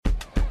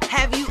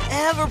Have you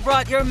ever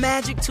brought your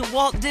magic to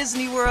Walt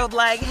Disney World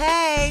like,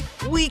 hey,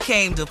 we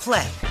came to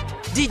play?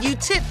 Did you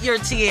tip your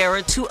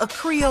tiara to a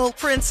Creole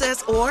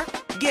princess or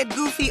get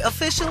goofy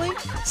officially?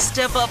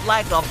 Step up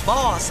like a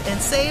boss and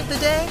save the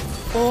day?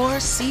 Or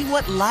see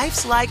what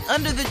life's like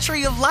under the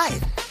tree of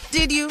life?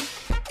 Did you?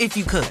 If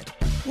you could.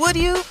 Would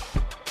you?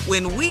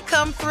 When we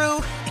come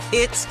through,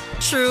 it's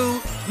true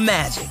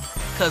magic.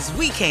 'Cause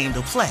we came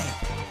to play.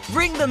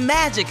 Bring the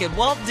magic at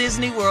Walt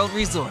Disney World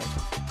Resort.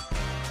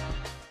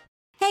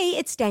 Hey,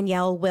 it's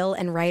Danielle, Will,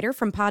 and Ryder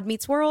from Pod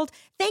Meets World.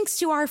 Thanks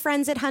to our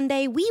friends at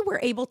Hyundai, we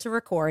were able to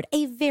record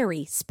a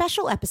very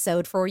special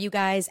episode for you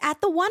guys at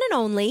the one and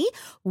only,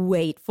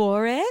 wait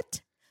for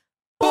it,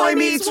 Boy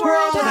Meets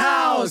World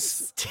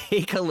House!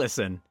 Take a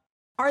listen.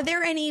 Are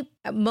there any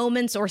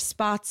moments or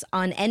spots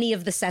on any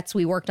of the sets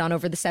we worked on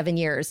over the 7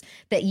 years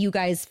that you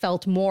guys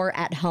felt more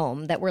at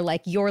home, that were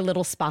like your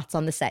little spots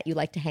on the set you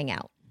like to hang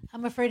out?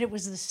 I'm afraid it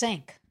was the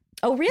sink.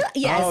 Oh, really?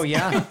 Yes. Oh,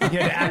 yeah. You had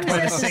to act by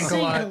the sink a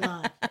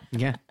lot.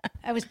 Yeah.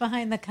 I was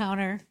behind the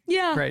counter.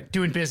 Yeah. Right.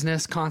 Doing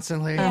business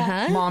constantly.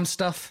 Mom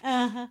stuff.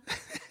 And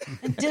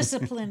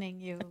disciplining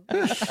you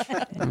in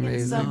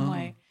Amazing. some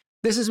way.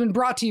 This has been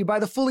brought to you by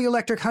the fully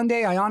electric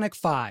Hyundai Ioniq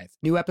 5.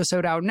 New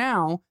episode out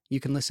now.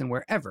 You can listen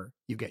wherever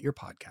you get your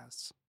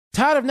podcasts.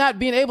 Tired of not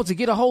being able to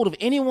get a hold of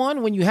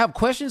anyone when you have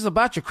questions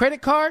about your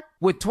credit card?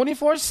 With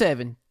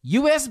 24/7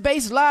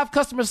 U.S.-based live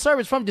customer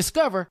service from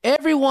Discover,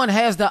 everyone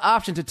has the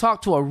option to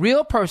talk to a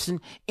real person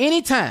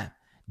anytime,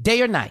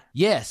 day or night.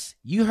 Yes,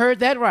 you heard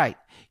that right.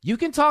 You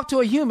can talk to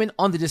a human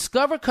on the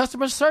Discover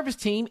customer service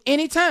team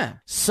anytime.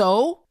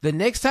 So, the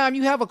next time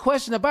you have a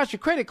question about your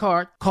credit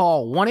card,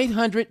 call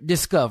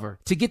 1-800-DISCOVER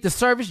to get the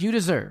service you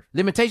deserve.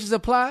 Limitations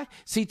apply.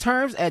 See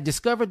terms at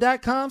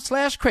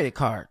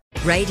discover.com/creditcard.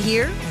 Right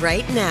here,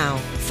 right now.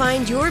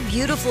 Find your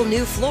beautiful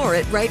new floor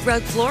at Right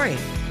Rug Flooring.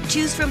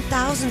 Choose from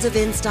thousands of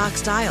in-stock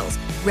styles,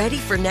 ready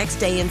for next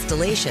day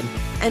installation,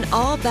 and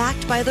all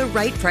backed by the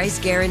right price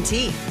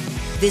guarantee.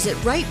 Visit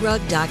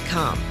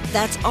rightrug.com.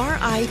 That's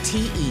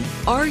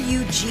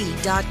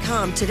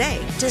RITERUG.com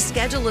today to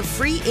schedule a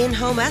free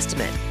in-home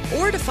estimate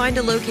or to find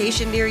a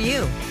location near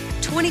you.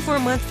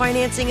 24-month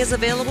financing is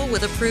available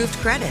with approved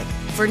credit.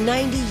 For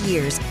 90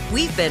 years,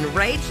 we've been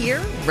right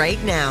here,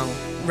 right now.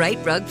 Right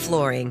Rug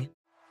Flooring.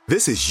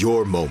 This is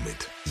your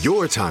moment,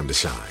 your time to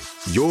shine,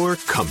 your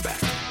comeback.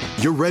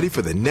 You're ready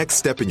for the next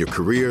step in your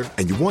career,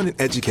 and you want an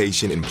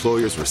education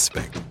employers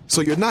respect.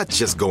 So you're not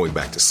just going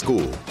back to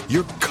school,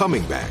 you're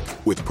coming back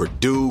with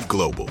Purdue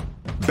Global.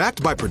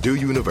 Backed by Purdue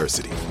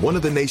University, one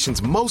of the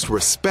nation's most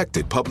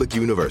respected public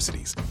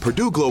universities,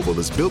 Purdue Global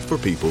is built for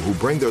people who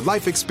bring their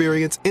life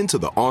experience into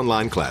the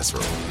online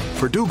classroom.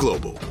 Purdue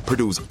Global,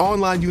 Purdue's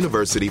online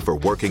university for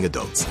working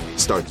adults.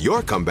 Start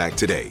your comeback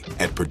today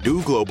at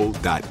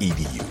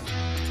purdueglobal.edu.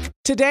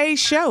 Today's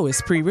show is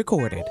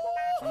pre-recorded.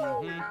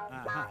 Y'all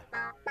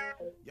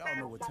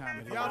know what time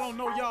it is. Y'all don't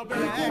know, y'all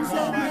better ask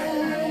somebody.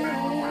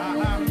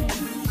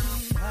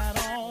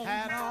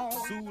 Hat on,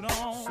 suit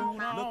on,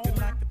 looking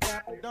like the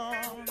Dapper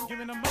Dawn,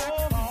 giving them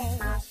all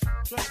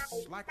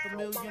dressed like $1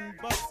 million,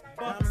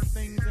 diamond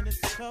things in its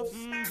cuffs.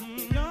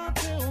 Y'all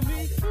tell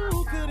me,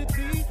 who could it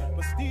be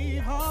but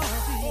Steve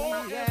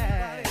Harvey?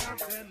 Yeah,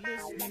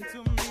 listening to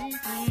me.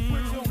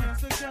 Put your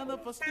hands together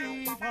for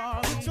Steve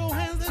Harvey. Put your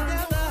hands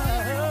together.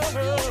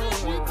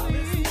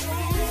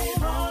 Steve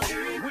Harvey.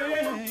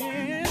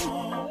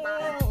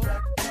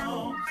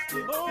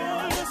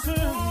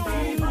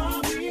 Listen,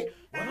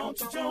 why don't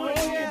you join me?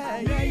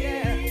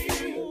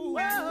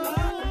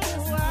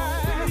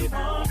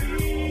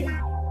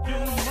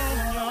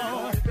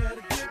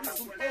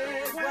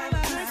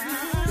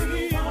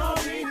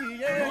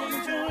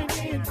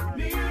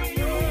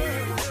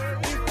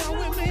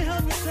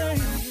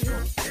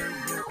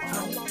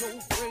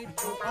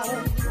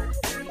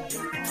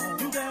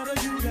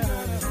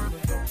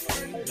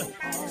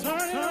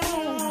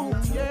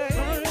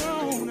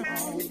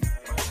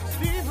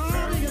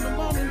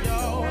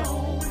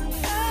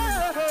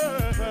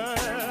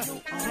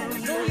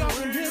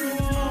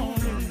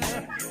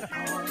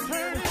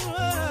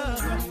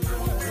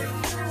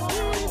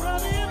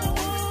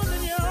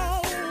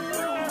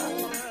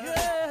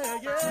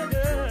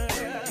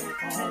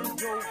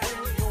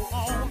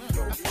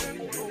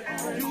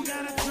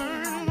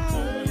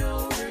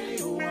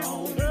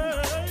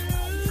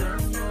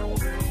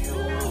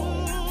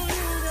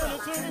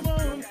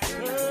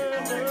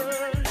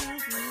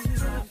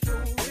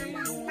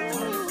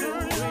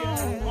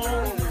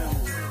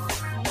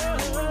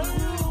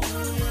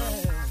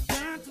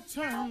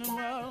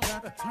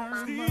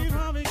 Steve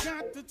Harvey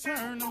got to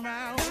turn them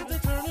out. Got to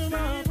turn them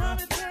out.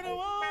 Harvey turn them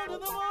on to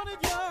the morning,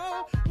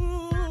 y'all.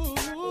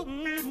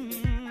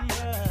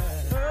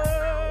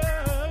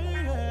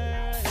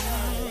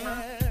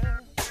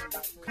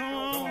 Come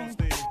on,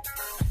 Steve.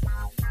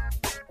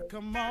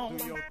 Come on.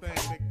 Do your thing,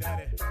 Big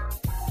Daddy.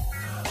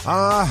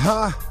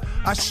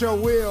 I sure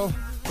will.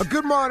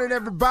 Good morning,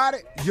 everybody.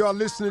 You're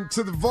listening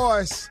to The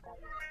Voice.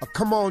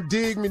 Come on,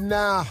 dig me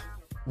now.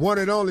 One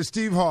and only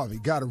Steve Harvey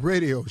got a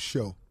radio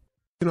show.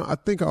 You know, I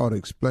think I ought to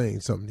explain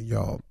something to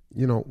y'all.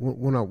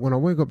 when I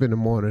wake up in the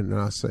morning and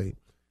I say,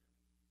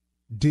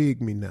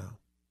 dig me now,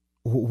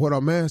 what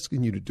I'm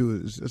asking you to do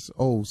is it's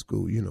old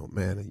school,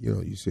 man. And,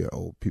 you see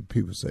old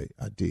people say,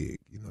 I dig,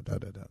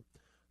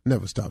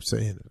 Never stop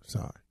saying it. I'm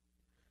sorry.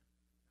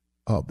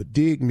 But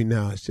dig me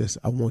now is just,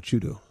 I want you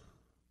to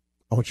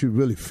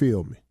really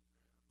feel me.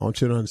 I want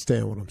you to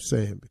understand what I'm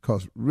saying,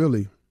 because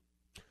really,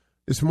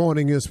 this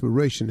morning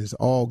inspiration is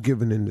all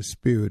given in the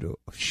spirit of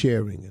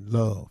sharing and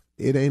love.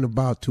 It ain't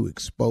about to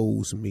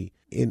expose me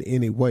in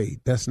any way.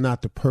 That's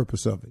not the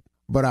purpose of it.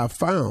 But I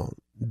found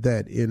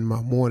that in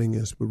my morning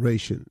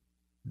inspiration,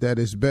 that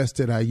it's best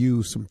that I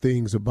use some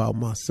things about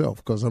myself.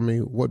 Because,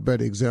 what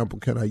better example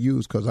can I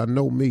use? Because I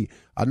know me.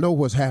 I know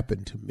what's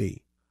happened to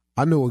me.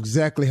 I know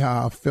exactly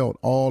how I felt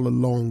all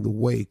along the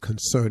way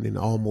concerning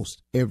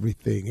almost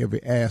everything,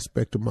 every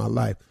aspect of my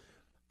life.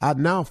 I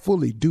now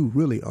fully do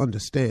really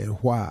understand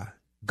why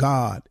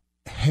God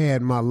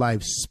had my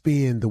life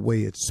spin the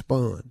way it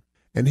spun.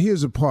 And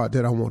here's a part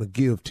that I want to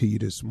give to you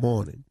this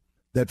morning.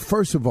 That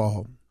first of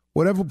all,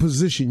 whatever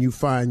position you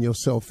find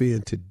yourself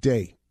in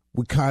today,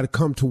 we kind of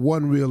come to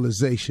one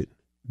realization,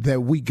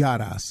 that we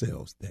got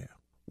ourselves there.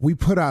 We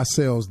put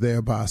ourselves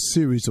there by a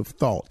series of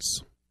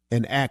thoughts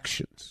and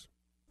actions.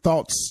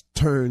 Thoughts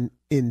turn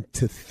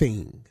into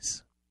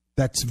things.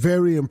 That's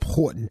very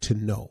important to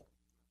know.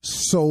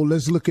 So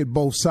let's look at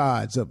both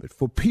sides of it.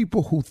 For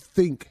people who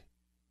think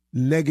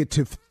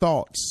negative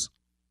thoughts,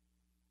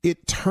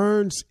 it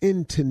turns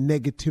into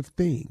negative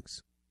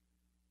things.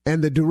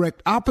 And the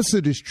direct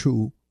opposite is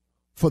true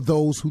for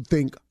those who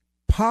think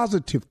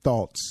positive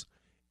thoughts.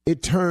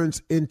 It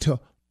turns into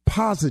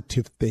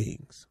positive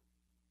things.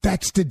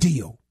 That's the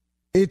deal.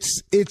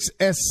 It's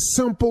as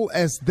simple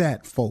as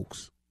that,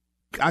 folks.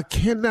 I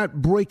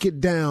cannot break it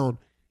down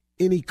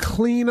any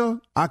cleaner.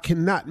 I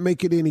cannot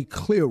make it any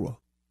clearer.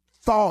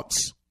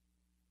 Thoughts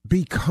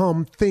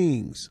become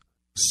things.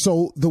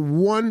 So the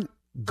one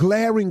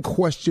glaring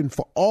question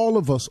for all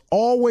of us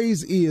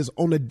always is,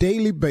 on a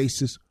daily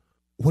basis,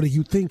 what are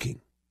you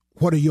thinking?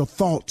 What are your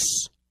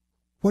thoughts?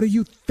 What are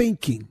you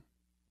thinking?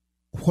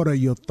 What are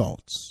your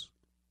thoughts?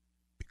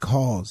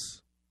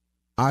 Because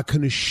I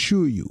can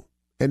assure you,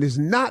 and it's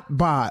not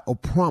by a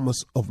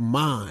promise of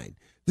mine.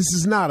 This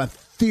is not a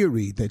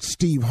theory that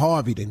Steve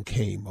Harvey then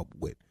came up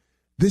with.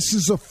 This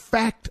is a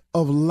fact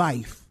of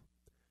life.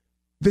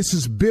 This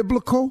is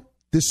biblical.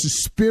 This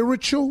is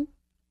spiritual.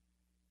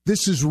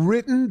 This is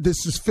written.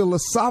 This is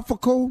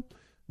philosophical.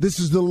 This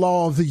is the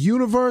law of the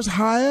universe.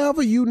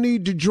 However you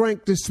need to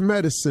drink this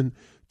medicine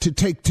to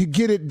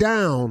get it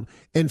down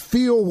and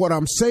feel what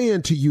I'm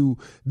saying to you,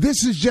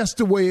 this is just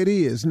the way it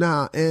is.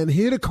 Now, and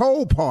here the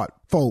cold part,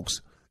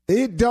 folks.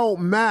 It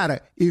don't matter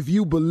if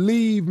you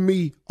believe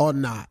me or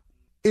not.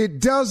 It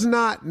does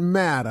not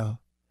matter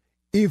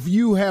if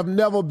you have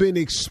never been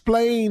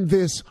explained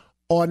this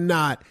or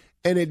not.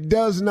 And it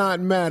does not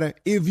matter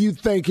if you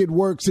think it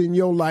works in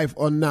your life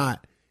or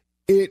not.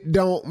 It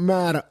don't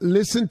matter.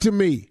 Listen to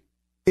me.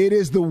 It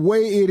is the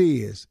way it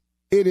is.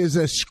 It is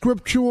a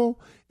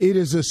scriptural. It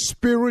is a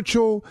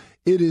spiritual.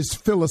 It is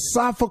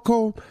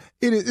philosophical.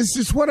 It's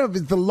just whatever.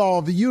 It's the law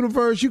of the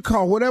universe. You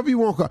call whatever you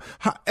want to call.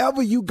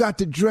 However you got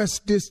to dress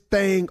this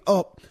thing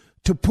up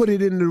to put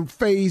it in the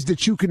phase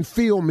that you can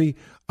feel me,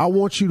 I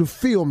want you to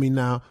feel me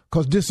now,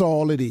 because this is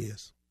all it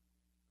is.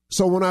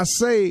 So when I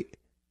say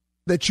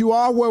that you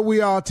are where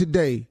we are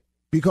today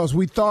because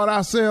we thought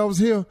ourselves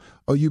here,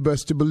 oh, you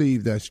best to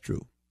believe that's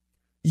true.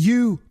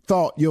 You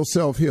thought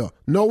yourself here.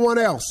 No one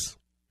else.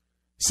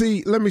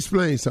 See, let me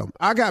explain something.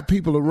 I got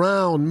people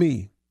around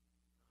me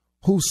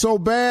who so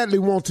badly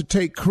want to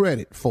take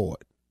credit for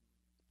it,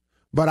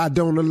 but I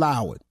don't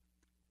allow it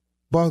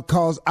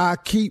because I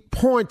keep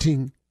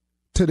pointing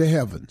to the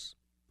heavens.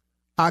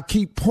 I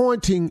keep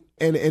pointing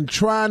and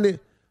trying to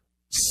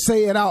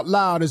say it out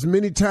loud as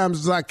many times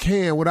as I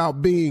can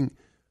without being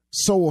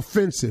so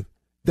offensive,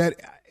 that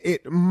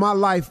my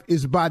life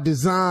is by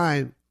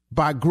design,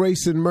 by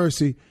grace and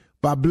mercy,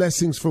 by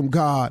blessings from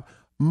God.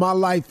 My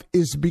life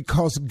is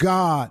because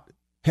God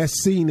has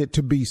seen it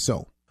to be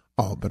so.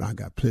 Oh, but I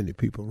got plenty of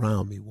people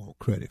around me who want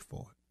credit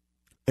for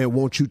it and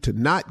want you to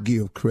not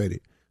give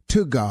credit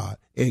to God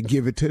and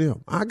give it to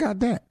them. I got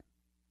that.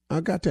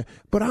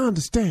 But I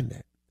understand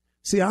that.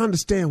 See, I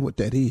understand what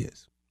that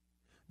is.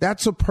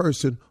 That's a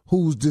person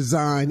whose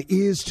design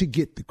is to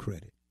get the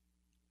credit.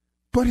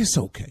 But it's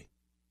okay.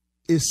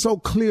 It's so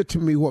clear to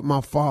me what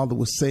my father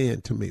was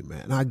saying to me,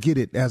 man. I get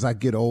it as I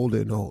get older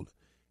and older.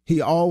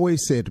 He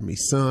always said to me,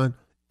 son,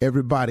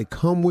 everybody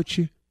come with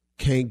you,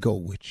 can't go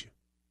with you.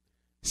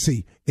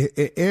 See,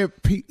 I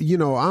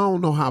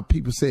don't know how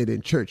people say it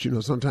in church.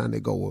 Sometimes they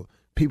go, well,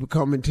 people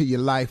come into your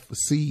life for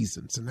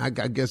seasons. And I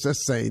guess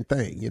that's the same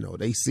thing.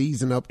 They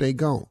season up, they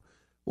gone.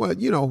 Well,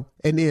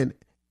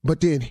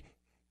 but then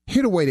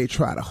here the way they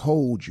try to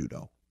hold you,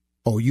 though.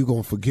 Oh, you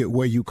going to forget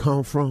where you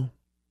come from?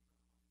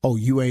 Oh,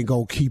 you ain't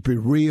going to keep it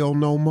real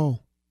no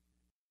more?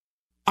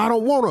 I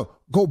don't want to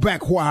go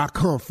back where I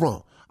come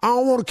from. I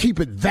don't want to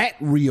keep it that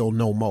real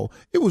no more.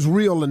 It was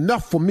real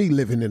enough for me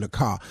living in a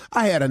car.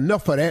 I had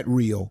enough of that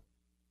real.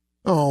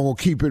 Oh, I'm going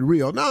to keep it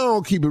real. No, I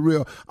don't keep it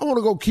real. I want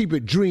to go keep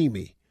it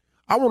dreamy.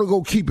 I want to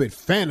go keep it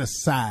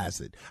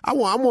fantasizing. I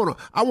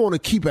want to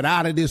keep it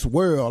out of this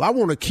world. I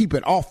want to keep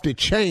it off the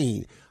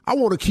chain. I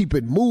want to keep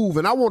it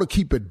moving. I want to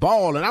keep it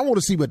balling. I want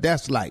to see what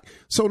that's like.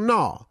 So,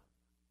 nah,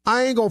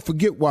 I ain't going to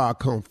forget where I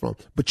come from,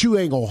 but you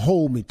ain't going to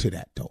hold me to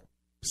that, though.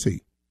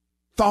 See,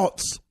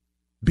 thoughts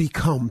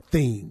become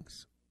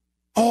things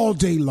all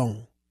day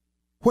long.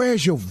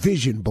 Where's your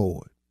vision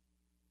board?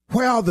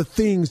 Where are the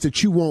things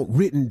that you want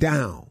written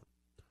down?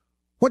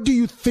 What do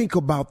you think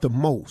about the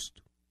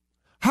most?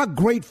 How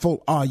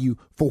grateful are you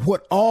for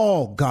what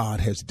all God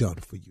has done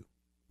for you?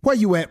 Where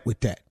you at with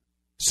that?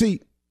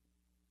 See,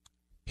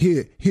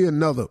 here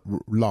another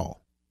law.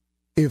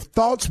 If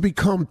thoughts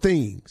become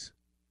things,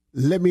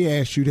 let me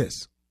ask you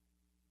this.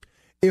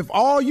 If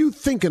all you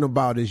thinking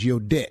about is your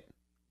debt,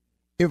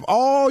 if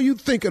all you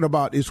thinking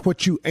about is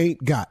what you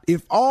ain't got,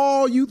 if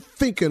all you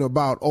thinking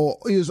about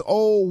is,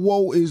 oh,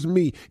 woe is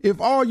me,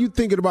 if all you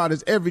thinking about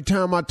is every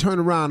time I turn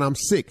around, I'm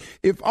sick,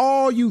 if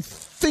all you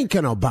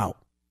thinking about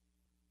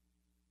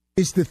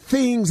is the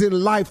things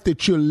in life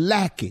that you're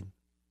lacking,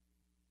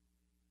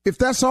 if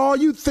that's all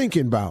you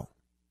thinking about,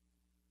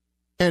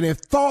 and if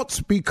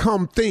thoughts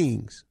become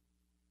things,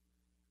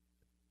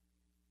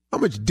 how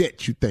much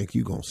debt you think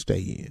you're going to stay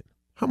in?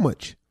 How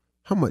much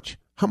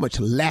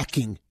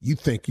lacking you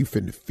think you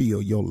finna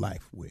fill your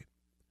life with?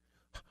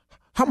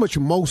 How much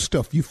more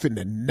stuff you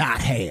finna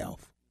not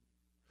have?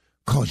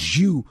 Cause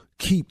you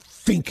keep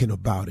thinking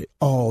about it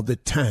all the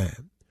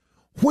time.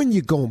 When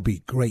you gonna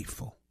be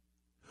grateful?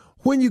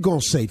 When you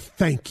gonna say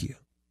thank you?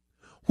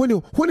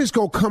 When it's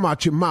gonna come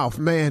out your mouth,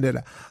 man,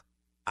 that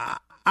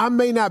I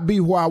may not be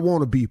where I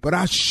want to be, but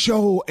I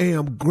sure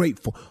am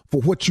grateful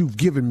for what you've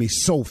given me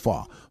so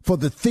far, for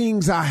the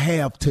things I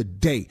have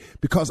today,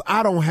 because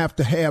I don't have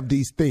to have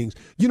these things.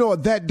 You know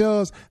what that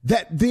does?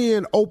 That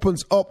then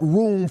opens up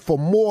room for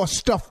more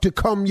stuff to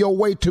come your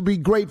way to be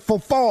grateful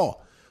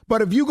for.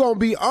 But if you're going to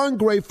be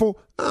ungrateful,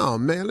 oh,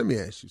 man, let me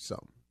ask you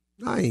something.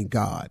 I ain't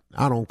God.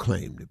 I don't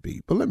claim to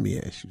be, but let me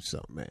ask you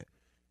something, man.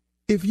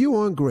 If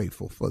you're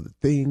ungrateful for the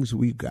things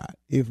we got,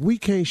 if we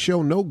can't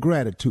show no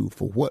gratitude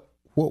for what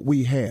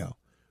we have,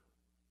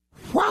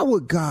 why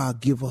would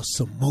God give us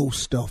some more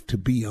stuff to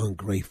be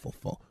ungrateful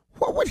for?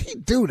 What would he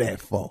do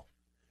that for?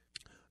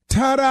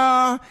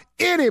 Ta-da!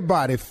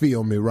 Anybody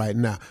feel me right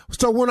now?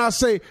 So when I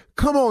say,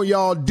 come on,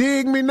 y'all,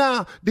 dig me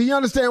now, do you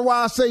understand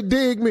why I say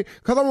dig me?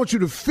 Because I want you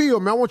to feel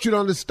me. I want you to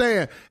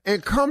understand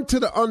and come to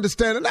the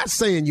understanding. Not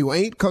saying you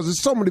ain't, because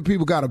there's so many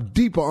people got a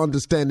deeper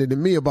understanding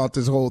than me about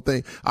this whole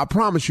thing. I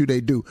promise you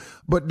they do.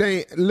 But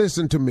they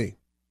listen to me.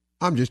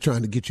 I'm just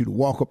trying to get you to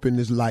walk up in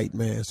this light,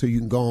 man, so you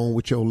can go on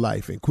with your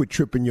life and quit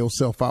tripping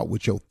yourself out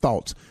with your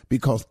thoughts,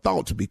 because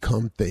thoughts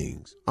become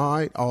things. All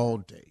right, all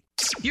day.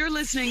 You're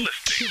listening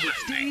to the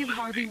Steve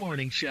Harvey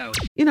Morning Show.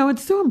 You know,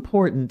 it's so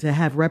important to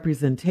have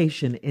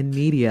representation in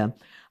media.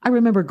 I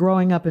remember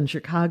growing up in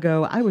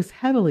Chicago, I was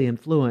heavily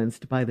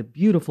influenced by the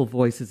beautiful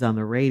voices on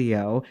the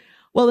radio.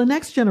 Well, the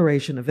next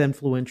generation of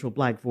influential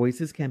Black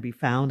voices can be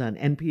found on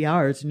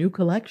NPR's new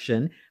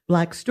collection,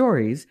 Black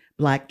Stories,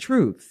 Black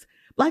Truths.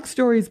 Black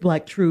Stories,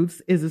 Black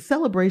Truths is a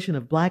celebration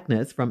of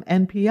Blackness from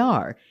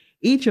NPR.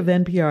 Each of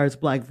NPR's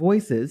Black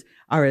voices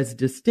are as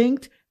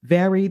distinct,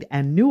 varied,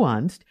 and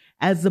nuanced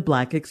as the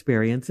Black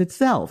experience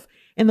itself.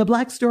 In the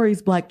Black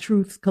Stories, Black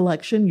Truths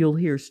collection, you'll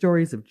hear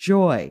stories of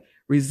joy,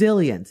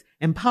 resilience,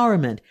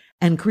 empowerment,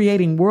 and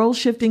creating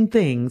world-shifting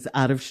things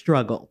out of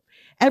struggle.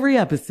 Every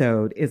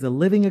episode is a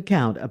living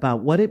account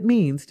about what it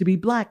means to be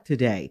Black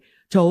today,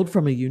 told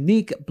from a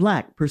unique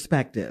Black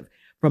perspective.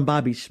 From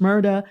Bobby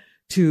Shmurda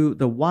to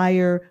The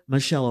Wire,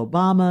 Michelle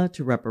Obama,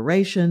 to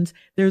reparations,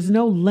 there's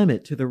no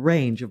limit to the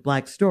range of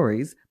Black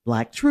stories,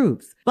 Black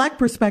truths. Black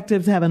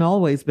perspectives haven't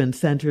always been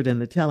centered in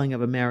the telling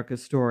of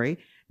America's story.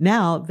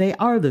 Now they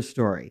are the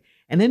story.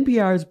 In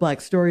NPR's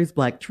Black Stories,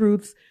 Black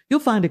Truths, you'll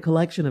find a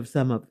collection of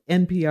some of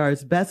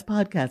NPR's best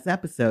podcast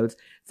episodes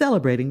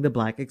celebrating the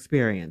Black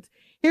experience.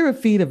 Hear a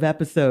feed of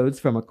episodes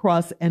from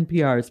across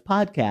NPR's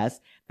podcasts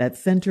that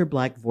center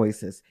Black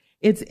voices.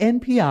 It's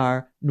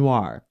NPR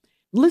Noir.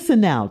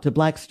 Listen now to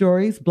Black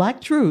Stories,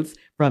 Black Truths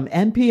from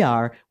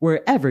NPR,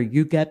 wherever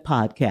you get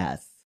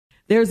podcasts.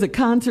 There's a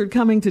concert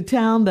coming to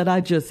town that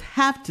I just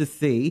have to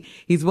see.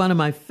 He's one of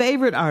my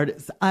favorite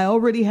artists. I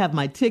already have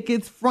my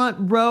tickets,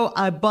 front row.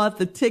 I bought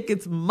the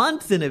tickets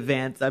months in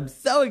advance. I'm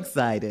so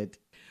excited.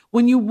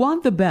 When you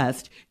want the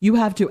best, you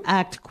have to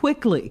act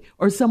quickly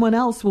or someone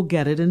else will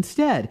get it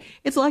instead.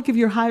 It's like if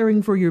you're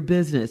hiring for your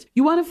business.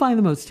 You want to find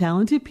the most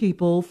talented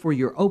people for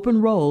your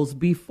open roles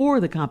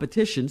before the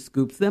competition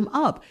scoops them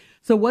up.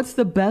 So what's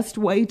the best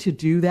way to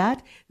do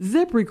that?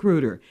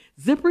 ZipRecruiter.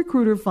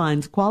 ZipRecruiter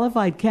finds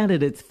qualified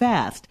candidates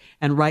fast.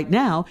 And right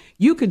now,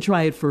 you can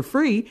try it for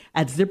free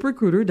at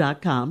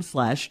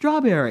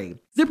ZipRecruiter.com/strawberry.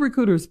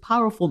 ZipRecruiter's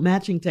powerful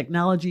matching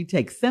technology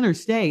takes center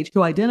stage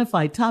to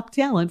identify top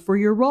talent for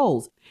your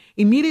roles.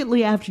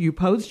 Immediately after you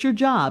post your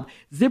job,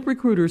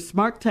 ZipRecruiter's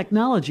smart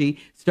technology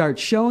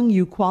starts showing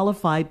you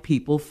qualified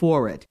people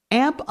for it.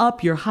 Amp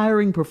up your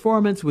hiring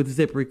performance with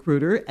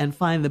ZipRecruiter and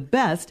find the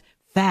best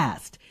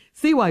fast.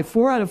 See why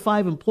 4 out of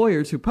 5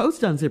 employers who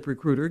post on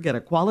ZipRecruiter get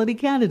a quality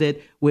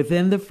candidate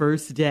within the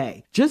first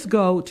day. Just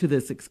go to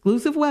this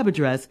exclusive web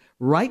address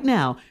right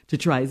now to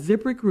try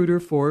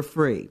ZipRecruiter for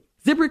free.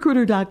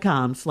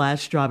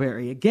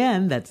 ZipRecruiter.com/strawberry.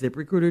 Again, that's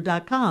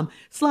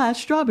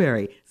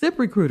ZipRecruiter.com/strawberry.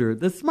 ZipRecruiter,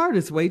 the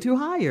smartest way to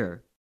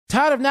hire.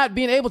 Tired of not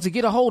being able to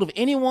get a hold of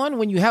anyone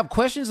when you have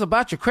questions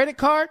about your credit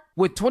card?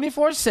 With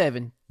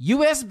 24/7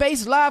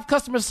 U.S.-based live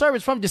customer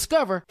service from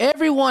Discover,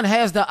 everyone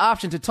has the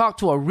option to talk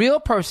to a real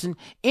person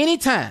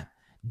anytime,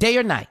 day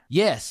or night.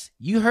 Yes,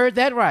 you heard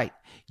that right.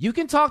 You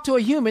can talk to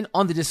a human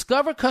on the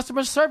Discover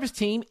customer service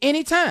team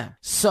anytime.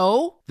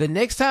 So, the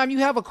next time you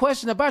have a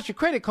question about your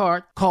credit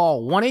card,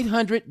 call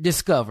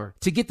 1-800-DISCOVER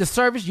to get the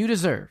service you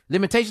deserve.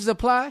 Limitations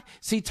apply.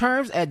 See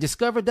terms at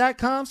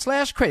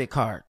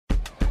discover.com/creditcard.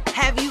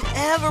 Have you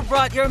ever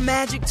brought your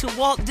magic to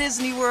Walt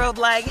Disney World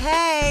like,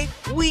 hey,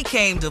 we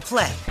came to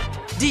play?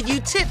 Did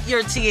you tip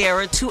your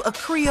tiara to a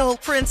Creole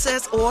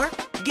princess or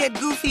get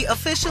goofy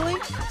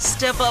officially?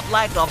 Step up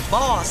like a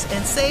boss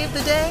and save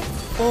the day?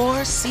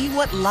 Or see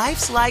what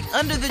life's like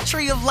under the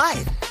tree of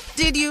life?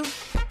 Did you?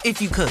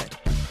 If you could.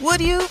 Would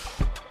you?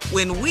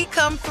 When we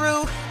come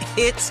through,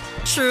 it's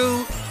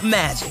true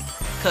magic.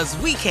 'Cause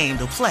we came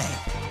to play.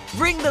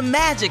 Bring the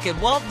magic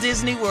at Walt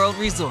Disney World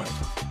Resort.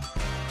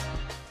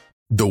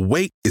 The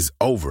wait is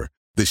over.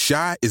 The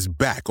Chi is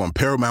back on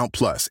Paramount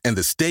Plus, and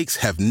the stakes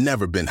have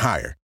never been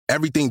higher.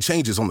 Everything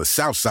changes on the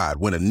South Side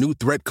when a new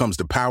threat comes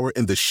to power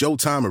in the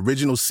Showtime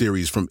original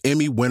series from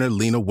Emmy winner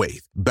Lena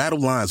Waithe. Battle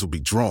lines will be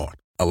drawn,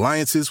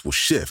 alliances will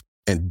shift,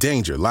 and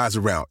danger lies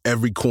around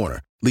every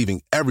corner,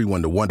 leaving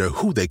everyone to wonder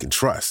who they can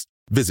trust.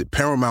 Visit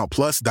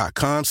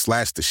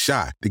ParamountPlus.com/The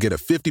Chi to get a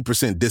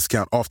 50%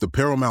 discount off the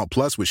Paramount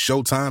Plus with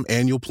Showtime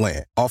annual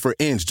plan. Offer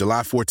ends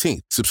July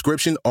 14th.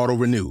 Subscription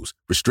auto-renews.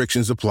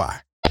 Restrictions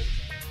apply.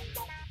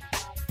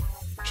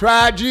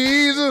 Try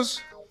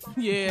Jesus.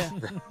 Yeah.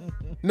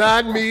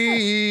 Not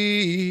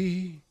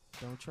me.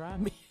 Don't try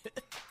me.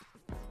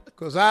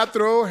 'Cause I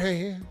throw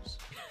hands.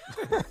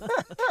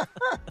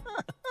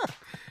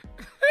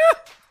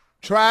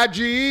 Try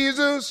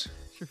Jesus.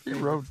 He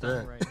wrote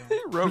that.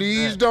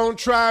 Please don't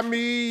try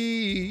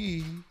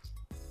me.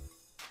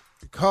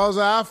 Because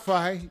I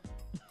fight.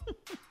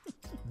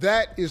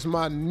 That is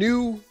my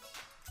new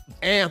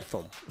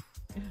anthem.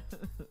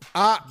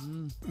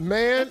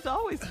 Man. It's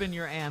always been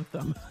your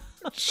anthem.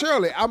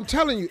 Shirley, I'm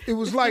telling you, it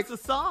was like...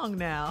 It's a song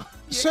now.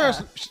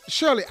 Seriously,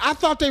 Shirley, I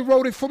thought they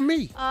wrote it for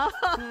me.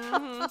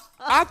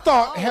 I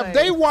thought, have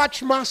they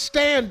watched my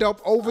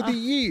stand-up over the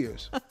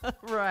years?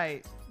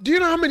 Right. Do you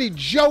know how many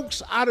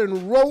jokes I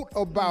done wrote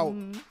about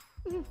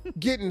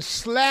getting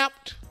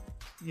slapped,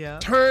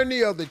 turn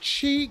the other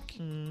cheek,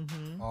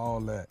 all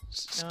that,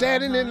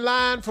 standing in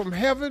line from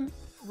heaven?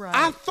 Right.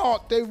 I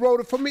thought they wrote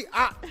it for me.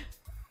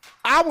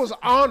 I was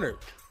honored.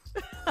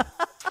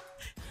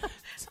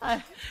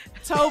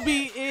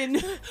 Toby in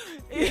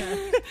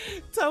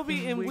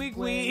Week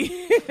Week.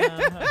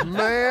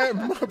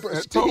 Man,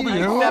 Steve,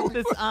 accept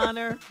this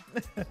honor.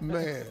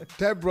 Man,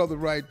 that brother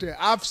right there.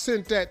 I've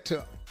sent that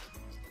to.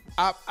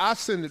 I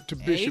sent it to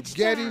Bishop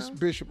Geddes,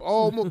 Bishop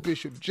Ulmer,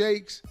 Bishop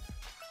Jakes,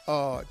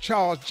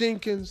 Charles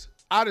Jenkins.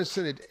 I done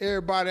sent it to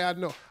everybody I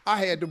know. I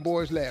had the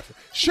boys laughing.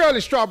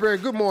 Shirley Strawberry,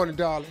 good morning,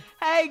 darling.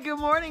 Hey, good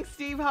morning,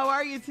 Steve. How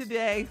are you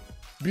today?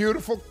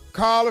 Beautiful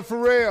Carla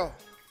Farrell.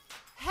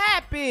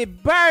 Happy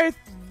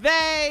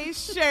birthday,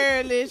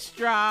 Shirley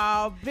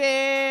Strawberry.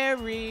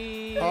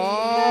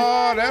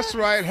 Oh, that's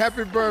right.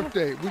 Happy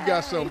birthday. We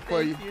got something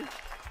for you.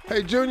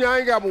 Hey, Junior, I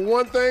ain't got but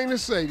one thing to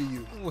say to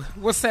you.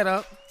 What's that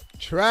up?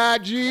 Try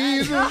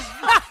Jesus.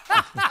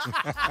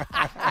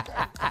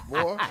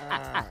 Boy.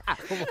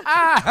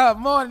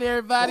 Morning,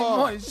 everybody.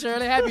 Morning,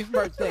 Shirley. Happy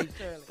birthday,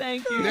 Shirley.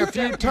 Thank you.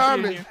 Nephew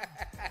Tommy.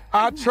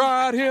 I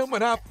tried him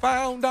and I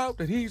found out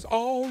that he's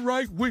all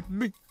right with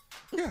me.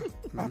 Yeah,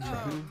 I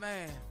tried. Oh,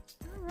 man.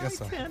 Yes,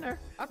 sir. Tenor.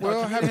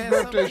 Well, happy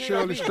birthday,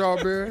 Shirley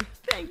Strawberry.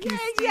 Thank you,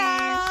 Steve.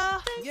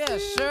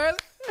 Yes, Shirley.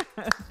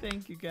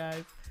 Thank you,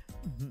 guys.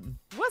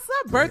 What's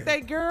up,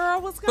 birthday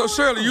girl? What's going on? So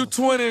Shirley, you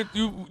 20.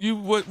 You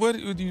what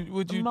would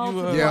you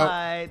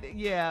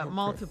multiplied?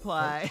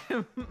 Multiply.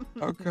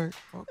 Okay.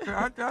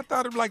 I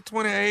thought it was like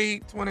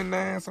 28,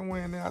 29,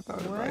 somewhere in there. I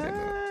thought it was right in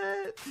there.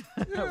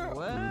 Yeah.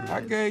 What?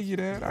 I gave you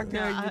that. I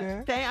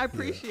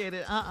appreciate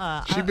it.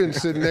 She been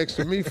sitting next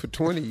to me for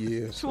 20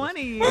 years.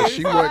 20 years.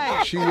 She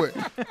sure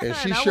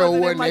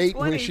wasn't 8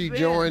 when she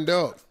joined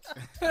up.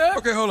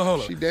 Okay, hold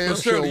on. She damn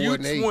so sure Shirley,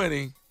 wasn't 8. You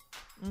 20.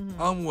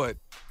 I'm what?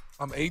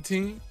 I'm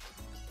 18.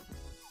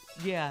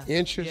 Yeah.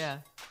 Inches. Yeah.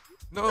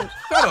 No,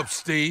 shut up,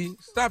 Steve.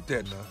 Stop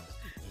that now.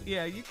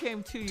 Yeah, you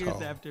came 2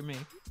 years after me.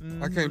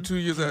 I came 2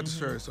 years after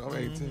Shirley, so I'm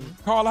 18.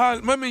 Carla, how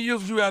many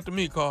years was you after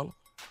me, Carla?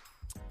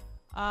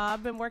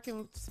 I've been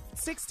working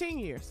 16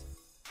 years.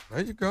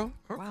 There you go.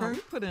 Okay. Wow,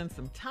 you put in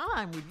some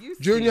time with you,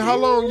 Steve. Junior, how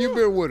long you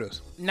been with us?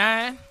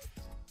 9.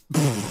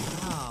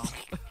 Wow.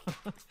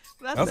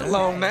 That's a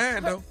long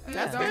 9, though.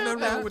 That's Ain't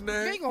nothing wrong with You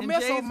that. ain't gonna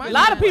mess up my A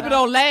lot of people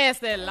don't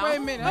last that long. Wait a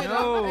minute.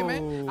 Hey,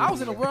 man. I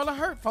was in a world of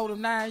hurt for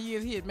them 9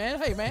 years hit,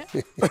 man. Hey, man.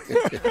 You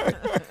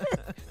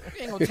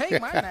ain't gonna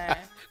take my 9.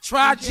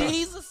 Try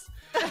Jesus.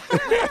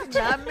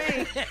 Not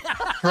me.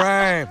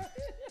 Trying.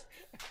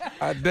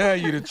 I dare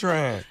you to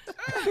try.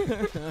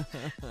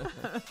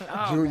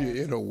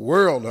 Junior in a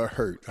world of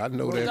hurt. I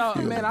know that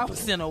feeling. Man, I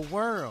was in a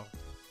world.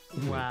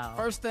 Wow.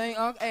 First thing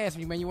Unc asked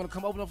me, man, you want to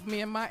come open up for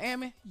me in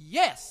Miami?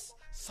 Yes.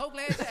 So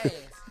glad you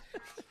asked.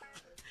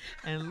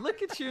 And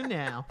look at you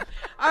now.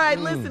 All right,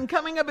 listen,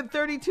 coming up at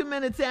 32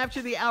 minutes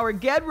after the hour,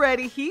 get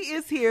ready. He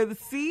is here, the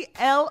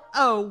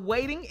CLO,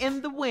 waiting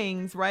in the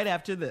wings right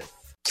after this.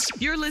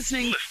 You're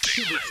listening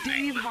to the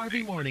Steve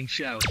Harvey Morning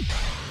Show.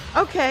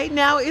 Okay,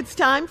 now it's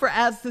time for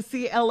Ask the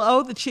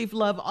CLO, the Chief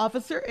Love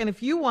Officer. And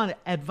if you want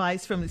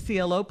advice from the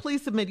CLO,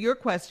 please submit your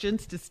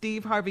questions to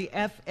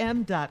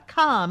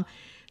steveharveyfm.com.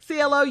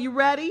 CLO, you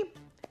ready?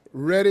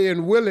 Ready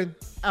and willing.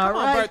 All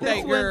right,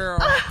 birthday girl.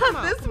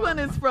 This one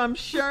is from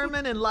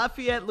Sherman in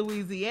Lafayette,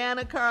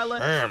 Louisiana, Carla.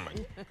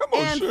 Sherman. Come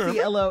on, And Sherman.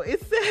 CLO,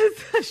 it says,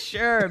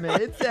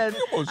 Sherman, it says,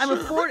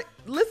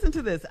 listen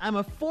to this. I'm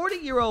a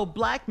 40-year-old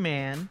black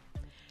man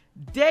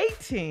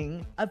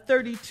dating a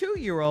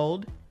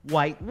 32-year-old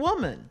white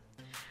woman.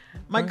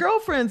 My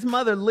girlfriend's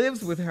mother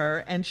lives with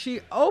her, and she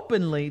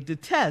openly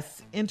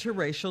detests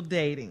interracial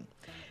dating.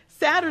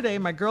 Saturday,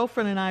 my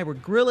girlfriend and I were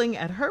grilling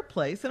at her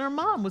place, and her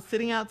mom was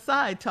sitting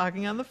outside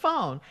talking on the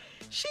phone.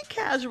 She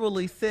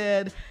casually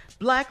said,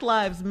 Black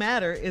Lives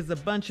Matter is a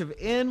bunch of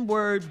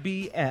N-word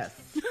BS.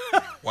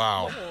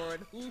 Wow.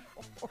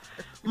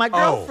 My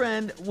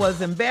girlfriend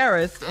was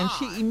embarrassed, and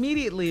she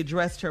immediately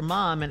addressed her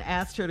mom and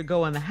asked her to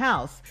go in the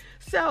house.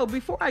 So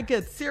before I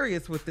get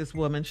serious with this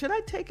woman, should I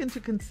take into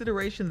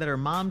consideration that her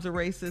mom's a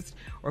racist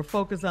or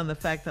focus on the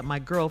fact that my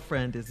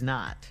girlfriend is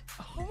not?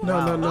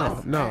 No.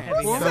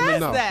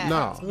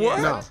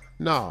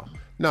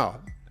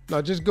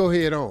 Just go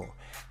ahead on.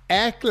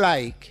 Act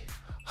like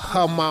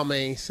her mama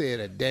ain't said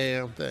a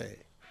damn thing.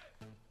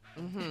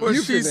 Well,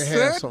 You she finna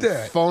said have some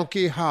that.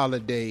 funky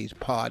holidays,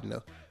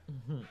 partner.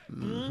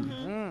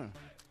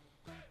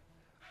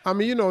 I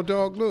mean,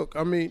 dog, look,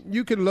 I mean,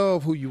 you can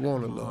love who you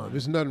want to love.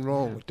 There's nothing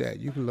wrong with that.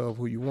 You can love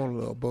who you want to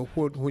love.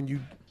 But when you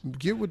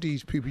get with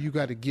these people, you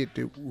got to get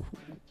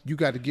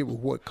with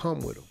what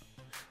come with them.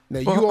 Now,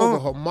 you over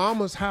her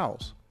mama's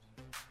house,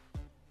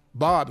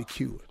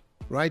 barbecuing,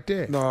 right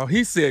there. No,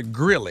 he said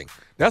grilling.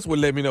 That's what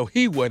let me know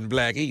he wasn't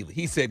black either.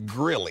 He said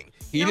grilling.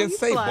 He didn't he's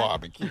say black.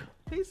 barbecue.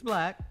 He's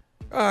black.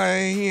 He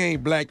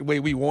ain't black the way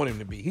we want him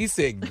to be. He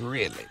said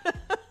grilling.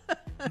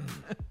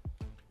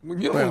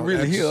 You don't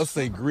really hear us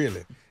say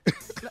grilling.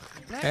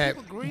 That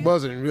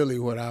wasn't really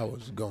what I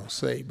was going to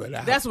say, but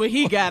That's what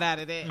he got out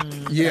of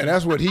that. yeah,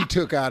 that's what he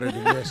took out of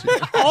the message.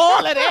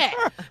 All of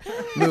that.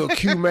 Little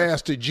Q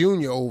Master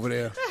Jr. over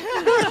there.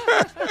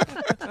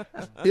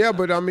 Yeah,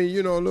 but I mean,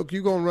 look,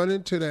 you're going to run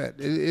into that.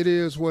 It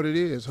is what it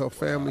is. Her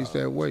family's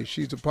that way.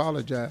 She's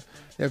apologized.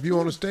 If you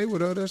want to stay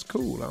with her, that's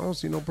cool. I don't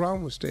see no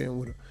problem with staying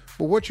with her.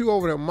 But what you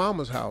over at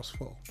mama's house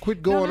for?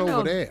 Quit going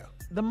over there.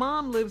 The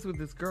mom lives with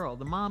this girl.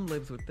 The mom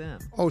lives with them.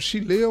 Oh, she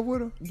live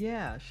with her?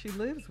 Yeah, she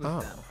lives with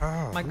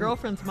them. My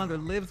girlfriend's mother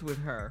lives with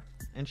her,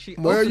 and she.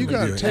 Well, you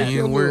got to take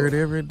your N-word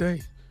every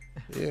day.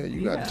 Yeah,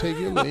 you got to take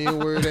your little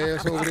N-word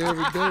ass over there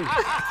every day.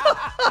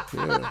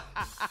 Yeah.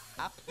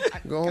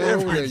 Go on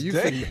over there. You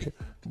can,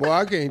 boy,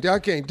 I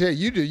can't tell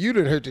you. You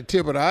done hurt the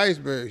tip of the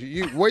iceberg.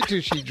 You wait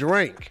till she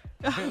drank.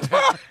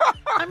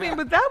 I mean,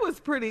 but that was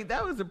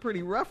a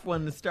pretty rough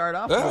one to start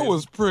off with. That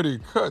was pretty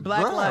cut.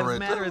 Black Lives right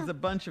Matter there. is a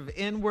bunch of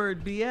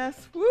N-word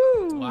BS.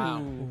 Woo!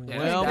 Wow.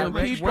 Well, That when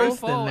much people worse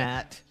than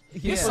that.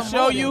 People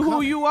show you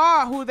who you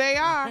are, who they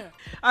are.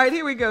 All right,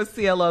 here we go,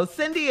 CLO.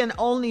 Cindy in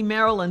Olney,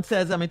 Maryland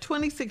says, I'm a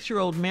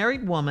 26-year-old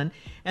married woman,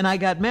 and I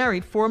got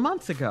married 4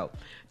 months ago.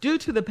 Due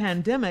to the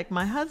pandemic,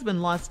 my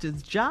husband lost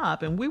his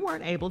job, and we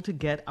weren't able to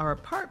get our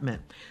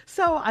apartment.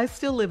 So I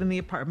still live in the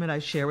apartment I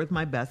share with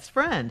my best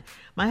friend.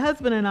 My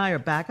husband and I are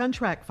back on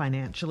track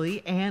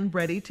financially and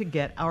ready to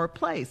get our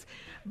place.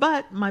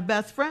 But my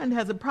best friend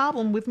has a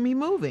problem with me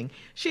moving.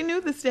 She knew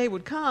this day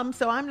would come,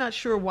 so I'm not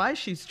sure why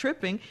she's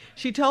tripping.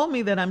 She told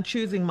me that I'm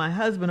choosing my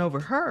husband over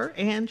her,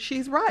 and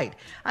she's right.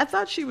 I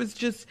thought she was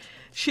just,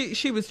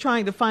 she was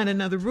trying to find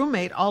another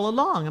roommate all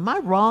along. Am I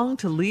wrong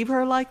to leave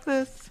her like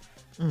this?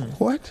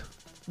 What?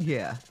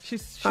 Yeah,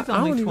 she's I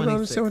only don't even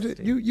 26.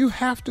 understand what you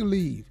have to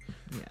leave.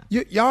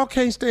 Yeah. Y'all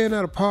can't stay in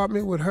that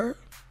apartment with her.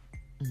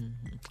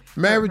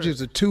 Marriage is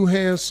a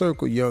two-hand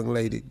circle, young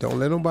lady. Don't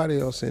let nobody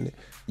else in it.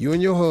 You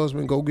and your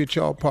husband go get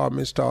your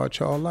apartment, start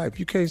your life.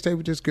 You can't stay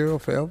with this girl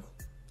forever.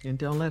 And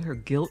don't let her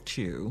guilt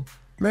you.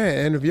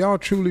 Man, and if y'all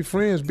truly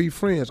friends, be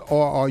friends.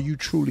 Or are you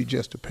truly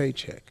just a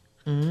paycheck?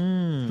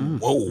 Whoa.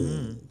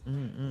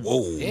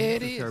 Whoa.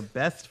 It is her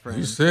best friend.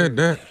 You said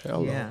that.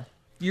 Hello. Yeah.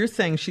 You're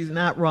saying she's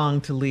not wrong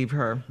to leave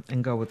her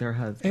and go with her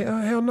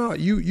husband. Hell no.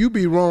 You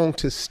be wrong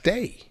to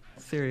stay.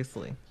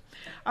 Seriously.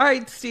 All All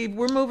right, Steve,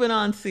 we're moving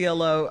on,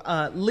 CLO.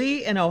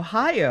 Lee in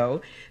Ohio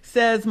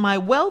says, my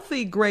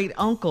wealthy great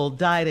uncle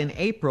died in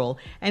April,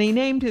 and he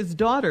named his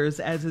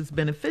daughters as his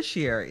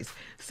beneficiaries.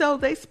 So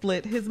they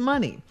split his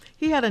money.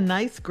 He had a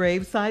nice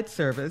graveside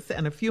service,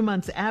 and a few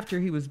months after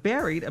he was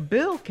buried, a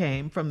bill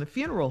came from the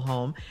funeral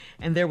home,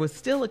 and there was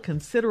still a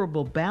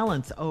considerable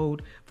balance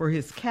owed for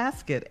his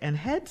casket and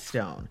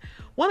headstone.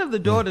 One of the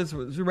daughters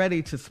was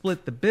ready to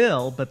split the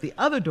bill, but the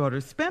other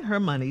daughter spent her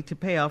money to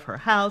pay off her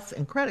house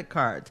and credit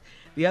cards.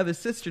 The other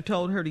sister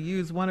told her to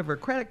use one of her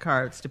credit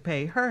cards to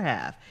pay her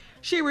half.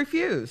 She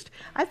refused.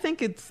 I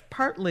think it's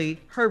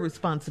partly her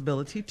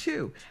responsibility,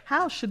 too.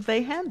 How should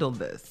they handle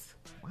this?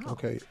 Wow.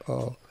 Okay.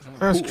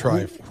 That's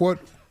trifling.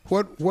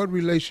 What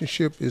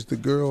relationship is the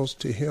girls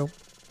to him?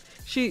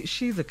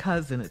 She's a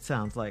cousin, it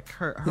sounds like.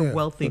 Her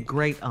wealthy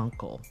great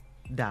uncle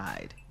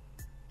died.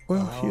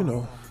 Well, you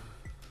know,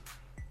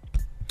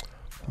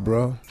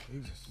 bruh,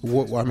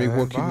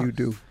 what can you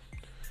do?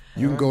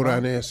 You can go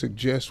down there and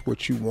suggest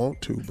what you want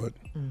to, but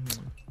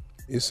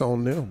it's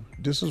on them.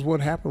 This is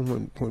what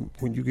happens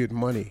when you get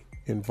money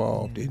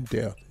involved in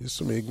death. It's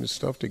some ignorant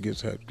stuff that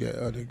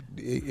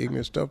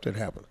ignorant stuff that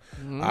happens.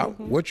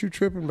 What you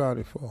tripping about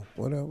it for?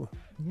 Whatever.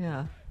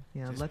 Yeah.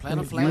 Let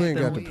them you ain't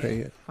got to pay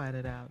it. Fight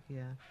it out.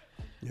 Yeah.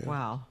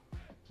 Wow.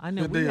 I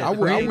know. I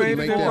wouldn't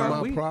make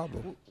that my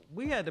problem.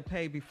 We had to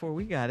pay before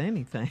we got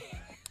anything.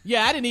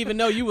 Yeah, I didn't even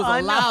know you was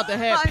allowed to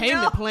have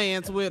payment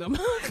plans with them.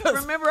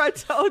 Remember I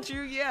told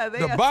you,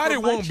 the body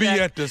won't be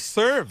at the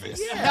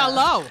service. Yeah.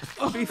 Hello.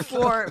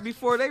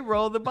 before they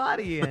roll the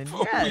body in.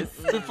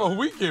 Before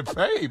we get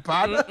paid,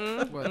 partner.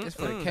 Well, it's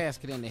for the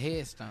casket and the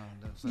headstone.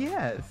 Though, so.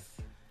 Yes.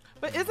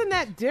 But isn't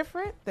that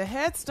different? The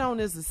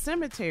headstone is the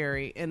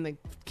cemetery and the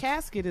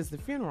casket is the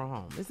funeral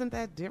home. Isn't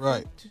that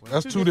different? Right.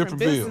 That's two different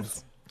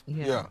bills.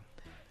 Yeah.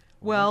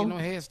 Well, no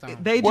headstone.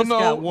 They just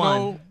got one.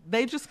 No.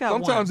 They just got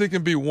one. Sometimes it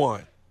can be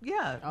one.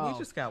 Yeah, we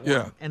just got one.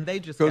 Yeah. And they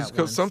just got one.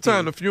 Because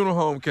sometimes the funeral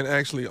home can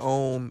actually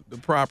own the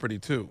property,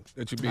 too,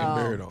 that you're being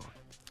buried on.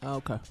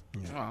 Okay.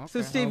 Yeah. Oh, okay.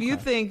 So, Steve, you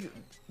think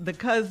the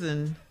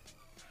cousin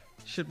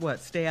should,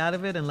 stay out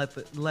of it and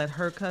let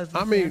her cousin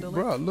handle it?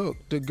 bro, look,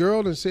 the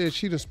girl that said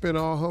she done spent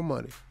all her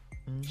money.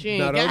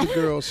 Now, the other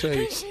girl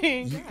say,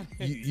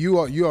 you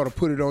ought to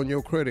put it on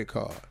your credit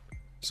card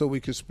so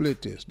we can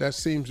split this. That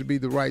seems to be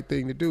the right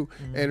thing to do.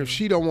 And if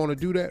she don't want to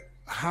do that,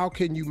 how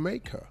can you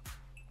make her?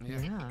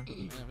 Yeah.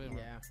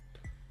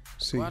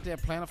 See, go out there,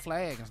 plant a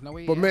flag. There's no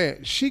way. But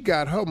man, she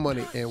got her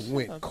money and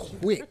went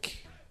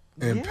quick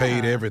and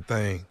paid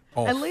everything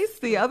off. At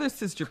least the other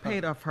sister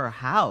paid off her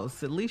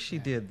house. At least she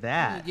did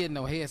that. You ain't getting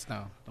no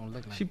headstone. Don't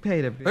look like she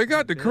paid a big They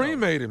got to bill.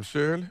 cremate him,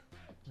 Shirley.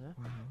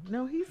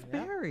 No, he's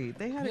buried.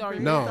 They had a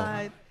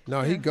graveside.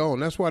 No, he gone.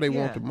 That's why they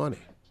want the money.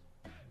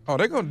 Oh,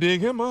 they're gonna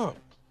dig him up.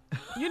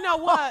 You know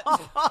what?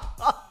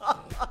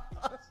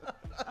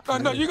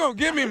 No, you're going to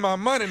give me my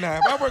money now.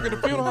 If I work at the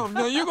funeral home,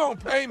 no, you're going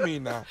to pay me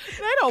now.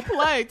 They don't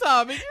play,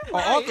 Tommy.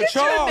 Uncle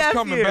Charles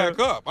coming back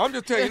up. I'm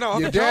just telling you now.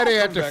 Your Uncle daddy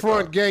Charles at the back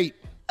front up. gate.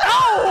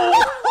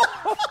 Oh!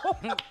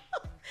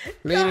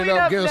 Leaning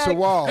up against the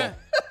wall.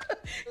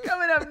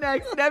 Coming up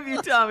next, Nephew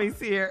Tommy's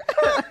here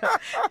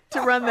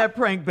to run that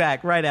prank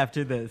back right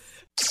after this.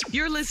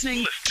 You're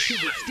listening to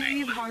the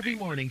Steve Harvey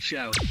Morning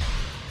Show.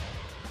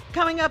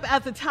 Coming up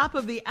at the top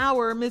of the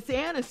hour, Miss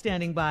Ann is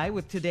standing by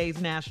with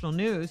today's national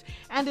news.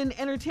 And in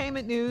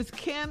entertainment news,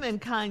 Kim and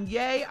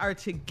Kanye are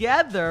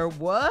together.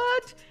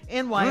 What?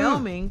 In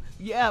Wyoming.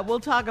 Yeah,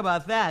 we'll talk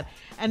about that.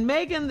 And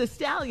Megan Thee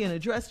Stallion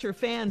addressed her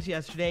fans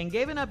yesterday and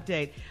gave an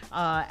update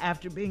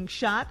after being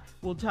shot.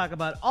 We'll talk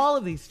about all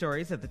of these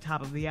stories at the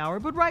top of the hour.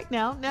 But right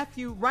now,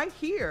 Nephew, right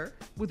here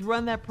with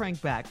Run That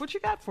Prank Back. What you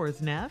got for us,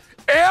 Neff?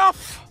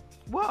 F.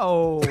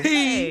 Whoa. P.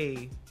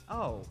 Hey.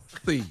 Oh.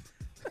 C.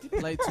 You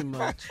play too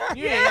much.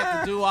 You ain't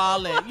have to do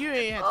all that. You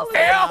ain't have to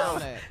say all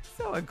that.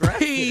 So aggressive.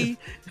 P.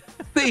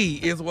 C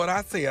is what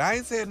I said. I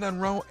ain't said nothing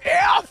wrong.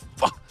 F.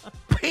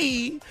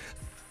 P.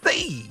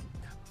 C.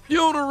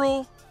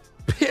 Funeral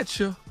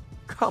Picture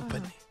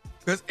Company.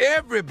 Because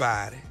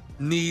everybody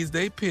needs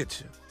their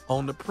picture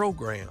on the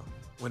program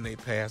when they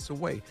pass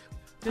away.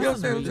 You know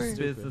what I'm saying?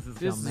 Business is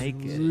going to make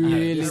it.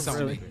 Really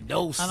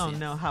I don't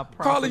know how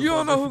Carla, you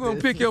don't know who's going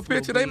to pick your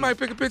business picture. will They be. might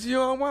pick a picture you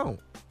don't want.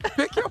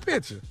 Pick your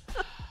picture.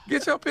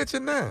 Get your picture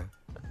now.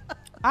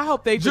 I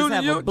hope they just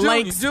Junior, have a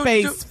blank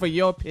Junior, space for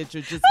your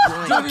picture. Just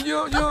blank.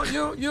 Junior,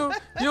 you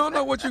don't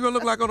know what you're going to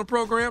look like on the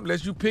program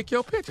unless you pick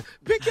your picture.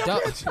 Pick your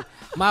picture.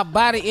 My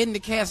body in the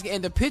casket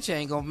and the picture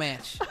ain't gonna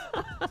match.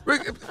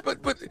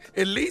 But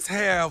at least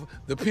have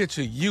the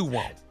picture you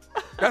want.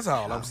 That's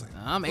all I'm saying.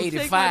 I'm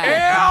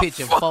 85.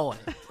 Picture 40.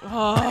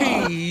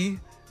 P.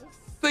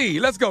 C.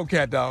 Let's go,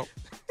 cat dog.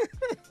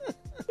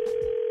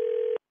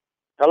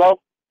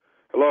 Hello?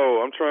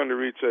 Hello, I'm trying to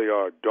reach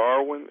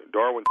Darwin.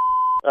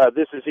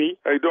 This is he.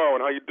 Hey,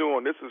 Darwin, how you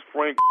doing? This is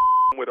Frank.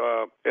 with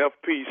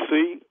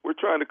FPC. We're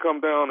trying to come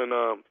down and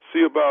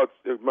see about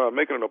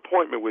making an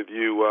appointment with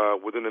you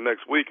within the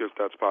next week, if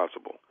that's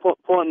possible.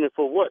 Appointment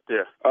for what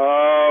there?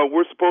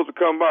 We're supposed to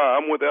come by.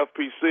 I'm with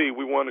FPC.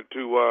 We wanted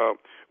to.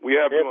 We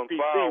have you on FPC?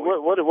 file.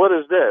 What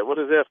is that? What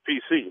is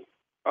FPC?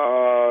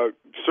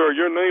 Sir,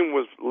 your name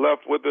was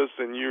left with us,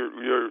 and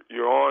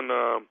you're on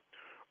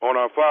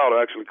our file to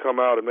actually come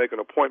out and make an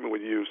appointment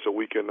with you, so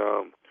we can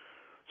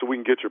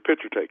get your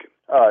picture taken.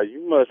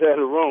 You must have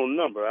the wrong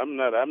number. I'm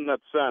not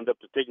signed up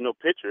to take no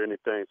picture or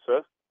anything,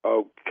 sir.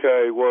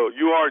 Okay, well,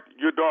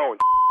 you're Darwin,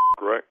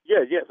 correct?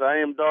 Yes, I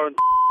am Darwin,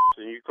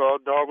 and you call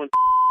Darwin,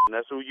 and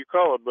that's who you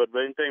call it. But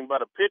anything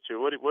about a picture?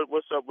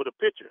 What's up with a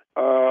picture?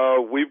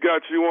 We've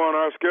got you on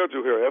our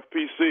schedule here,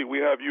 FPC. We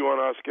have you on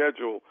our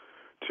schedule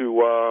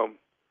to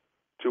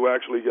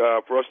actually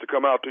for us to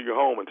come out to your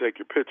home and take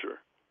your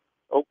picture.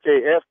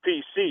 Okay,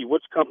 FPC.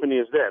 Which company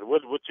is that?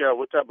 What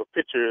type of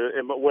picture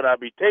would I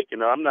be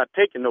taking? I'm not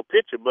taking no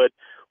picture, but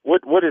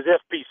what is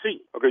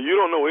FPC? Okay, you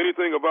don't know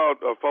anything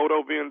about a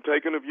photo being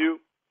taken of you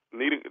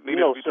needing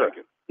no, to be sir.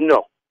 taken?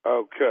 No.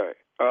 Okay,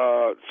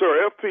 sir.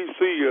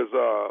 FPC is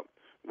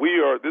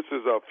this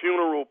is a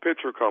funeral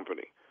picture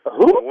company.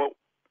 Who?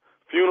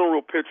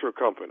 Funeral picture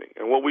company,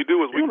 and what we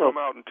do is we come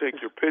out and take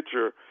your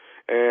picture,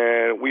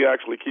 and we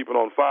actually keep it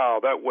on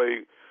file. That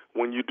way,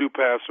 when you do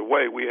pass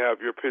away, we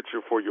have your picture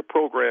for your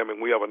program,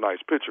 and we have a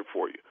nice picture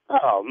for you.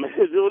 Oh, man,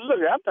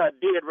 look, I'm not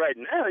dead right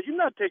now. You're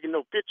not taking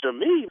no picture of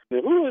me.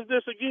 Who is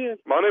this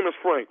again? My name is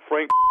Frank.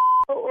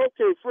 Oh,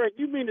 okay, Frank,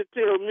 you mean to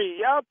tell me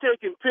y'all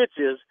taking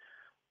pictures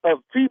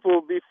of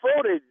people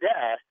before they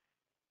die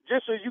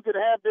just so you could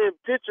have their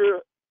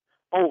picture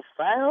on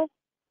file?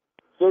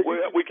 So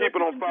we keep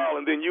it on file,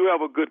 and then you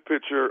have a good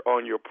picture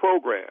on your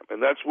program,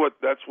 and that's what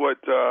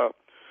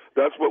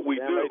we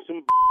do. Like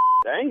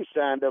I ain't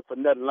signed up for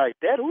nothing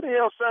like that. Who the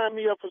hell signed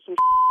me up for some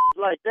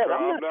like that?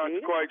 I'm not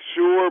quite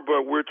sure,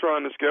 but we're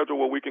trying to schedule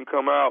where we can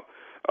come out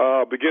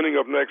beginning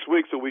of next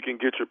week so we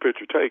can get your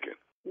picture taken.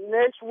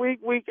 Next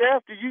week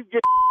after, you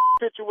get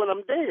picture when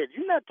I'm dead.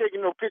 You're not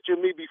taking no picture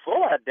of me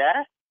before I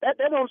die. That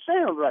don't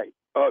sound right.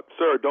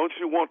 Sir, don't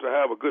you want to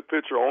have a good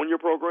picture on your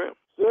program?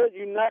 Sir,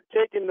 you're not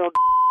taking no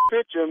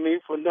picture of me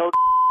for no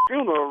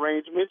funeral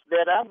arrangements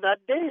that I'm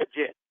not dead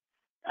yet.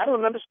 I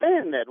don't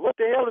understand that. What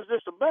the hell is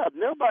this about?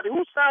 Nobody.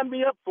 Who signed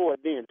me up for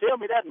it then? Tell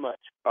me that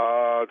much.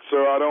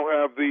 Sir, I don't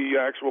have the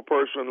actual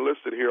person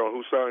listed here on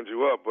who signed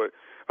you up, but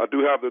I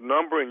do have the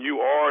number, and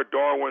you are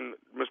Darwin,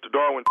 Mr.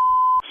 Darwin.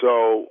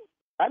 So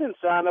I didn't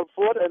sign up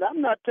for it, and I'm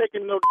not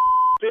taking no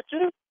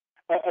picture.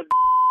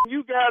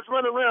 You guys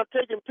run around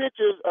taking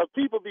pictures of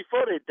people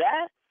before they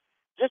die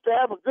just to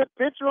have a good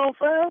picture on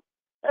file?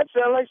 That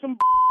sounds like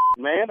some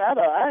man.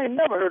 I ain't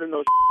never heard of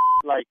no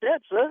like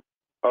that, sir.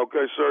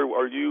 Okay, sir.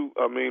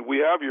 We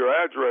have your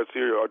address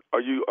here. Are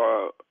you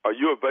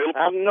available?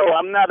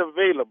 I'm not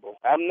available.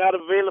 I'm not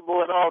available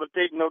at all to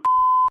take no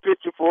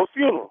picture for a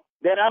funeral.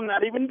 That I'm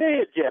not even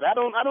dead yet. I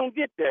don't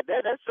get that.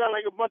 That sounds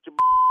like a bunch of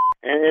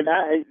and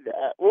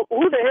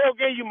who the hell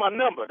gave you my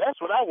number? That's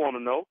what I want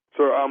to know.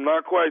 Sir, I'm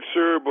not quite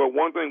sure, but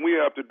one thing we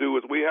have to do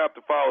is we have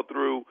to follow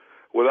through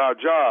with our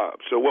job.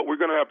 So what we're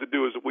going to have to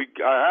do is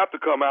I have to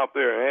come out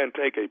there and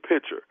take a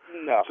picture.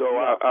 No. So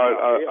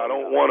I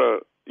don't want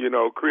to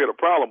create a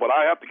problem, but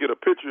I have to get a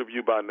picture of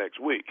you by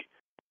next week.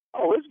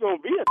 Oh, it's going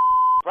to be a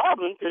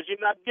problem because you're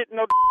not getting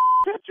no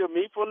picture of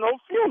me for no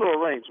funeral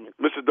arrangement.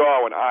 Mr.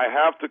 Darwin, I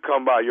have to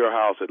come by your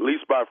house at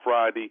least by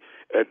Friday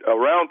at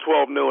around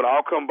 12 noon.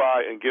 I'll come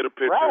by and get a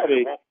picture.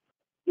 Friday?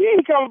 You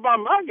ain't coming by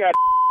my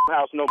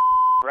house no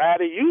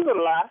Friday. You a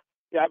lie.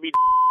 I be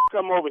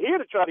come over here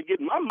to try to get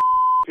my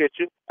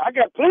picture. I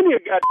got plenty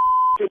of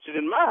pictures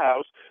in my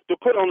house to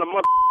put on the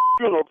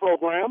funeral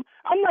program.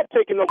 I'm not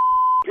taking no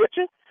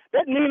picture.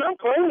 That means I'm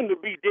claiming to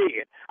be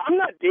dead. I'm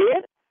not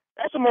dead.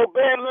 That's some old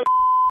bad luck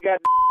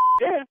got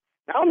dead.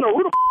 I don't know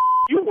who the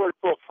you work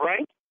for,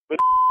 Frank, but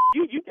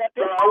you got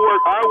that. Sir,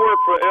 I work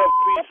for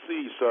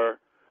FPC, sir.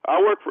 I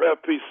work for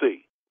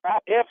FPC.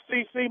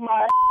 FCC,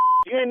 my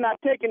you ain't not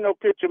taking no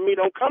picture of me.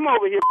 Don't come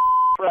over here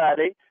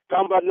Friday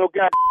talking about no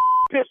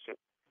picture.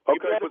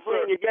 Okay, you better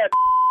bring your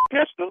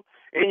pistol,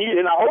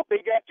 and I hope they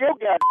got your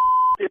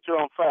picture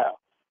on file.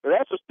 But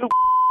that's a stupid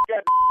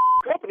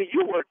company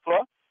you work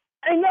for.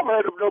 I ain't never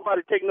heard of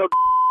nobody taking no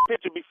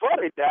picture before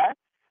they die.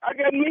 I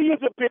got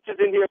millions of pictures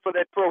in here for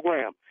that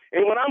program.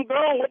 And when I'm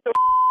gone, what the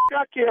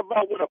I care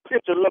about what a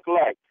picture look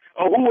like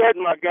or who had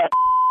my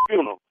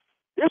funeral.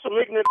 This will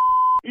make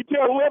you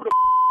tell whoever the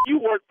you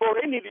work for,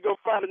 they need to go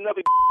find another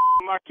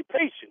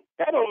occupation.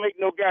 That don't make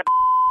no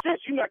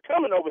sense. You're not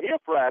coming over here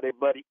Friday,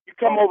 buddy. You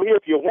come over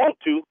here if you want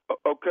to.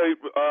 Okay,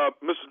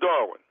 Mr.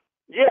 Darwin.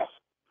 Yes.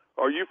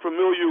 Are you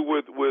familiar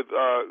with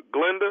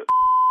Glenda?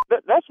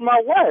 That's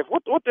my wife.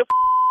 What the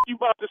you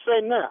about to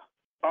say now?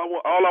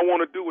 All I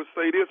want to do is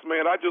say this,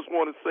 man. I just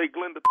want to say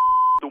Glenda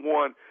the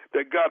one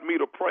that got me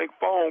to prank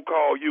phone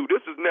call you.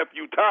 This is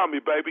nephew Tommy,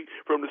 baby,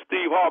 from the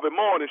Steve Harvey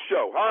Morning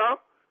Show, huh?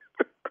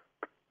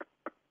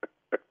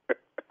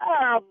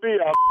 I'll be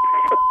a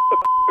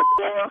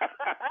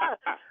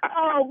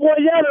oh, boy,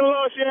 y'all done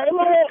lost your head.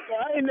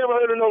 I ain't never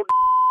heard of no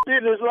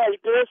business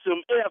like this.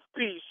 Some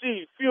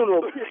FPC,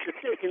 funeral picture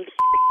taking.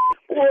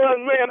 Well,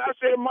 man, I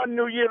said my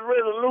New Year's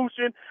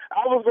resolution,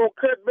 I was going to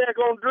cut back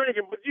on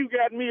drinking, but you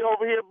got me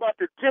over here about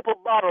to tip a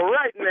bottle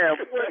right now.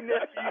 Boy,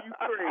 nephew, you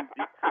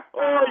crazy.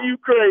 Oh, you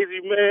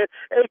crazy, man.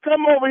 Hey,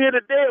 come over here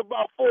today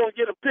about 4 and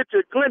get a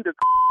picture of Glenda.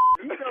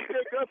 You come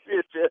take her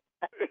picture.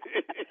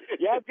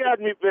 Y'all got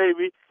me,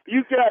 baby.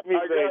 You got me,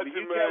 baby. Got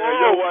you, man.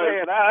 Oh,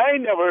 man, I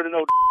ain't never heard of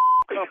no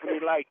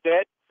company like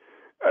that.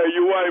 Hey,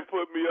 your wife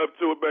put me up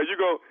to it, man.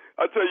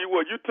 I tell you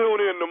what, you tune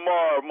in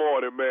tomorrow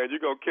morning, man. You're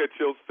going to catch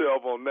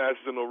yourself on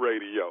national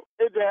radio.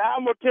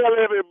 I'm going to tell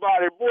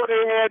everybody, boy,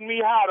 they had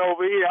me hot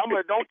over here.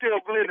 Don't tell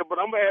Glenda, but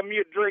I'm going to have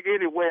me a drink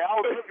anyway. I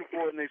was looking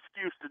for an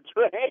excuse to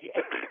drink.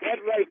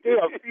 That's right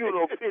there, a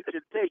funeral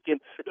picture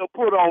taken to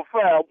put on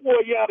file.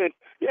 Boy, y'all done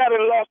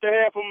lost a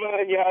half a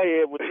mind y'all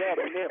had with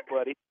that and that,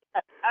 buddy.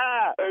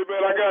 Hey,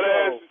 man, I got to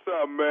ask you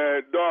something,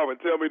 man.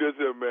 Darwin, tell me this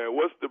here, man.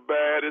 What's the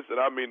baddest,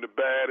 and I mean the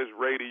baddest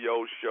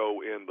radio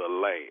show in the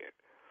land?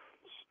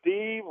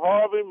 Steve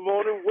Harvey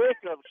Morning Wake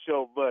Up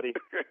Show, buddy.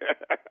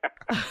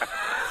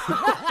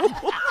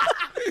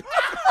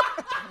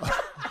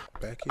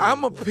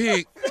 I'm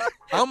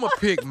gonna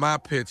pick my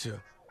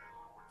picture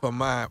for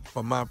my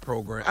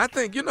program. I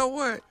think, you know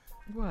what?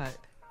 What?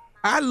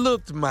 I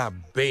looked my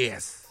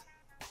best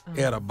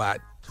at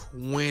about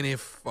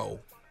 24.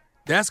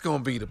 That's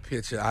gonna be the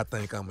picture I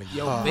think I'm gonna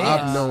use.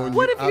 I've known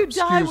What you. if you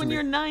die when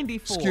you're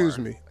 94? Excuse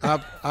me.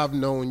 I've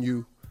known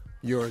you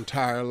your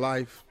entire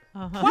life.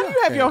 Why do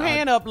you have your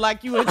hand up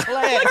like you in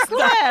class?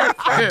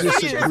 I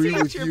disagree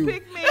with you.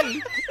 Pick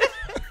me.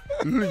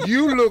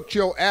 You looked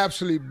your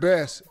absolute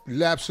best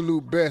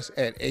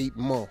at 8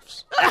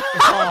 months.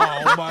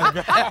 Oh, my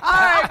God. All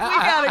right, we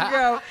gotta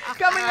go.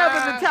 Coming up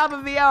at the top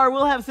of the hour,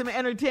 we'll have some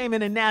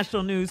entertainment and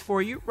national news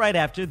for you right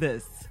after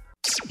this.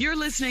 You're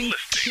listening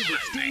to the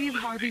Steve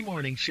Harvey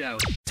Morning Show.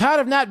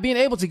 Tired of not being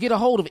able to get a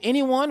hold of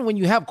anyone when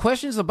you have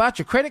questions about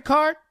your credit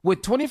card?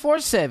 With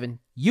 24/7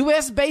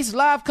 U.S.-based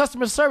live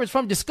customer service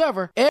from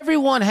Discover,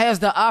 everyone has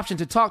the option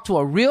to talk to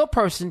a real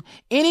person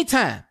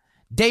anytime,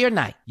 day or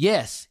night.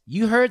 Yes,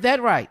 you heard that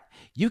right.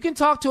 You can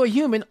talk to a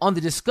human on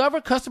the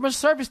Discover customer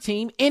service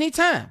team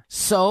anytime.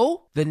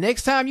 So, the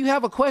next time you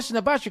have a question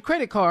about your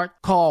credit card,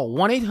 call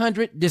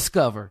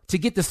 1-800-DISCOVER to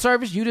get the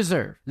service you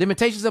deserve.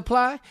 Limitations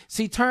apply.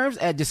 See terms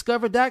at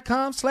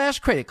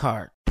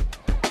discover.com/creditcard.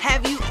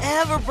 Have you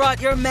ever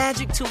brought your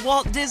magic to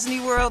Walt Disney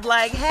World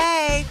like,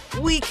 hey,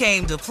 we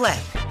came to play?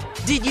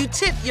 Did you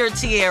tip your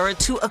tiara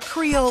to a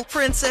Creole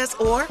princess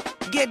or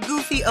get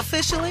goofy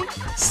officially?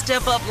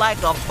 Step up like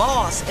a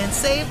boss and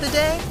save the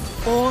day?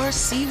 Or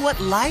see what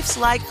life's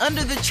like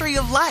under the tree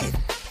of life?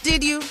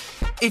 Did you?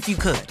 If you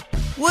could.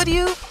 Would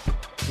you?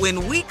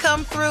 When we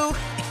come through,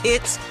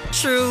 it's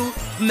true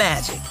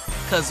magic.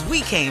 'Cause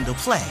we came to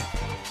play.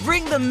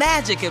 Bring the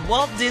magic at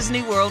Walt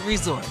Disney World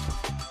Resort.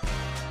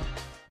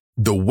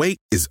 The wait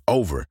is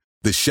over.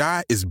 The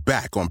Chi is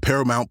back on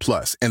Paramount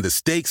Plus, and the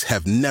stakes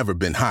have never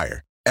been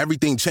higher.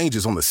 Everything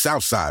changes on the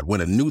South Side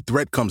when a new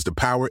threat comes to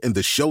power in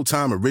the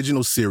Showtime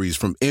original series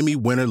from Emmy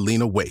winner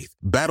Lena Waithe.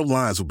 Battle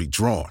lines will be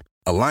drawn,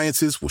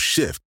 alliances will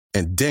shift,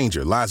 and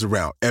danger lies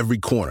around every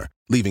corner,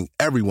 leaving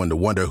everyone to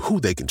wonder who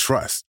they can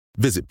trust.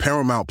 Visit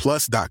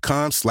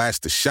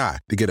ParamountPlus.com/The Chi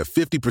to get a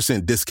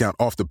 50% discount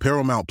off the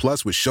Paramount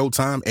Plus with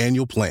Showtime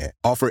annual plan.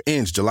 Offer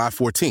ends July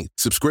 14th.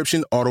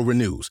 Subscription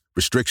auto-renews.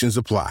 Restrictions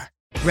apply.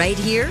 Right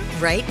here,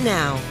 right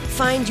now.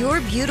 Find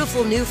your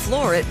beautiful new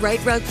floor at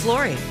Right Rug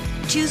Flooring.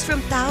 Choose from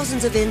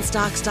thousands of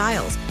in-stock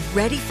styles,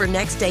 ready for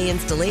next day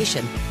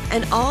installation,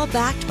 and all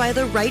backed by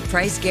the right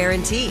price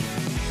guarantee.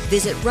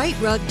 Visit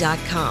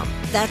rightrug.com.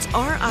 That's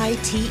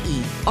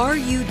RITERUG.com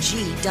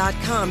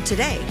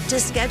today to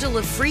schedule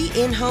a free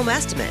in-home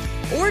estimate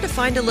or to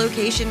find a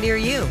location near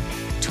you.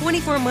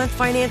 24-month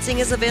financing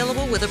is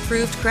available with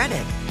approved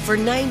credit. For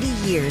 90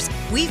 years,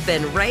 we've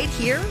been right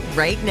here,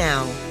 right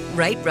now.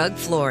 Right Rug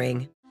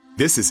Flooring.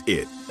 This is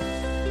it.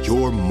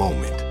 Your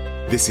moment.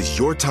 This is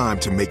your time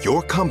to make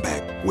your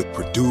comeback with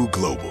Purdue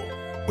Global.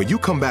 When you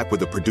come back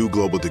with a Purdue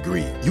Global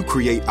degree, you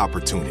create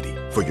opportunity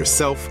for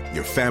yourself,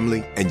 your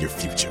family, and your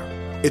future.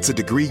 It's a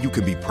degree you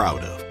can be proud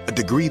of, a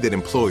degree that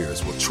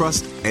employers will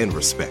trust and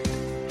respect.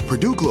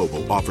 Purdue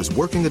Global offers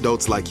working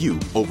adults like you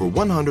over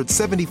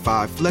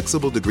 175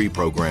 flexible degree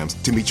programs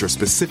to meet your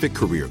specific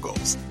career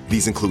goals.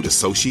 These include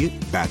associate,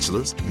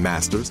 bachelor's,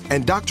 master's,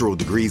 and doctoral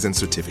degrees and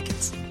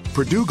certificates.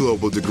 Purdue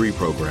Global degree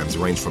programs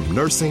range from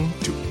nursing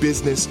to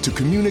business to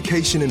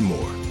communication and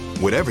more.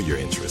 Whatever your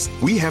interest,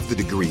 we have the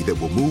degree that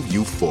will move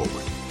you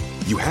forward.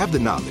 You have the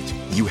knowledge,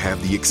 you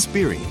have the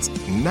experience.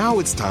 Now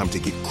it's time to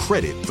get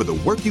credit for the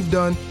work you've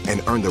done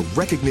and earn the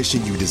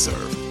recognition you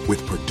deserve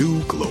with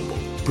Purdue Global,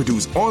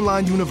 Purdue's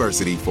online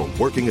university for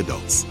working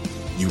adults.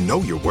 You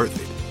know you're worth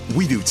it.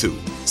 We do too.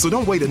 So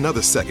don't wait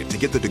another second to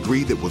get the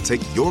degree that will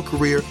take your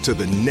career to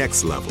the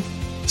next level.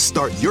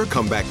 Start your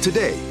comeback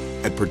today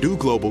at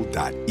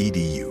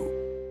purdueglobal.edu.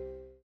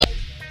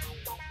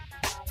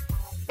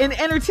 In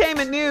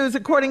entertainment news,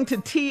 according to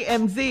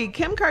TMZ,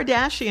 Kim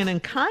Kardashian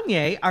and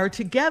Kanye are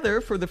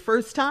together for the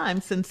first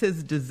time since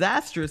his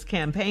disastrous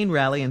campaign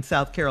rally in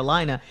South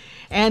Carolina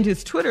and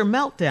his Twitter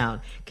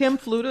meltdown. Kim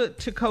flew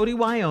to Cody,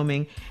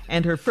 Wyoming,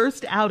 and her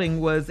first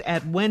outing was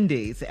at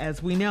Wendy's.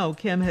 As we know,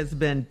 Kim has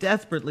been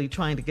desperately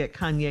trying to get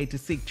Kanye to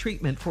seek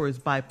treatment for his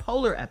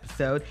bipolar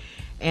episode.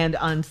 And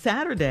on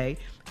Saturday,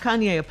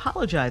 Kanye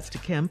apologized to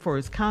Kim for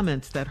his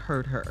comments that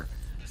hurt her.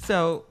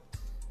 So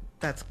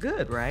that's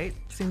good, right?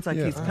 Seems like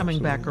he's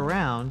coming back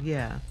around.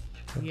 Yeah.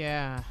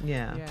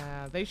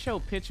 They show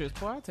pictures.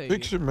 Boy, I tell you.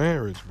 Picture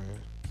marriage, man.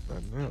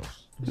 Nothing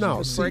else.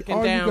 No, see, breaking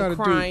all down, you gotta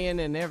crying,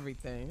 and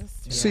everything.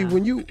 See,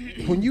 when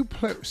you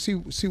play, see,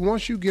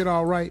 once you get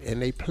all right and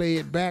they play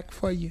it back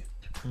for you,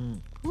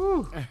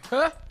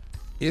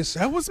 it's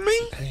that was me.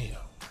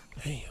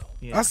 Damn.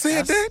 Yeah, I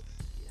said that.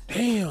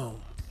 Damn.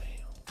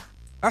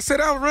 I said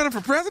I was running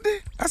for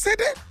president. I said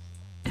that.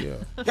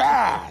 Yeah.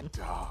 God,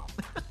 dog.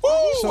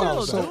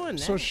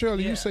 So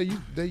Shirley, you say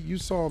you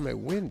saw him at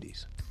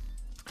Wendy's.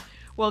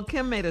 Well,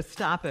 Kim made a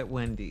stop at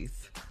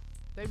Wendy's.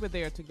 They were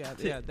there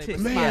together.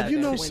 Man, you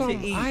know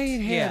something? I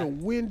ain't had a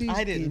Wendy's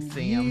in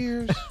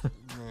years.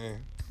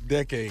 Man,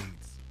 decades.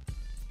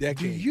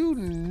 Do you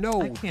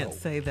know? I can't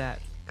say that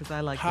because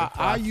I like how the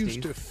Frosties. I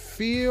used to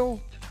feel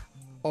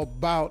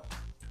about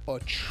a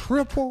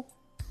triple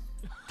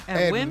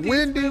at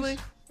Wendy's.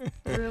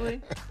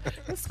 Really?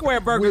 The square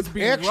burgers with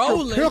be extra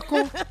rolling.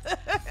 pickle.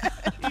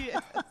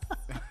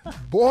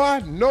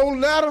 Boy, no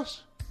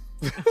lettuce.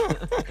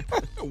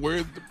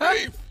 Where's the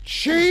beef?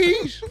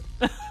 Cheese.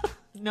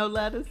 No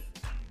lettuce?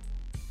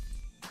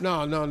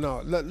 No.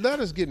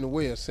 Lettuce get in the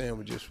way of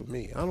sandwiches for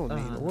me. I don't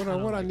need it.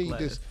 What I need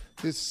lettuce.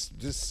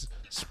 this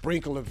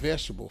sprinkle of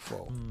vegetable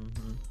for.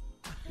 Mm-hmm.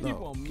 No, You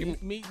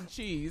want meat and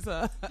cheese,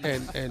 huh?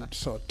 and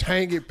so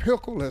tangy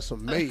pickle and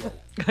some mayo.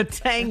 A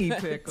tangy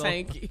pickle.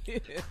 Tangy.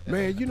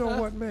 Man, you know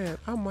what, man?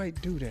 I might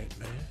do that,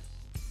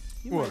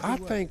 man. I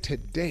think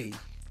today.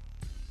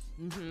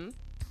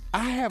 I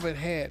haven't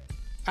had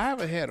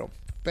a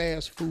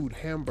fast food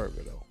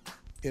hamburger though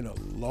in a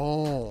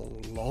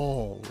long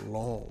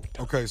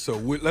time. Okay, so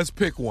let's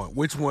pick one.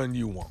 Which one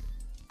you want?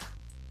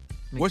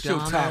 What's your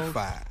top McDonald's.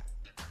 5?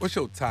 What's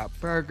your top?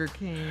 Burger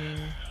King.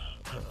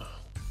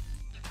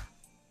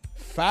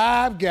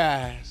 Five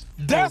Guys.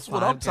 That's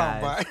what I'm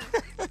Five talking Guys.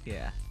 about.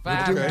 Yeah.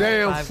 With them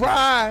damn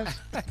fries.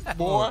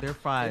 Boy, they're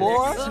fries.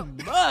 boy. It's too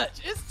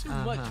much. It's too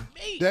much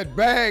meat. That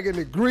bag and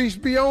the grease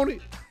be on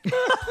it.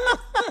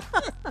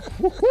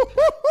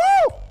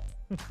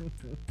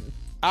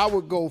 I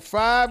would go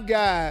Five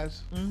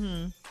Guys,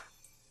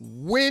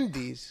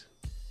 Wendy's,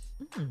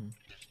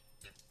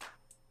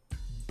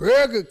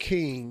 Burger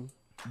King,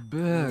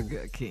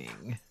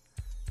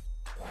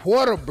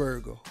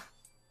 Whataburger.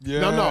 Yeah.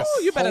 No.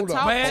 Ooh, you better Hold up,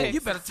 talk. hold man. up.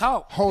 You better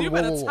talk. Hold you on,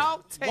 better whoa.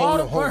 talk.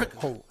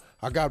 Hold on.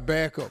 I got to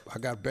back up.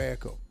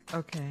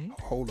 Okay.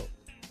 Hold up.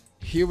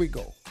 Here we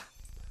go.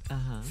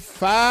 Uh-huh.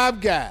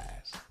 Five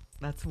Guys,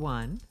 That's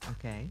one.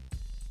 Okay.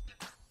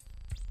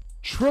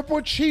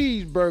 triple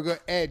cheeseburger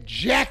at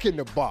Jack in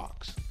the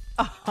Box,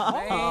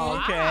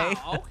 Okay.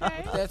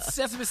 Okay. That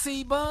sesame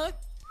seed bun?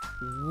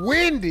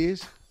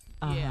 Wendy's,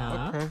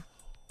 Yeah. Okay.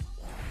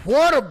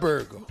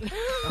 Whataburger.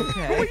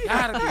 Okay.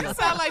 That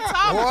sound like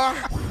Tom.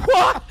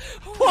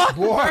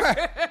 Boy.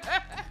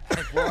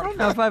 I don't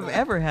know if I've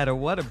ever had a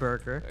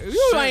Whataburger.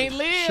 You ain't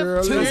lived.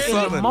 Shirley. Tuesday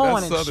Southern.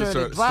 morning, That's Southern,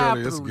 Shirley, Shirley, drive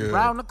it's through, good.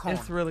 round the corner.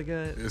 It's really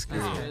good. It's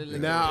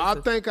good. Now, I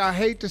think I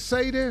hate to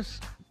say this,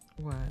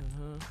 What?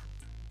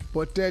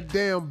 but that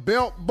damn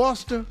belt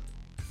buster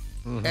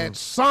at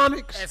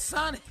Sonic's, At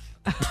Sonic.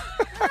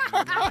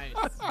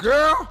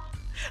 girl,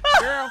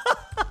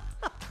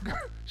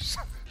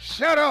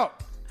 shut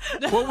up.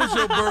 What was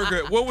your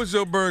burger? What was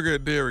your burger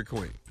at Dairy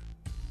Queen?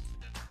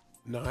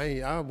 No,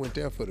 I went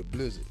there for the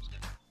blizzards.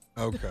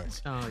 Okay.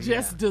 Oh, yeah.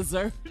 Just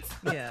desserts.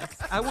 Yes.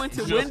 I went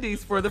to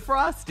Wendy's for the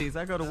Frosties.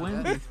 I go to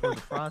Wendy's for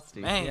the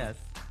Frosties. Man. Yes.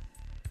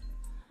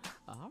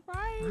 All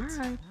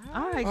right.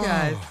 All right,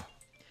 guys.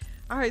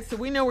 All right, so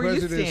we know where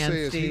President you stand,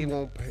 says he Steve.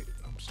 won't pay.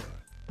 I'm sorry.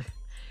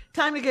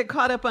 Time to get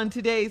caught up on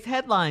today's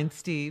headlines,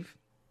 Steve.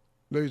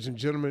 Ladies and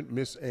gentlemen,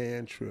 Miss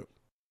Ann Tripp.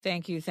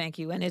 Thank you.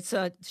 And it's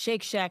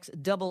Shake Shack's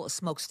double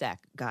smokestack,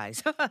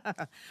 guys.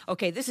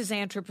 Okay, this is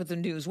Ann Tripp with the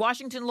news.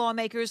 Washington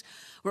lawmakers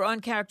were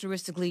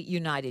uncharacteristically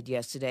united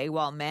yesterday.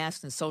 While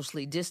masked and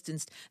socially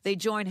distanced, they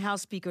joined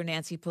House Speaker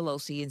Nancy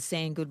Pelosi in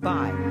saying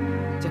goodbye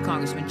to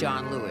Congressman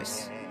John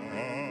Lewis.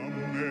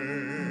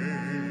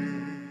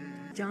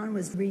 John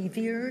was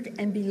revered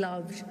and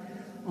beloved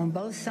on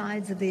both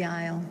sides of the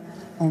aisle,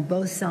 on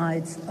both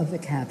sides of the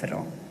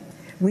Capitol.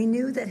 We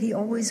knew that he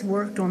always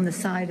worked on the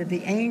side of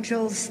the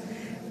angels,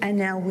 and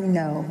now we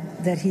know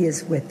that he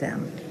is with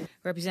them.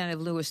 Representative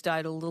Lewis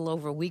died a little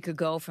over a week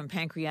ago from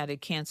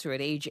pancreatic cancer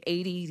at age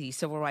 80. The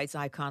civil rights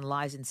icon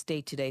lies in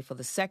state today for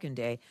the second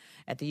day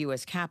at the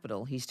U.S.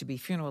 Capitol. He's to be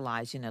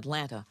funeralized in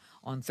Atlanta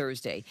on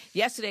Thursday.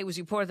 Yesterday, it was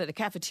reported that a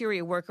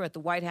cafeteria worker at the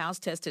White House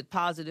tested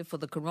positive for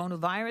the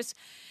coronavirus.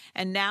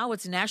 And now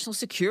it's National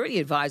Security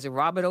Advisor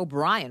Robert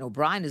O'Brien.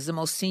 O'Brien is the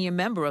most senior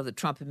member of the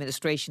Trump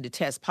administration to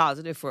test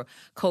positive for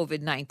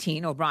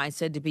COVID-19. O'Brien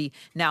said to be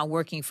now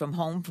working from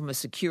home from a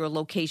secure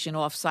location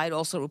off-site.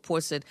 Also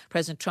reports that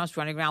President Trump's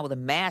running around with a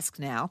mask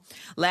now.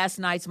 Last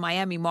night's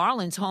Miami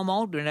Marlins home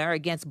opener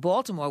against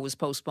Baltimore was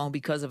postponed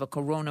because of a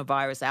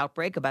coronavirus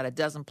outbreak. About a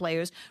dozen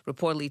players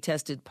reportedly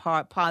tested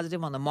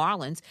positive on the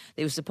Marlins.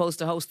 They were supposed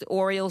to host the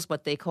Orioles,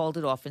 but they called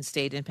it off and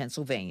stayed in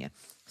Pennsylvania.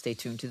 Stay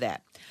tuned to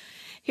that.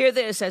 Hear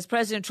this. As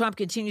President Trump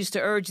continues to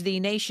urge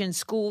the nation's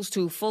schools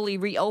to fully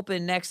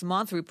reopen next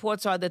month,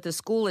 reports are that the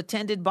school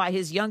attended by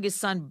his youngest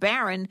son,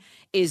 Barron,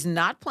 is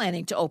not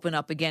planning to open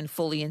up again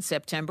fully in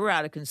September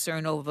out of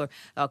concern over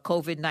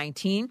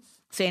COVID-19.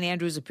 St.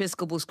 Andrew's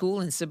Episcopal School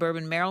in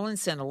suburban Maryland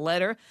sent a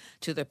letter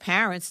to the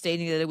parents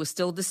stating that it was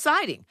still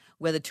deciding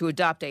whether to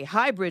adopt a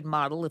hybrid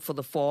model for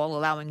the fall,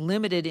 allowing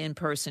limited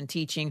in-person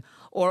teaching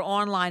or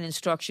online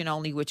instruction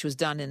only, which was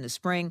done in the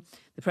spring.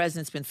 The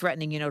president's been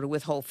threatening, to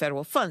withhold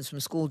federal funds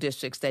from school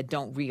districts that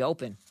don't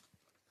reopen.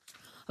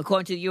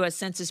 According to the U.S.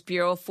 Census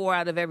Bureau, 4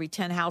 out of every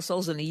 10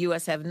 households in the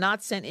U.S. have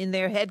not sent in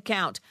their head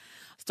count.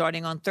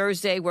 Starting on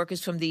Thursday,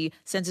 workers from the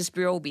Census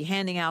Bureau will be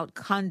handing out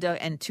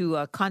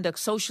conduct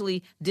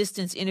socially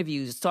distanced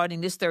interviews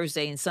starting this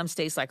Thursday in some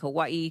states like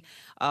Hawaii,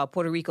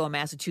 Puerto Rico,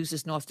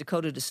 Massachusetts, North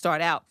Dakota to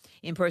start out.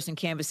 In-person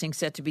canvassing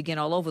set to begin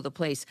all over the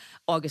place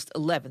August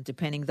 11th,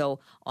 depending, though,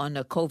 on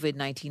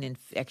COVID-19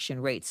 infection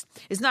rates.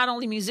 It's not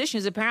only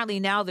musicians. Apparently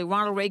now the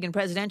Ronald Reagan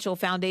Presidential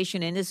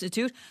Foundation and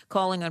Institute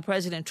calling on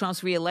President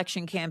Trump's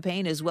re-election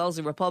campaign as well as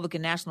the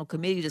Republican National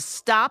Committee to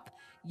stop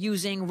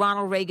using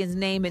Ronald Reagan's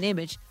name and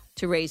image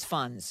to raise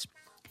funds.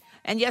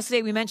 And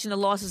yesterday we mentioned the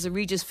losses of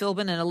Regis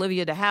Philbin and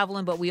Olivia de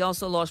Havilland, but we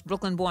also lost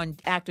Brooklyn-born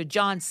actor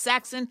John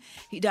Saxon.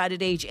 He died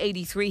at age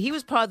 83. He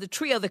was part of the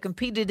trio that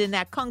competed in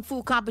that kung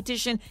fu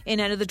competition in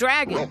Enter the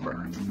Dragon.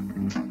 Roper,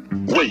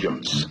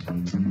 Williams,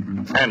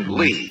 and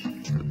Lee.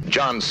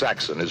 John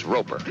Saxon is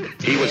Roper.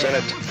 He was in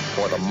it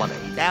for the money.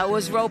 That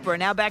was Roper.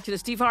 Now back to the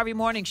Steve Harvey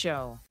Morning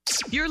Show.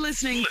 You're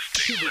listening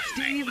to the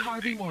Steve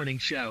Harvey Morning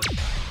Show.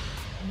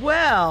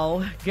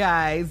 Well,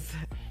 guys,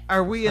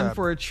 are we in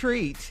for a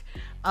treat?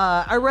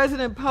 Our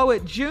resident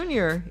poet,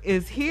 Junior,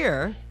 is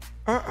here.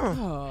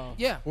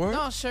 Yeah. What?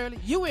 No, Shirley,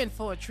 you in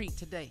for a treat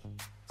today.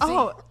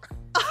 Oh,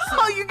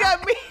 you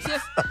got me.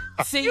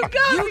 You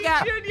got me,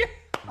 Junior.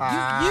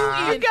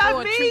 You in got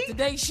for me? a treat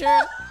today,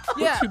 Shirley.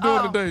 Yeah. What you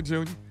doing today,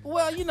 Junior?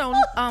 Well,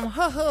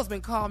 her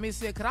husband called me and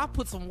said, could I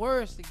put some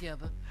words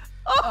together?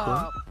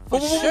 For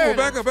Shirley.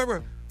 Back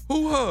up.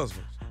 Who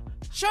husband?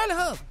 Shirley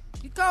husband.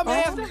 He called me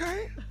and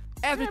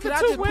asked me, could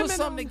I just put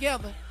something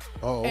together?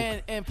 Oh,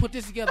 okay. and put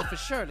this together for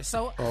Shirley.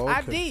 So okay.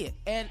 I did.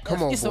 And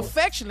it's boy.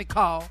 affectionately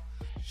called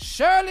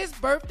Shirley's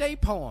Birthday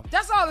Poem.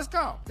 That's all it's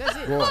called. That's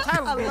it. Boy. I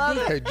love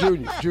it. Hey,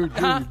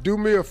 Junior, do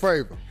me a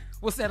favor.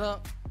 What's that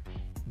up?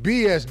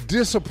 Be as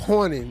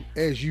disappointing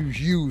as you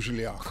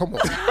usually are. Come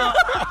on.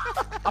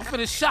 I'm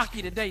finna shock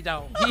you today,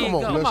 dog. Here Come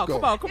on, let's go.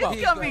 Come on.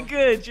 It's gonna be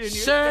good, Junior.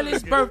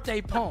 Shirley's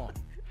Birthday Poem.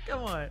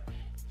 Come on.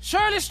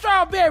 Shirley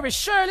Strawberry,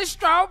 Shirley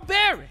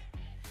Strawberry.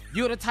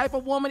 You're the type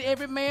of woman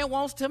every man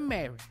wants to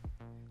marry.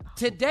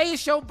 Today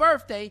is your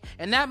birthday,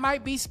 and that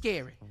might be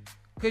scary,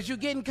 because you're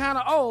getting kind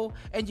of old,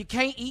 and you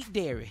can't eat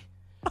dairy.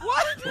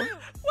 What? Wait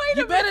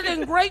You're better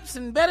than grapes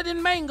and better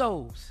than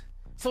mangoes.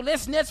 So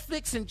let's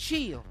Netflix and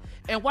chill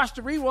and watch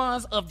the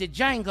reruns of the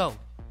Django.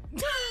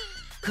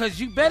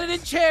 Because you better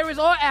than cherries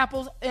or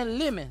apples and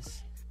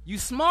lemons. You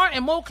smart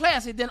and more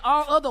classy than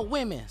all other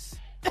women's.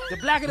 The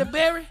blacker the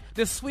berry,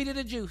 the sweeter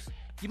the juice.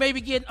 You may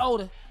be getting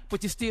older,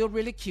 but you're still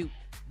really cute.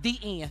 The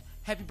end.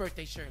 Happy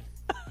birthday, Shirley.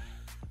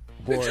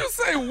 Boy. Did you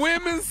say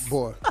women's?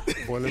 Boy,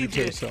 let me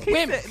tell you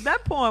something.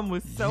 That poem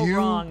was so You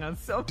wrong on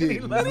so many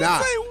did levels.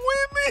 not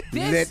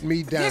women? let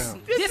me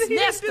down. This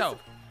Nesto.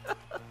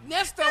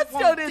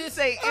 Nesto didn't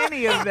say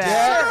any of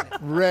that. That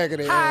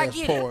raggedy ass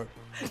poem.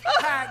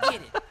 How I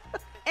get it.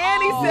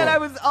 And he said I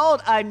was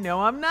old. I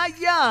know I'm not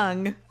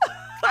young.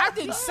 I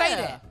didn't say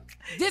that.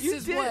 This You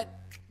is did. what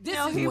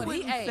He he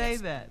wouldn't asked. say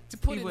that. To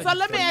put He it wouldn't So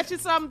let me say ask you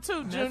something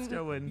too, Nestor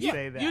Junior. wouldn't You-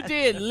 say that. You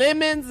did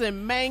lemons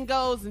and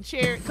mangoes and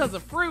cherry because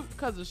of fruit,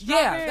 because of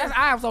strawberry. Yeah,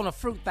 I was on a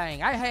fruit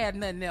thing. I had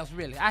nothing else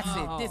really. I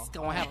said this is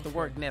gonna have to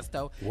work,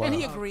 Nesto, and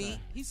he agreed.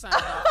 He signed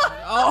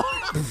off.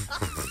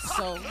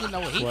 So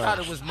he thought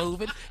it was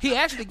moving. He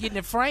actually getting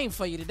it framed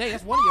for you today.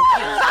 That's one of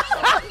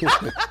your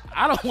kids.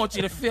 I don't want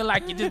you to feel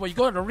like you just. Well, you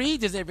go to the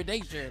Regis every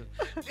day, Shirley.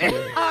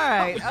 All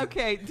right,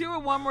 okay. Do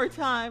it one more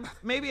time.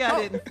 Maybe I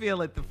didn't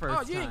feel it the first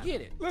time. Oh, you didn't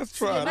get it. Let's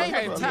See, try your it. name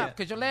Let's at the try top it.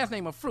 because your last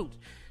name is fruit.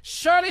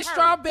 Shirley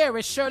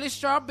Strawberry, Shirley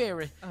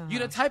Strawberry. You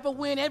the type of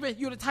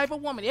you're the type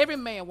of woman every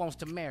man wants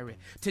to marry.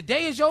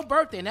 Today is your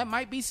birthday, and that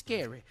might be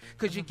scary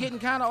because you're getting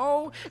kind of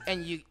old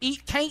and you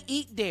can't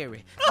eat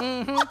dairy.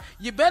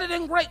 You're better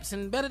than grapes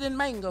and better than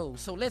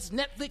mangoes. So let's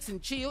Netflix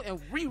and chill and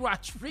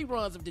rewatch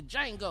reruns of the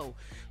Django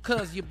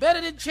because you're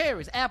better than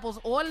cherries, apples,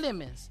 or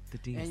lemons.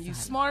 And you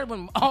smarter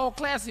than all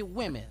classy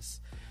women's.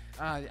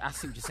 I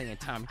see what you're saying,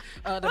 Tommy.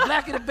 The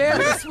blacker the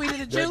berry, the sweeter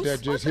the juice.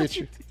 That just hit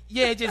you.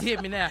 Yeah, it just hit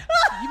me now.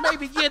 You may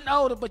be getting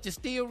older, but you're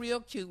still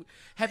real cute.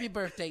 Happy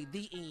birthday,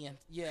 the end.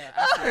 Yeah,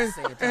 I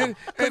see what you're saying,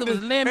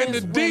 Tommy. And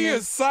the D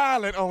is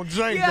silent on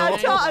Django.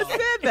 Yeah, I said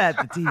that.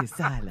 The D is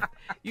silent.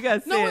 You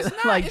guys No, said it's it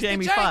not. like It's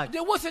Jamie the J. Foxx.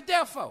 Then what's it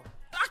there for?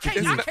 I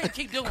can't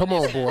keep doing Come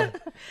this. on, boy.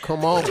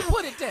 Come on.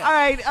 Put it there. All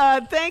right,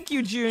 thank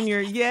you, Junior.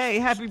 Yay,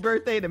 happy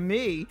birthday to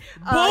me.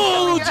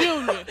 Boo,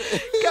 Junior.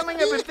 Coming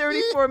up at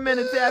 34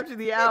 minutes after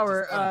the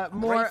hour,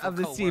 more of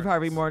the Steve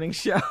Harvey Morning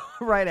Show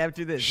right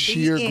after this.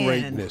 Sheer The end.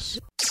 greatness.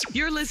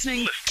 You're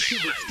listening to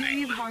the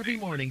Steve Harvey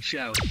Morning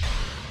Show.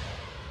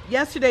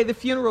 Yesterday, the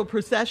funeral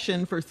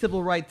procession for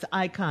civil rights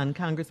icon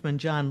Congressman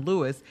John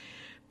Lewis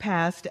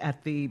passed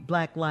at the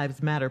Black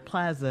Lives Matter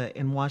Plaza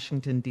in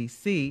Washington,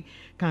 D.C.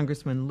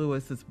 Congressman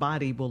Lewis's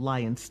body will lie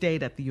in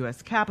state at the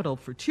U.S. Capitol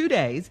for 2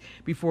 days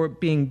before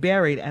being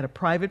buried at a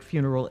private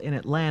funeral in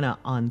Atlanta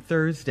on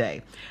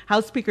Thursday.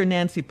 House Speaker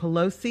Nancy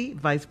Pelosi,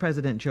 Vice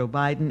President Joe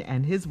Biden,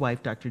 and his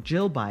wife, Dr.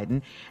 Jill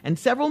Biden, and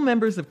several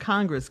members of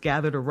Congress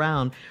gathered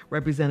around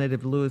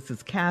Representative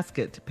Lewis's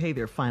casket to pay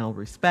their final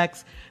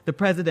respects. The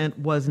president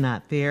was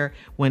not there.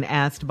 When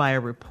asked by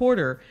a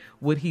reporter,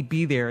 would he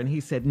be there? And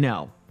he said,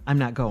 no. I'm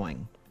not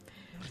going.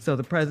 So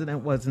the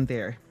president wasn't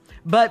there.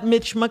 But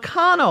Mitch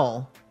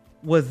McConnell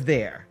was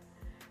there.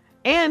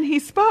 And he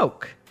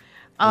spoke.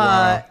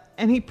 Wow.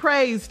 And he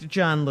praised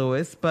John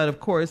Lewis. But of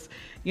course,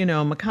 you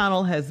know,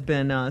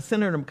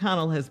 Senator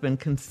McConnell has been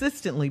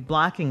consistently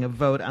blocking a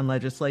vote on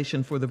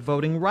legislation for the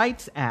Voting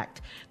Rights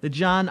Act. The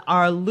John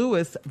R.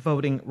 Lewis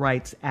Voting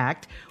Rights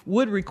Act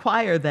would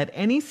require that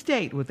any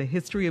state with a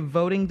history of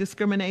voting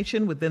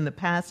discrimination within the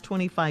past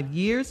 25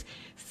 years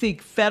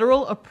seek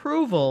federal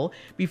approval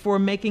before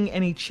making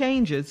any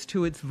changes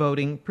to its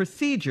voting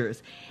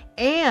procedures.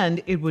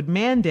 And it would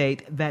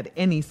mandate that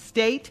any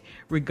state,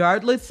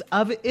 regardless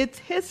of its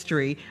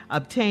history,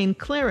 obtain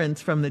clearance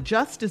from the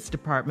Justice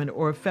Department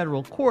or a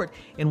federal court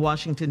in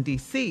Washington,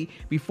 D.C.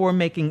 before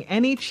making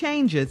any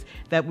changes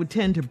that would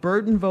tend to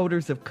burden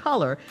voters of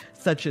color,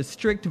 such as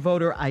strict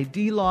voter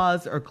ID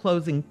laws or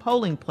closing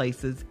polling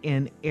places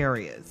in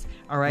areas.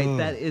 All right,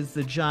 that is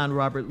the John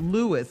Robert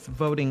Lewis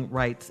Voting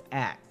Rights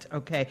Act.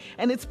 Okay,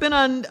 and it's been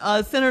on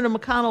Senator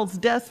McConnell's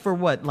desk for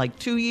what, like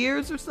 2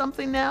 years or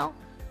something now?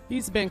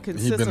 He's been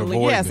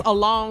consistently, yes, a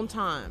long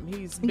time.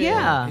 He's been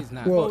He's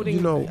not. Well, voting.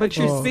 you know, but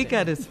you speak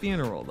at his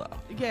funeral, though.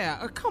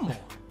 Yeah, come on.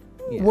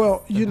 Yes,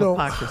 well, the you know,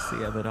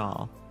 hypocrisy of it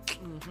all.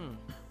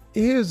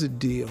 Here's the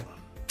deal.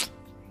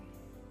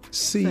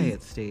 See, Say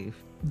it, Steve.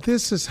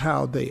 This is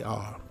how they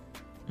are.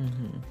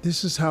 Mm-hmm.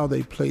 This is how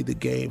they play the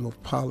game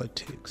of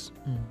politics.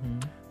 Mm-hmm.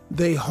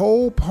 They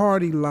hold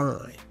party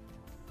line,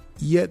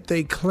 yet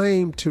they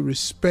claim to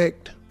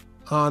respect,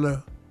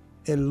 honor,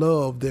 and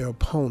love their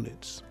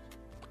opponents.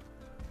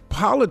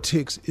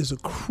 Politics is a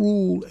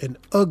cruel and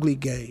ugly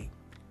game.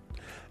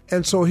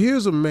 And so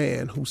here's a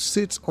man who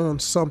sits on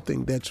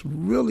something that's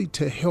really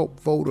to help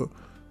voter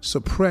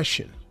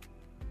suppression.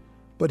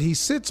 But he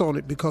sits on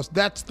it because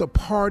that's the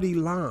party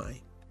line.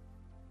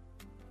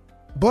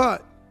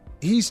 But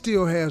he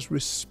still has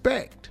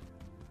respect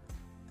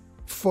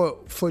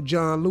for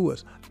John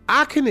Lewis.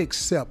 I can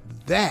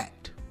accept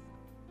that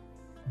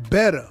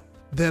better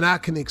than I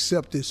can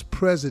accept this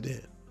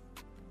president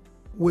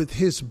with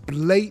his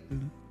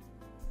blatant,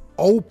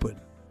 open,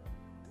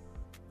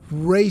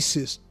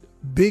 racist,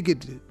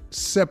 bigoted,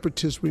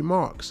 separatist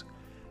remarks.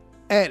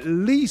 At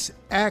least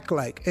act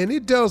like, and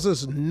it does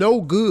us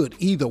no good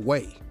either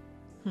way,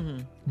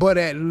 but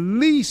at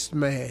least,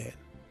 man,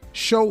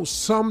 show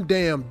some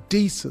damn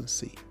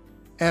decency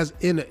as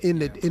in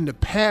the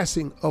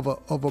passing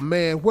of a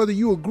man, whether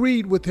you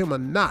agreed with him or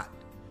not.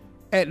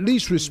 At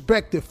least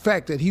respect the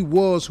fact that he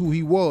was who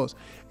he was,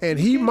 and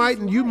you might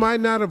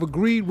not have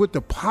agreed with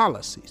the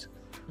policies,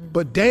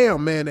 but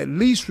damn, man, at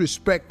least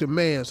respect the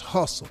man's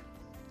hustle.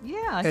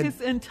 Yeah, And- his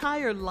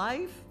entire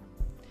life.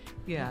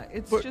 Yeah,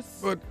 it's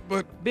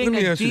But being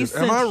let me a ask you this.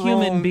 decent Am I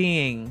human wrong?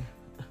 being.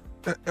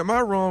 Am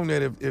I wrong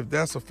that if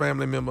that's a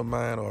family member of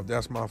mine or if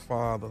that's my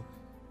father,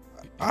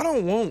 I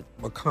don't want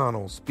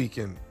McConnell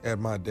speaking at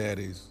my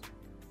daddy's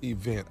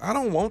event. I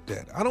don't want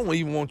that. I don't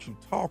even want you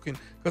talking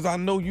because I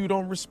know you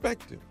don't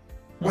respect him.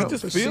 I Well,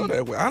 just but feel see-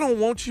 that way. I don't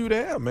want you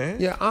there,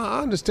 man. Yeah,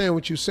 I understand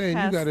what you're saying.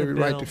 Pass You got the every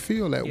right bill. to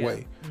feel that Yeah.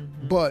 way.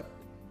 But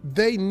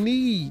they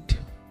need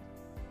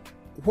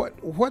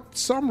what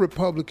some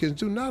Republicans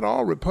do. Not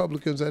all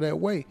Republicans are that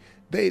way.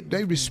 They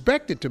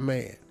respected the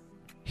man.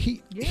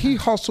 He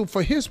hustled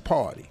for his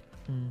party,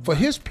 for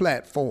his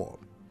platform.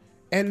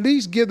 At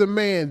least give the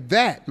man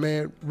that,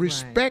 man.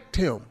 Respect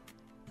him.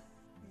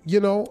 You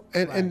know,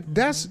 and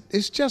that's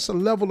it's just a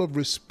level of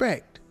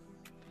respect.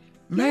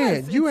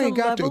 Man, Yes, you it's ain't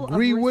a got to level of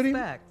agree with him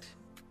respect.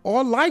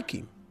 or like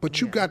him,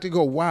 but you got to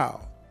go,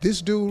 wow,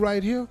 this dude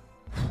right here,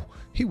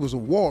 he was a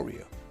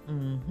warrior.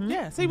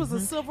 Yes, he was a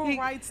civil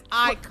rights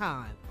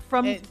icon.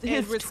 From and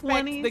his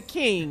respect 20s. the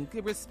king.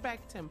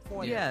 Respect him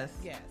for Yes.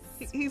 that.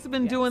 Yes. He's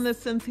been doing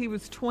this since he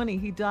was 20.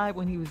 He died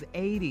when he was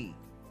 80.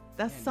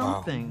 That's Wow.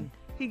 something.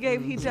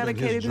 He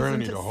dedicated his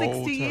journey the 60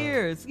 whole time.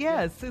 years.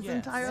 Yes, his Yes.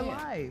 entire Man.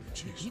 life.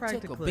 He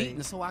practically. took a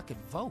beating so I could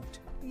vote.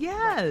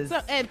 Yes. So,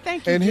 and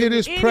thank you. And here Jimmy.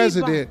 this Anybody-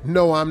 president,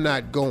 no, I'm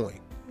not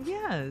going.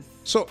 Yes.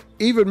 So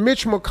even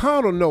Mitch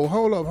McConnell, no,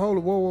 hold up,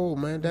 whoa,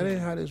 man, that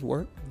ain't how this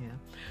works. Yeah.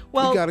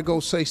 Well, we got to go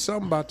say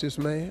something about this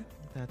man.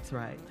 That's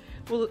right.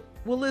 Well,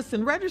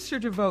 listen, register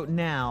to vote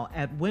now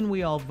at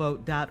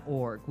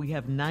whenweallvote.org. We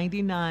have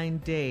 99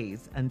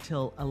 days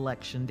until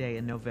Election Day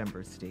in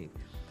November, Steve.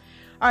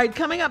 All right,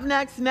 coming up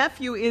next,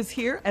 Nephew is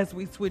here as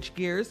we switch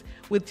gears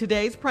with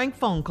today's prank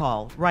phone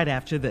call right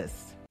after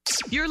this.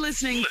 You're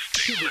listening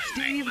to the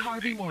Steve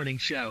Harvey Morning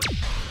Show.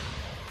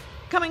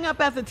 Coming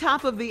up at the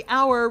top of the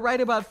hour,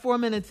 right about 4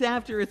 minutes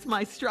after, it's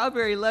my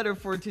strawberry letter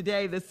for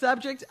today. The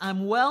subject,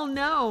 I'm well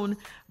known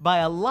by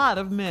a lot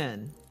of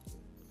men.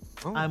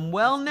 I'm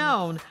well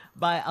known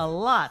by a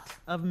lot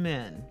of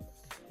men.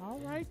 All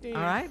right, then.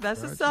 All right,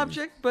 that's the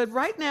subject. But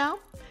right now,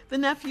 the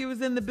nephew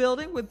is in the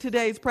building with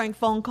today's prank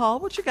phone call.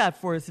 What you got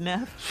for us,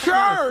 Neff?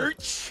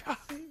 Church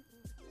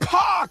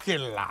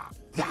parking lot.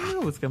 I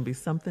knew it was going to be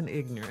something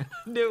ignorant.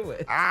 I knew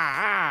it.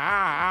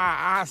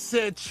 I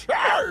said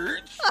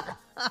church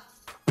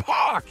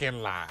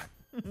parking lot.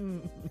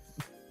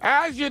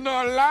 As you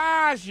know,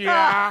 last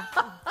year,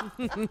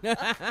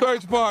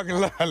 church parking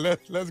lot.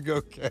 Let's go,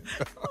 Cat.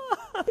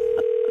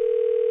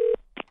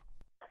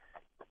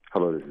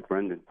 Hello, this is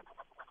Brendan.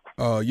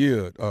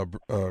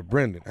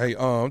 Brendan. Hey,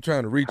 I'm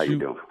trying to reach you. How you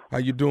doing? How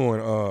you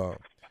doing?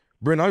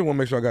 Brendan, I want to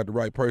make sure I got the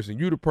right person.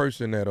 You the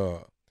person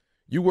that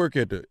you work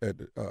at the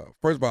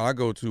first of all, I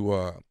go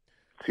to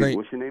Excuse me,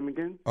 what's your name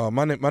again?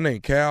 My name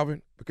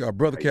Calvin, brother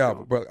How you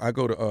Calvin. doing? But I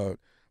go to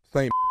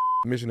St.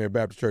 Missionary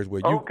Baptist Church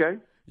where you. Okay.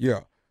 Yeah.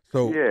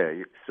 So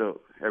Yeah.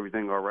 So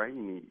everything all right?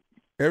 You need.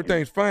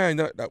 everything's fine.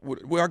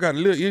 Well, I got a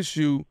little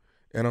issue,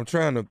 and I'm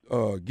trying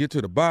to get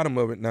to the bottom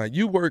of it. Now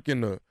you work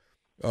in the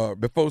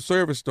before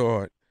service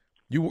start.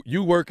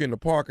 You work in the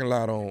parking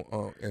lot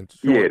and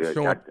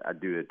showing, I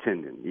do the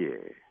attending. Yeah.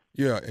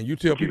 Yeah, and you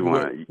tell But you people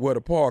wanna- where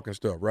to park and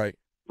stuff, right?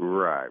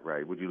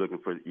 Right. Would you looking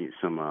for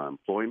some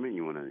employment?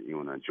 You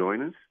wanna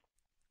join us?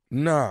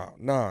 Nah.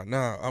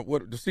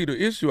 See, the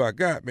issue I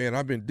got, man,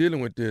 I've been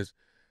dealing with this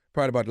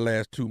probably about the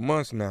last 2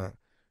 months now.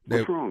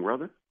 What's wrong,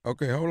 brother?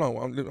 Okay, hold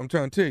on. I'm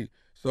trying to tell you.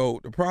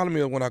 So the problem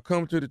is when I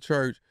come to the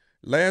church,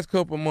 last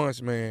couple of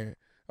months, man,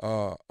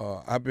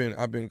 I've been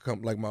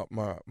like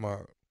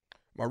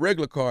my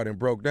regular car done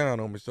broke down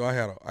on me. So I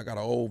got an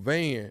old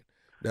van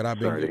that I've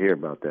been. Sorry to hear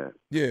about that.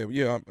 Yeah.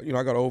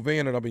 I got an old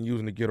van that I've been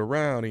using to get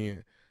around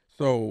in.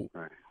 So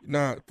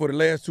now for the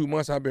last 2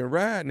 months I've been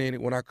riding in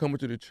it. When I come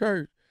into the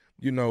church,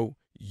 and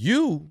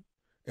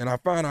I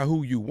find out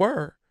who you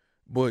were,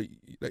 but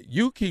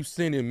you keep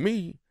sending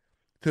me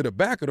to the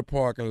back of the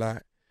parking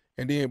lot,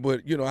 and then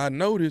I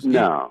noticed.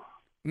 No.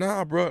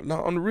 Nah, bro,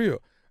 not on the real.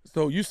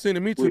 So you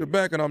sending me to the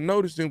back, and I'm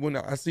noticing when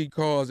I see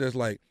cars that's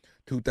like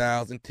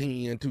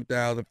 2010,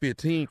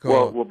 2015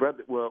 cars. Well,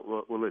 brother.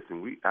 Well,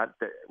 listen. We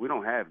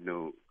don't have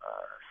no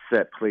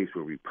set place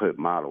where we put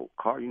model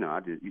car. I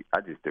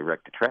just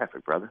direct the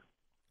traffic, brother.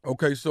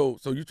 Okay, so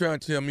you trying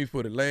to tell me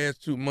for the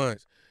last 2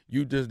 months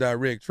you just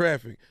direct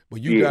traffic,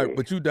 but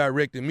you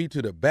directed me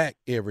to the back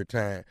every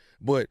time.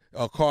 But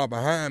a car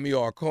behind me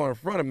or a car in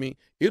front of me,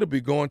 it'll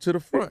be going to the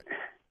front.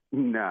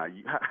 Nah,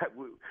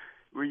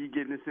 where are you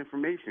getting this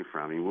information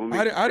from?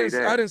 I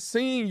didn't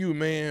seen you,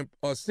 man,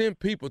 send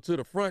people to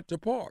the front to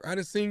park. I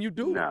didn't seen you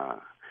do it.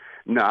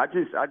 No, I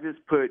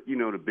just put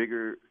the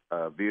bigger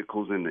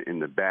vehicles in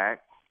the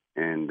back,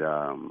 and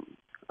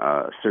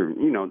certain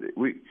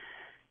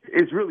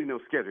it's really no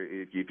schedule.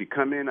 If you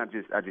come in, I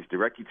just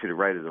direct you to the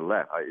right or the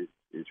left.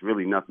 It's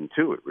really nothing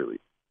to it, really.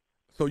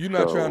 So you're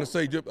not trying to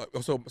say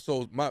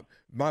so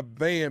my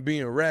van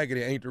being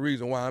raggedy ain't the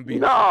reason why I'm being.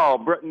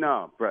 No.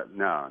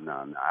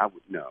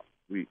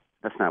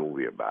 That's not what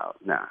we're about.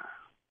 Nah.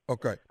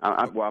 Okay.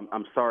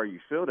 I'm sorry you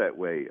feel that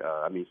way.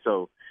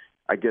 So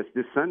I guess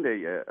this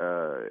Sunday.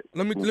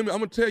 Let me. I'm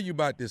gonna tell you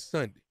about this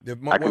Sunday.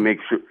 I can make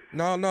sure.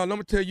 No. Let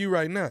me tell you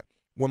right now.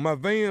 When my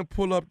van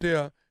pull up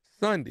there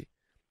Sunday,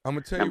 I'm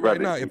gonna tell you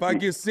right now. If I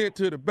get sent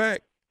to the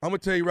back, I'm gonna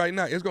tell you right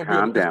now. It's gonna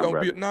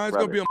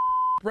be a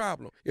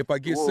problem if I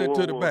get sent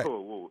to the back.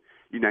 Whoa.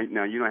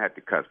 Now you don't have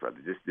to cuss, brother.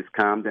 Just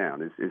calm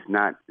down. It's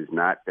not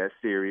that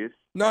serious.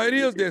 No, it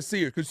is that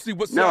serious. Cause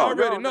I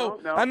already know.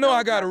 I know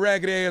I got a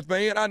ragged ass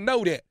van. I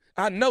know that.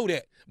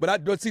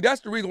 But see,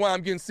 that's the reason why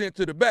I'm getting sent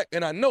to the back,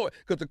 and I know it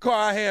because the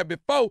car I had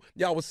before,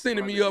 y'all was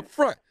sending me up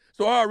front.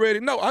 So I already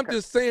know. I'm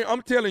just saying.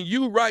 I'm telling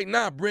you right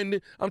now,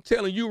 Brendan. I'm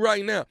telling you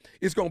right now.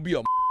 It's gonna be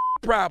a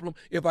problem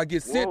if I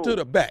get sent to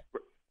the back.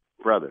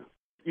 Brother,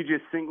 you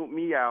just singled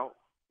me out,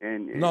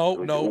 No.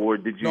 Or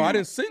did you? No, I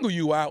didn't single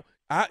you out.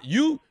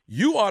 You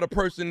are the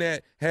person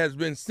that has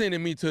been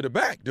sending me to the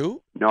back,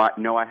 dude.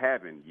 No, I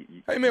haven't.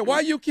 Hey man, why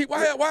are you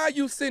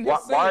sending?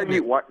 Why are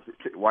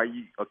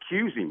you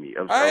accusing me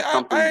of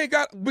something? I ain't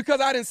got because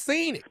I didn't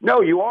seen it.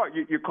 No, you are.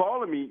 You're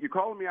calling me. You're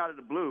calling me out of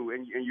the blue,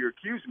 and you're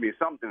accusing me of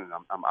something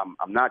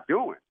I'm not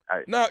doing.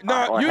 No,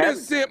 you didn't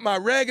send my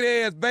ragged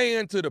ass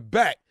van to the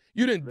back,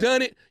 You done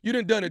done it. You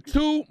done done it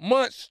 2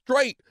 months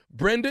straight,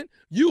 Brendan.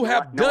 You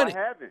have done it. No,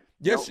 I haven't.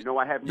 Yes, no,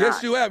 I have not.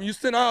 Yes, you have. You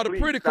sent all the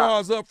Please pretty stop.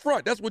 cars up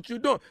front. That's what you're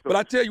doing. But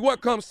I tell you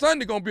what, come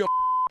Sunday, gonna be a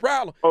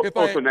problem.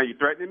 So now you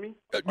threatening me?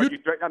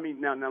 I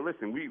mean, now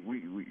listen.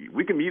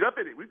 We can meet up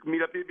at it. We can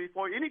meet up at it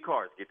before any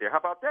cars get there. How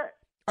about that?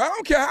 I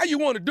don't care how you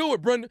want to do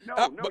it, Brendan.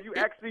 No, you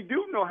actually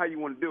do know how you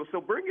want to do it. So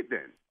bring it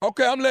then.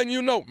 Okay, I'm letting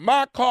you know.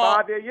 My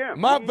car, 5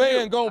 a.m. my Me and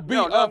van you. gonna be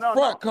No, up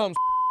front. Come.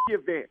 Your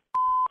van.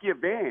 Your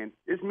van.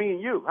 It's me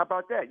and you. How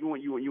about that? You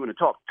want to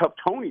talk tough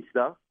Tony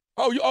stuff?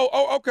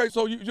 Okay.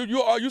 So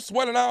you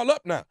swelling all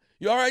up now.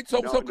 You all right?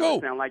 So cool.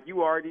 It sound like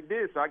you already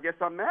did. So I guess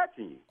I'm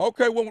matching you.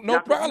 Okay, well, no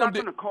problem. You're not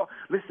gonna call.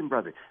 Listen,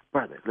 brother.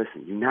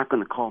 Listen. You're not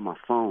gonna call my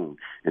phone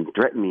and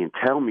threaten me and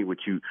tell me what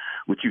you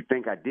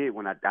think I did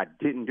when I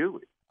didn't do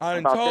it. I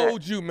done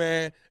told you,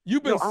 man.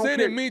 You've been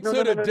sending me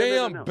to the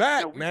damn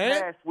back,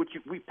 man.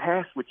 We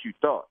passed what you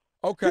thought.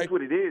 Okay. That's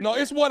what it is. No,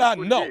 it's what I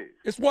know.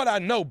 It's what I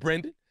know,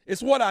 Brendan.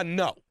 It's what I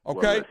know.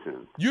 Okay. Well,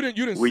 listen, you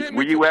didn't where send me.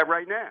 Where you at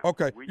right now?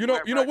 Okay. You know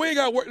we ain't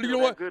got work. You know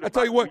what? I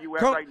tell you what.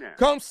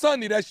 Come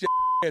Sunday, that's your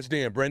ass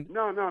then, Brendan.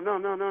 No.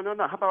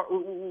 How about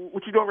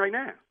what you doing right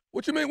now?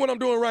 What you mean what I'm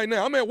doing right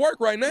now? I'm at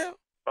work right now.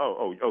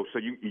 Oh. So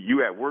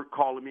you at work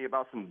calling me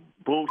about some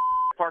bullshit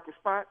parking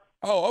spot?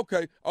 Oh,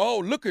 okay. Oh,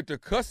 look at the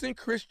cussing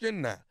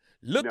Christian now.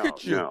 Look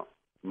at you.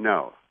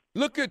 No.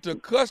 Look at the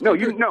cussing. No.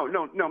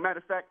 Matter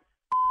of fact,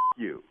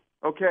 you.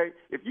 Okay.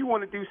 If you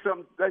want to do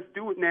something, let's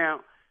do it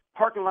now.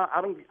 Parking lot.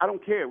 I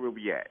don't care where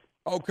we at.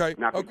 Okay.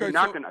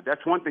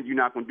 That's one thing you're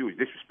not gonna do is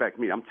disrespect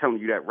me. I'm telling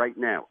you that right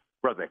now,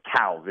 brother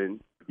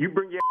Calvin. You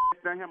bring your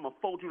ass down here, I'm gonna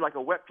fold you like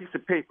a wet piece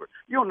of paper.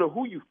 You don't know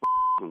who you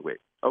f***ing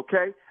with.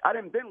 Okay. I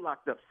done been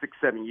locked up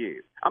 6-7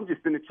 years. I'm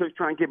just in the church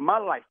trying to get my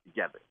life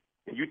together.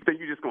 And you think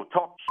you're just going to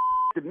talk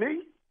to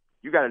me?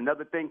 You got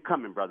another thing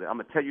coming, brother. I'm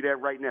going to tell you that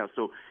right now.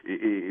 So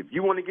if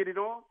you want to get it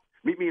on,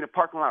 meet me in the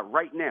parking lot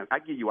right now. I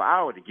give you an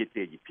hour to get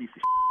there, you piece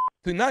of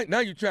See, now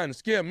you're trying to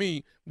scare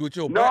me with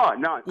your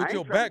background. I'm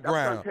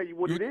trying to tell you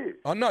what it is.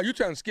 Oh, no, you're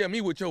trying to scare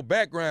me with your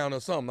background or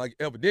something. Like,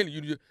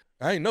 evidently,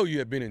 I didn't know you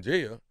had been in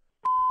jail.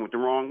 With the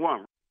wrong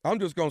one. I'm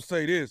just going to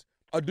say this.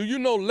 Do you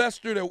know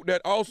Lester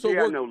that also worked?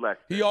 Yeah, I know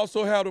Lester. He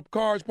also had the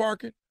cars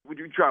parking? Would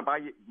you try to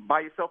buy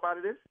yourself out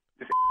of this?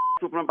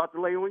 What I'm about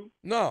to lay on you?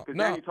 No. Because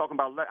now you're talking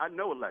about, I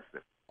know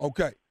Lester.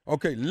 Okay.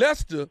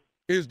 Lester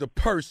is the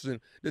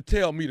person to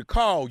tell me to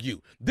call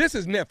you. This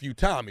is Nephew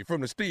Tommy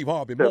from the Steve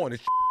Harvey Morning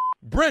Show.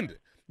 Brendan,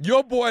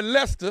 your boy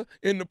Lester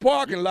in the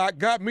parking lot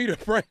got me to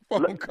prank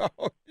phone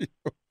call you.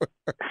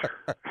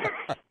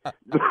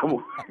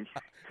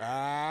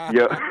 I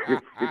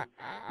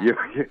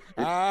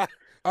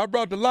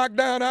brought the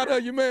lockdown out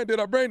of you, man. Did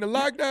I bring the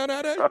lockdown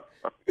out of you?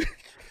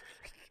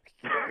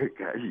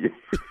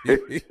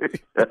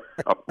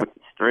 I'm gonna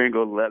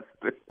strangle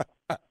Lester.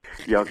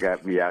 Y'all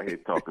got me out here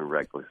talking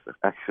reckless.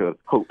 I sure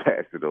hope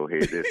Pastor don't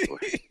hear this one.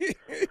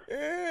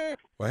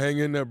 Well, hang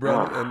in there,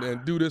 brother,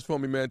 and do this for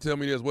me, man. Tell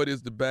me this. What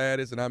is the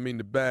baddest, and I mean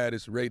the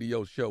baddest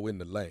radio show in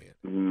the land?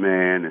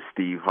 Man, the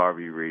Steve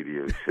Harvey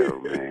radio show,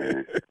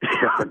 man.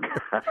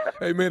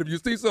 Hey, man, if you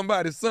see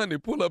somebody Sunday,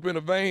 pull up in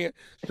a van,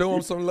 show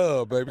them some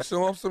love, baby.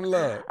 Show them some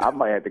love. I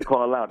might have to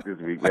call out this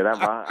week, man.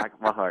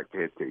 My heart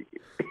can't take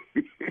it.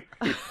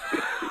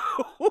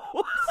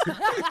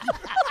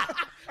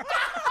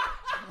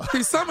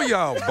 See, some of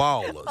y'all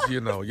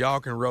ballers, y'all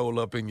can roll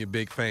up in your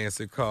big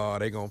fancy car.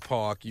 They gonna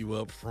park you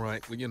up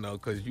front,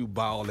 because you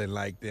balling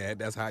like that.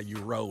 That's how you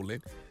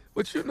rolling.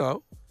 But,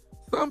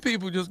 some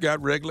people just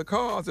got regular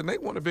cars, and they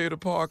want to be able to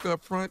park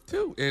up front,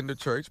 too, in the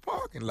church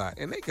parking lot.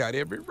 And they got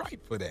every right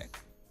for that.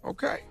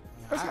 Okay?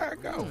 That's how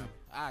it goes.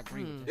 I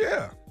agree.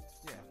 Yeah.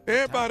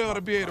 Everybody ought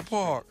to be able to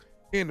park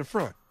in the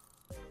front.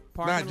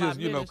 Parking Not just,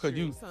 lot because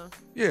you,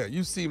 ministries,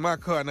 you see my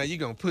car, now you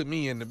going to put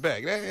me in the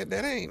back.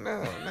 That ain't,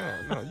 no.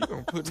 You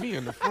going to put me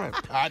in the front.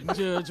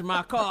 Judge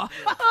my car.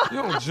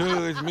 You don't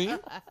judge me.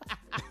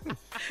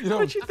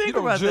 What you think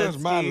about that, judge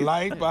my Steve?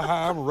 life by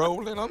how I'm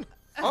rolling.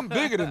 I'm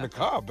bigger than the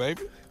car,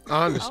 baby.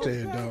 I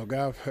understand, dog.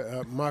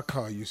 My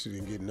car used to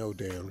didn't get no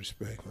damn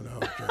respect when I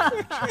was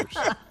driving to church.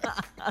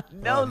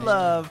 No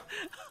love.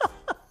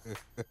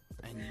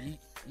 And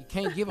you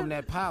can't give them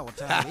that power,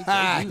 Tommy.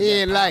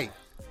 Headlight.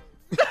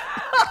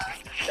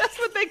 That's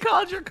what they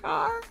called your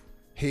car?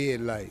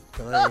 Headlight.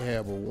 I ain't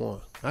have but one.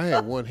 I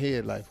had one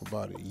headlight for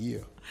about a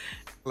year.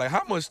 Like,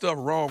 how much stuff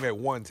wrong at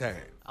one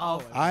time?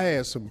 I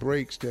had some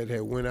brakes that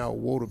had went out,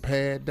 wore the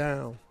pad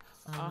down.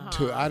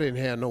 I didn't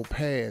have no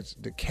pads.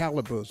 The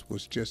calipers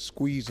was just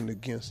squeezing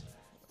against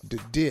the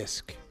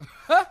disc.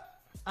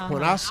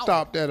 When I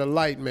stopped at a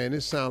light, man,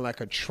 it sounded like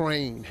a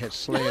train had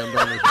slammed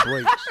on its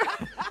brakes.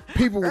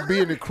 People would be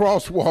in the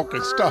crosswalk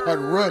and start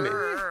running.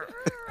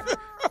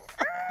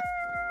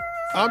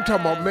 I'm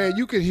talking about, man,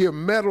 you could hear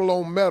metal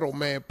on metal,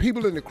 man.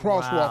 People in the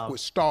crosswalk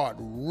would start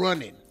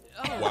running.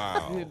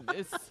 Wow.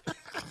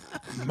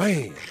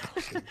 Man.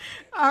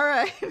 All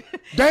right.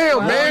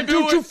 Damn, man,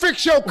 don't you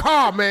fix your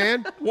car,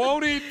 man?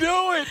 Won't he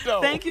do it,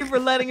 though? Thank you for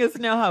letting us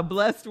know how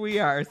blessed we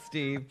are,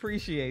 Steve.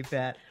 Appreciate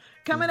that.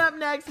 Coming up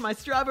next, my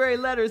strawberry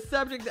letter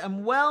subject.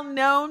 I'm well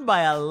known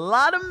by a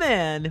lot of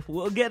men.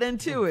 We'll get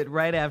into it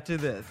right after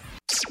this.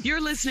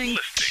 You're listening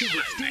to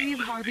the Steve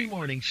Harvey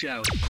Morning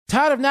Show.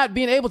 Tired of not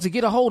being able to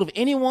get a hold of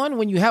anyone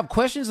when you have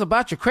questions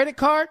about your credit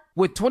card?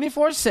 With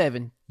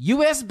 24/7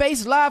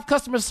 U.S.-based live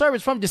customer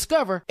service from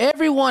Discover,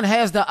 everyone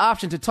has the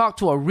option to talk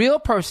to a real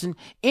person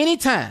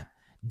anytime,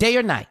 day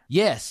or night.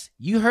 Yes,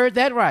 you heard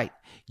that right.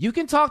 You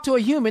can talk to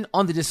a human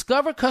on the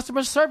Discover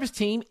customer service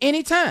team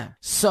anytime.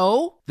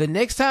 So, the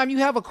next time you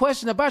have a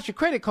question about your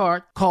credit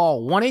card,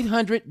 call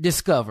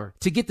 1-800-DISCOVER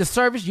to get the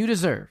service you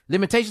deserve.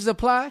 Limitations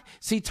apply.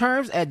 See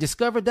terms at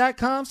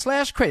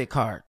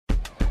discover.com/creditcard.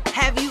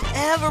 Have you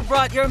ever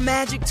brought your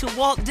magic to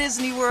Walt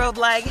Disney World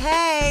like,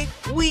 hey,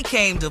 we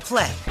came to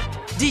play?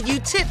 Did you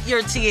tip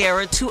your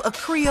tiara to a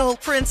Creole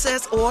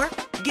princess or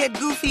get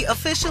goofy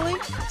officially?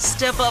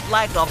 Step up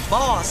like a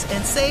boss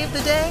and save the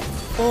day?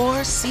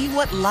 Or see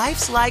what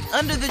life's like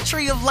under the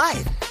tree of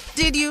life?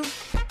 Did you?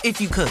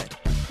 If you could.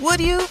 Would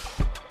you?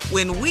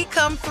 When we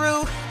come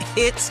through,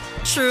 it's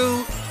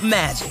true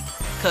magic.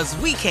 'Cause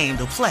we came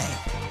to play.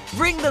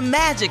 Bring the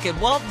magic at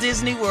Walt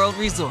Disney World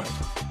Resort.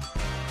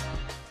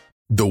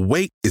 The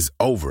wait is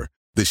over.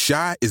 The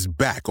Chi is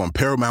back on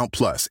Paramount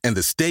Plus, and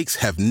the stakes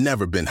have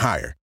never been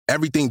higher.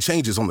 Everything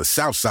changes on the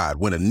South Side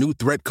when a new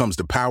threat comes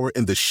to power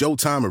in the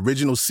Showtime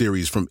original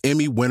series from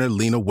Emmy winner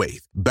Lena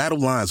Waithe. Battle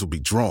lines will be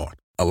drawn,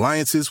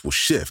 alliances will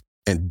shift,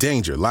 and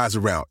danger lies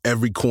around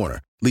every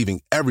corner,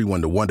 leaving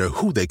everyone to wonder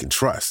who they can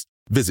trust.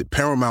 Visit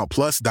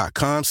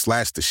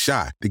ParamountPlus.com/The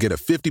Chi to get a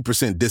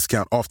 50%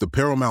 discount off the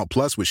Paramount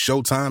Plus with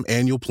Showtime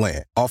annual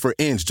plan. Offer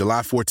ends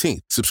July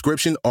 14th.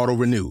 Subscription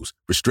auto-renews.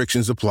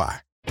 Restrictions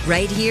apply.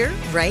 Right here,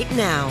 right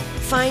now.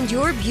 Find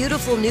your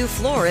beautiful new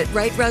floor at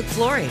Right Rug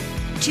Flooring.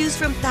 Choose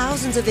from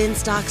thousands of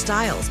in-stock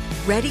styles,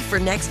 ready for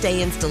next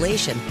day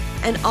installation,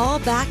 and all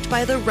backed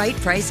by the right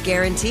price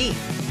guarantee.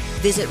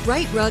 Visit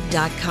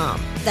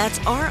rightrug.com. That's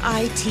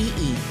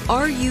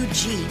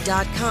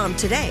RITERUG.com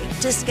today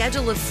to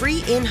schedule a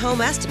free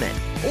in-home estimate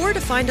or to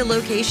find a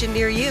location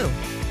near you.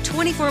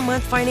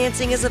 24-month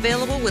financing is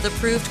available with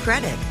approved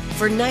credit.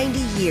 For 90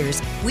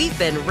 years, we've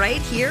been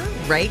right here,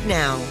 right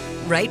now.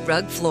 Right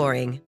Rug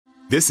Flooring.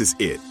 This is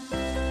it.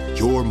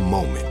 Your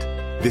moment.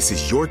 This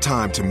is your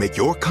time to make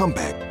your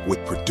comeback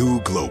with Purdue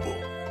Global.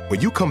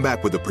 When you come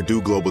back with a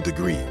Purdue Global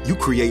degree, you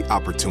create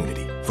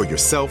opportunity for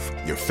yourself,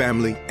 your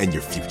family, and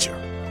your future.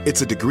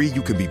 It's a degree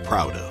you can be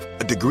proud of,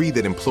 a degree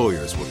that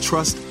employers will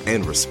trust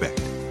and respect.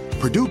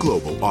 Purdue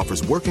Global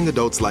offers working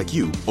adults like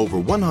you over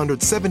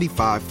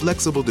 175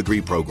 flexible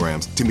degree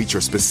programs to meet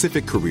your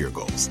specific career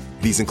goals.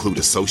 These include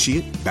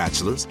associate,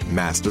 bachelor's,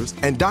 master's,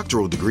 and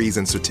doctoral degrees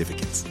and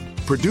certificates.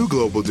 Purdue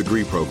Global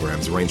degree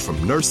programs range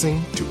from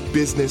nursing to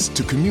business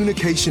to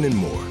communication and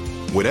more.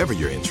 Whatever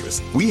your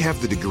interest, we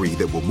have the degree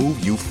that will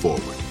move you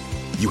forward.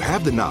 You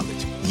have the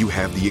knowledge, you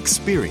have the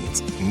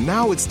experience.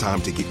 Now it's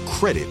time to get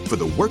credit for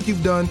the work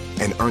you've done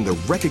and earn the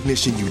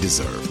recognition you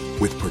deserve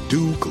with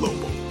Purdue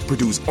Global,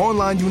 Purdue's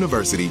online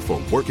university for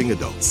working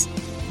adults.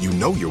 You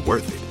know you're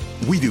worth it.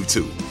 We do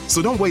too.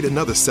 So don't wait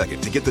another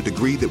second to get the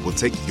degree that will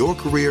take your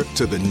career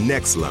to the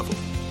next level.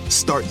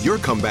 Start your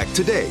comeback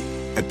today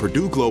at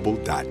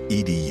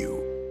purdueglobal.edu.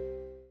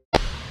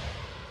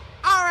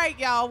 All right,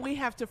 y'all, we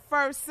have to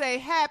first say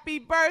happy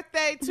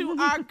birthday to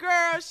our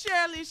girl,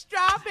 Shirley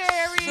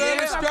Strawberry.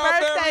 It's her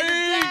birthday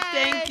today.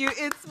 Thank you.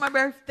 It's my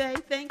birthday.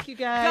 Thank you,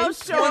 guys. Go,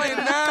 Shorty.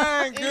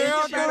 29,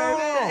 girl. It's your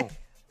birthday.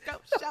 Go,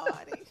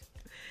 Shorty.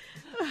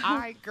 All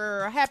right,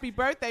 girl. Happy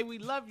birthday. We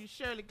love you,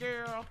 Shirley,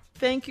 girl.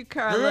 Thank you,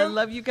 Carla.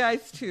 Love you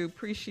guys, too.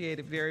 Appreciate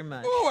it very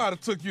much. Oh, I'd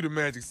have took you to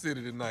Magic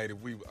City tonight if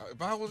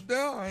I was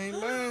there. I ain't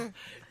lying.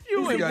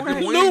 You We'd and got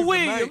them Lou wings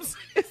Williams.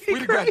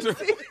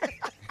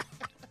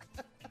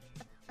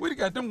 We'd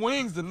got them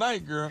wings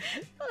tonight, girl.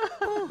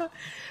 All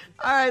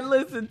right,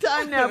 listen,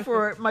 time now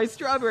for my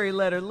strawberry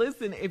letter.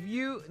 Listen, if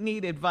you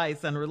need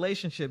advice on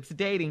relationships,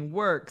 dating,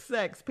 work,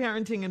 sex,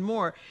 parenting, and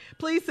more,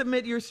 please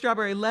submit your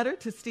strawberry letter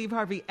to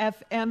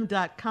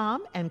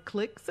steveharveyfm.com and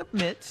click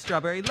submit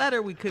strawberry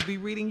letter. We could be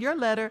reading your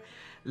letter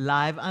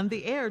live on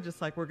the air,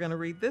 just like we're going to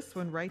read this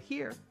one right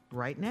here,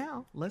 right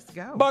now. Let's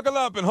go. Buckle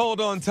up and hold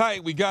on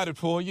tight. We got it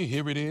for you.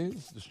 Here it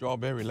is, the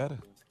strawberry letter.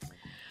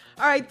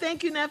 All right,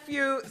 thank you,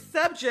 nephew.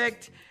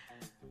 Subject: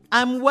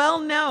 I'm well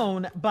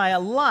known by a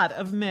lot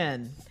of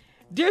men.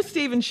 Dear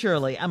Steve and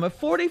Shirley, I'm a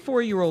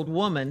 44-year-old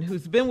woman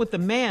who's been with a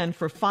man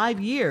for 5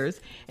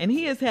 years, and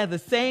he has had the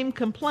same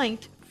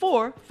complaint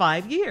for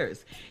 5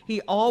 years. He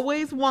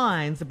always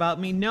whines about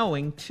me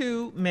knowing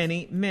too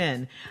many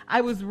men. I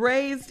was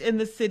raised in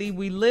the city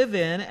we live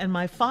in, and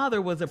my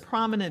father was a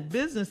prominent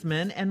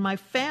businessman, and my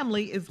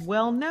family is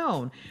well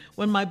known.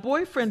 When my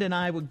boyfriend and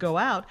I would go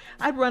out,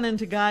 I'd run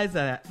into guys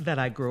that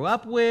I grew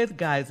up with,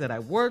 guys that I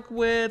work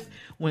with,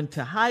 went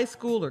to high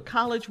school or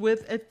college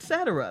with,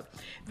 etc.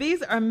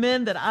 These are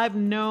men that I've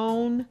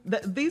known.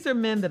 These are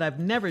men that I've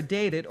never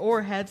dated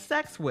or had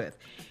sex with.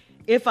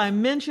 If I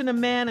mention a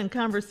man in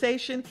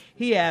conversation,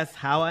 he asks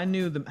how I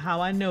know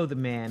the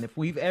man, if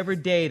we've ever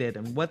dated,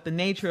 and what the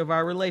nature of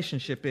our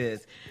relationship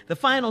is. The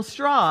final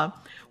straw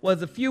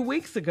was a few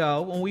weeks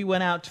ago when we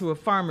went out to a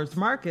farmer's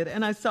market,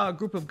 and I saw a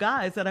group of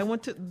guys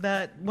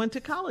that went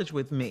to college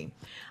with me.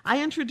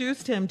 I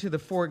introduced him to the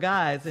 4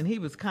 guys, and he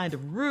was kind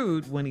of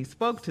rude when he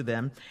spoke to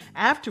them.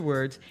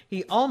 Afterwards,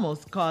 he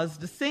almost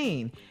caused a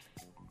scene.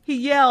 He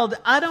yelled,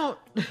 I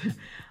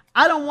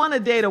don't want to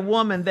date a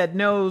woman that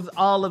knows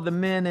all of the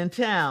men in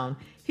town.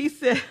 He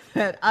said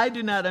that I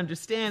do not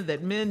understand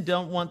that men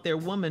don't want their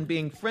woman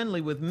being friendly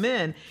with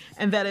men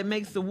and that it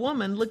makes the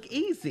woman look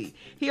easy.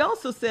 He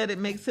also said it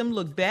makes him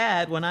look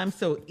bad when I'm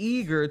so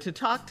eager to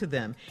talk to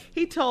them.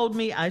 He told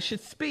me I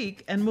should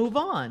speak and move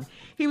on.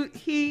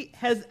 He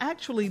has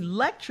actually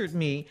lectured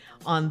me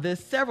on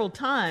this several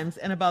times,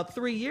 and about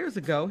 3 years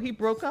ago, he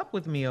broke up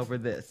with me over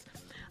this.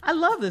 I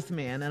love this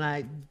man, and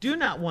I do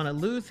not want to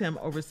lose him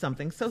over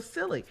something so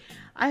silly.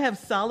 I have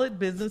solid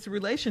business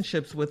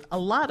relationships with a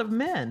lot of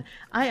men.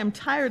 I am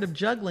tired of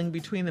juggling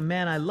between the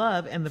man I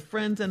love and the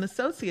friends and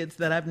associates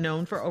that I've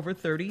known for over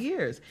 30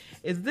 years.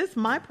 Is this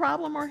my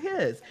problem or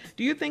his?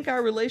 Do you think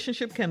our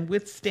relationship can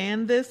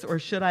withstand this, or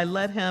should I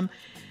let him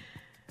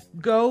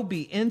go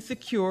be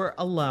insecure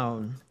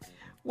alone?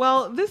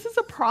 Well, this is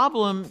a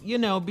problem,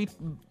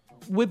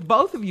 with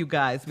both of you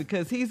guys,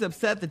 because he's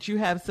upset that you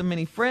have so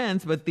many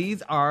friends, but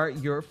these are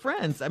your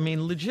friends. I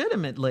mean,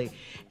 legitimately.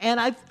 And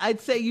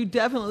I'd say you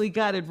definitely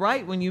got it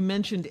right when you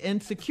mentioned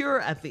insecure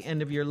at the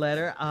end of your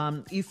letter.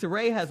 Issa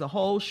Rae has a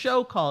whole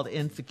show called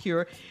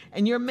Insecure,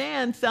 and your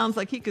man sounds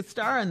like he could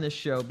star in this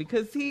show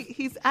because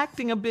he's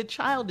acting a bit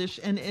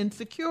childish and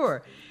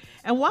insecure.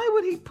 And why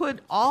would he put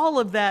all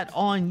of that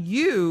on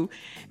you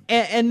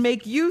and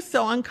make you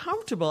so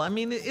uncomfortable? I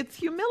mean, it's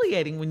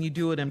humiliating when you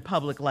do it in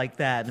public like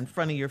that in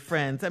front of your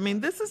friends. I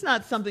mean, this is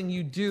not something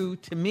you do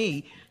to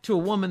me, to a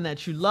woman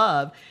that you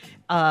love,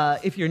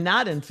 if you're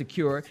not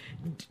insecure.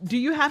 Do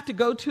you have to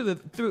go through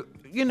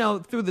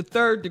the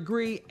third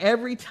degree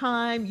every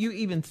time you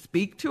even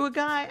speak to a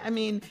guy? I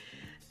mean,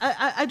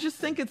 I just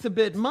think it's a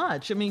bit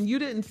much. I mean, you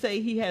didn't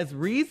say he has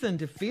reason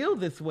to feel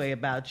this way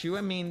about you.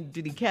 I mean,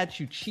 did he catch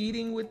you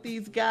cheating with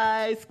these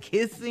guys,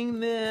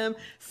 kissing them,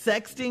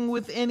 sexting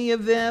with any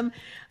of them?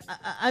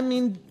 I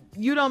mean,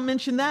 you don't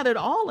mention that at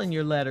all in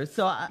your letter.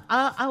 So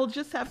I'll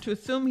just have to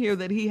assume here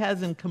that he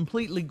hasn't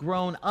completely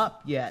grown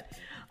up yet.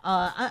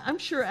 I'm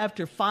sure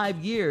after 5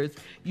 years,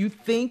 you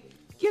think,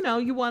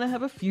 you want to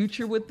have a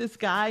future with this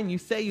guy and you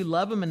say you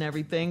love him and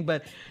everything,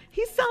 but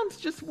he sounds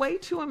just way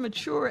too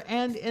immature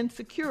and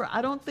insecure.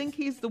 I don't think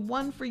he's the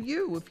one for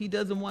you if he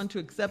doesn't want to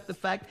accept the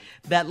fact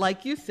that,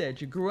 like you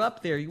said, you grew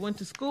up there, you went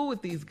to school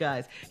with these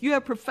guys, you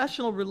have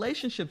professional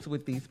relationships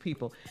with these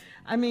people.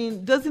 I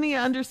mean, doesn't he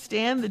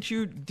understand that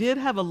you did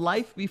have a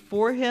life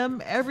before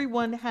him?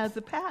 Everyone has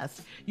a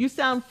past. You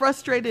sound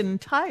frustrated and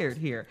tired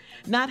here,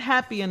 not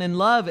happy and in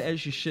love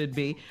as you should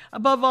be.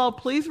 Above all,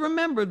 please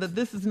remember that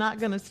this is not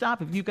going to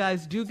stop. If you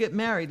guys do get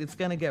married, it's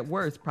going to get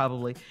worse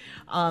probably.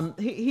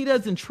 He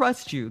doesn't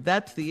trust you.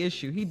 That's the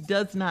issue. He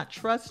does not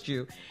trust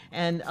you.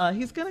 And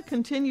he's going to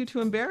continue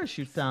to embarrass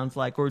you, sounds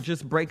like, or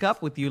just break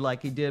up with you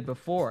like he did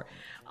before.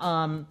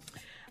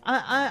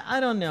 I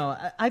don't know.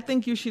 I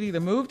think you should either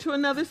move to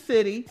another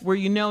city where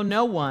you know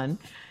no one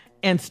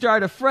and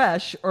start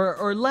afresh,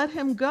 or let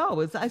him go.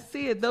 As I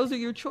see it, those are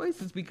your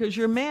choices because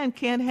your man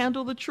can't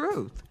handle the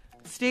truth.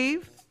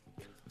 Steve?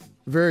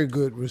 Very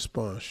good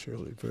response,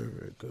 Shirley. Very,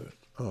 very good.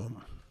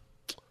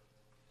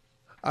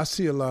 I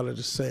see a lot of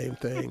the same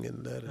thing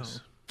in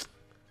letters.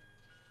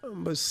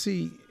 But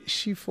see,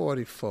 she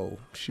 44.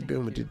 She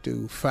been with the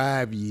dude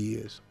 5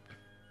 years.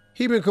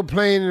 He been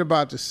complaining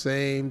about the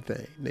same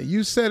thing. Now,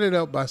 you set it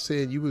up by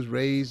saying you was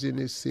raised in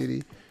this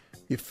city.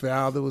 Your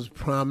father was a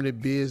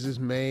prominent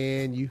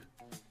businessman.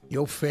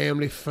 Your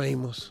family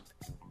famous.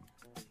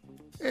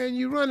 And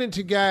you run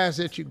into guys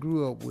that you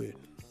grew up with,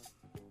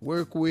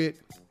 work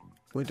with,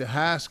 went to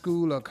high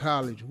school or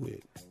college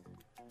with.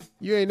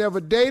 You ain't never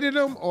dated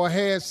them or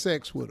had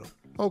sex with them.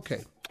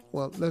 Okay,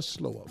 well, let's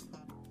slow up.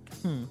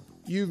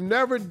 You've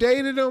never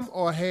dated them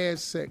or had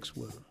sex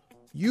with them.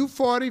 You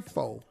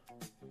 44.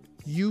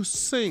 You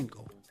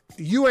single.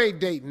 You ain't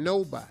dating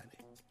nobody.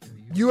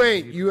 You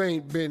ain't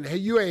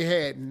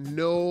had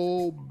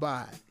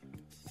nobody.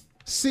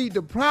 See,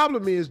 the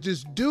problem is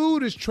this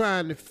dude is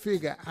trying to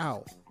figure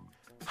out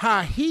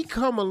how he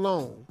come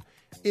along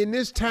in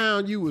this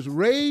town you was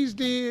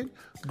raised in,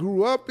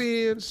 grew up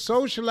in,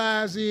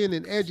 socialized in,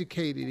 and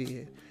educated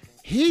in.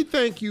 He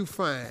think you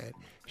fine.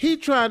 He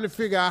trying to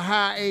figure out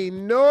how ain't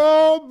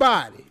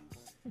nobody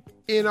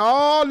in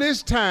all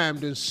this time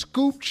done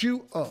scooped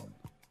you up.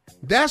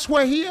 That's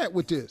where he at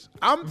with this.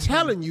 I'm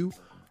telling you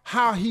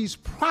how he's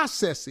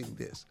processing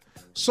this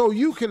so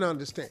you can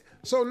understand.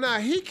 So now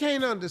he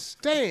can't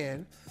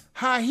understand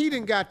how he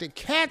done got the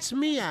cat's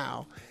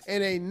meow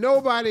and ain't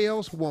nobody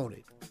else want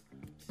it.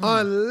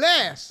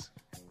 Unless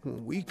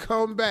when we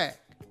come back,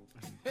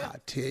 I'll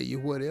tell you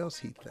what else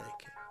he thinking.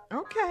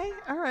 Okay.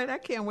 All right. I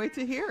can't wait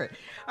to hear it.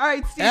 All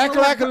right, Steve. Act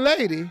like a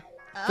lady.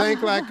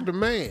 Think Like the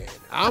Man.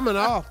 I'm an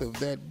author of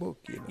that book,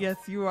 you know. Yes,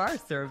 you are,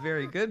 sir.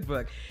 Very good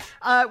book.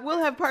 We'll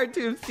have part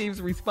 2 of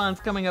Steve's response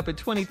coming up at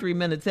 23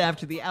 minutes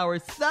after the hour.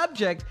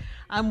 Subject,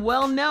 I'm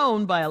well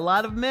known by a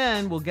lot of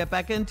men. We'll get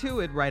back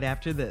into it right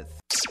after this.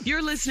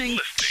 You're listening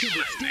to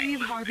the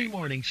Steve Harvey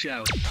Morning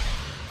Show.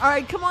 All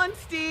right, come on,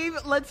 Steve.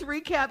 Let's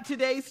recap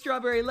today's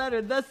Strawberry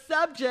Letter. The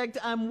subject,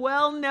 I'm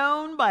well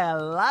known by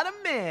a lot of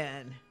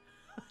men.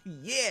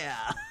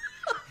 Yeah.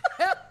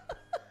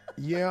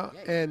 Yeah,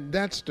 and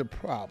that's the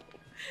problem.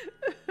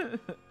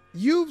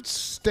 You've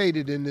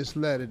stated in this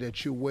letter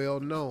that you're well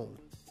known.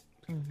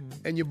 Mm-hmm.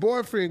 And your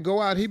boyfriend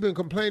go out, he been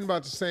complaining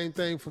about the same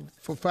thing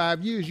for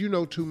 5 years. You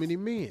know too many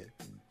men.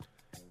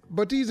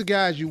 But these are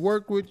guys you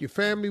work with. Your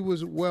family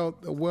was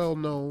well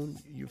known.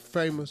 You're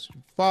famous.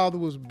 Your father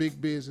was a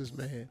big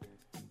businessman.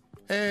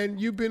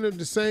 And you've been in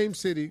the same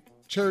city,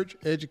 church,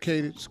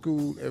 educated,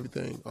 school,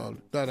 everything. All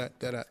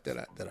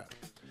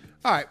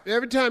All right,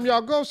 every time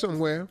y'all go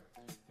somewhere,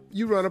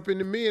 you run up in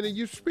the men and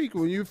you speak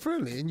when you're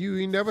friendly. And you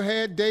ain't never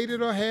had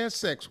dated or had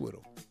sex with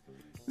them.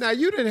 Now,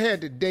 you didn't have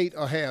to date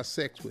or have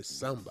sex with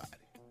somebody.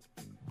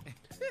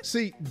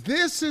 See,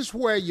 this is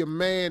where your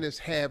man is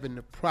having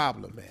the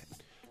problem at.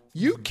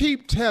 You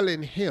keep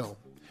telling him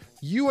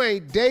you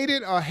ain't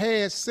dated or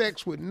had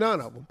sex with none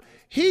of them.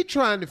 He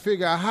trying to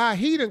figure out how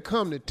he done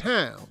come to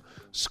town,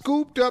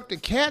 scooped up the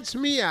cat's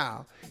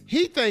meow.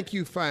 He think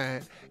you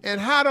fine, and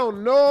how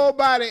don't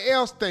nobody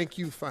else think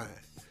you fine?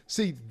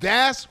 See,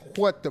 that's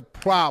what the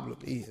problem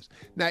is.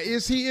 Now,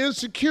 is he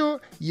insecure?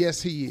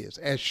 Yes, he is,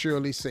 as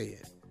Shirley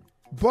said.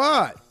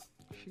 But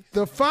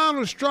the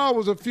final straw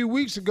was a few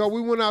weeks ago.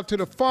 We went out to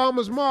the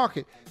farmer's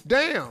market.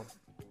 Damn,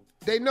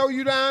 they know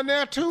you down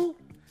there too?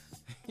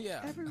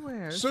 Yeah.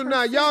 Everywhere. So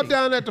now y'all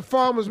down at the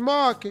farmer's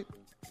market,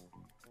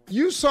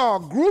 you saw a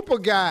group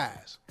of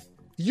guys.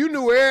 You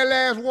knew every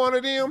last one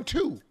of them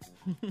too.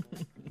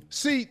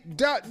 See,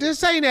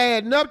 this ain't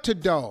adding up to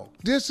dog.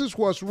 This is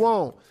what's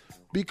wrong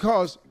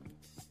because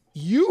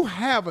you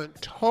haven't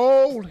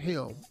told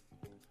him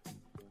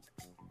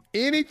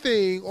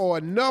anything or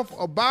enough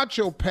about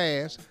your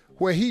past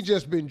where he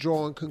just been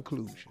drawing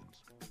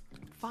conclusions.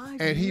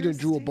 And he done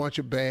drew a bunch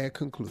of bad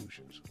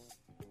conclusions.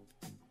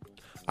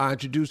 I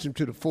introduced him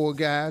to the 4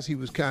 guys. He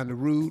was kind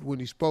of rude when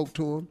he spoke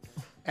to him.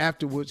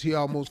 Afterwards, he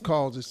almost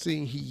caused a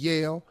scene. He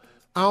yelled,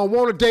 I don't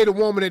want to date a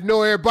woman that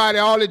know everybody,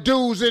 all the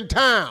dudes in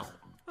town.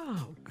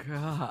 Oh,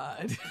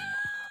 God.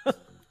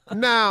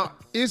 Now,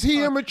 is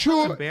he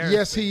immature?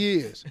 Yes, he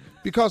is.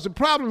 Because the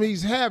problem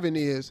he's having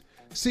is,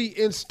 see,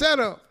 instead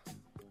of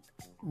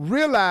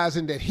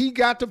realizing that he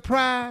got the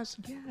prize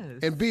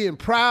and being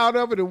proud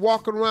of it and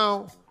walking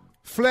around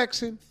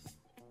flexing,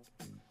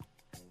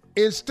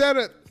 instead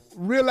of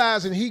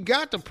realizing he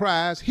got the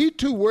prize, he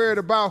too worried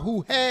about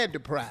who had the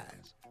prize.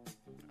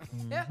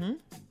 Mm-hmm.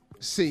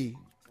 See,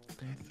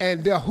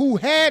 and the who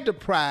had the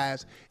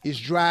prize is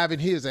driving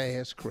his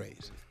ass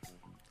crazy.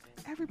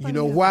 Everybody you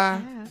know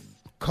why?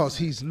 Because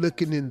he's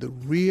looking in the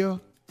rear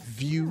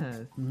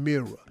view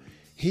mirror.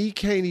 He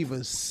can't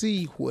even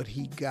see what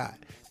he got.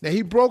 Now,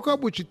 he broke up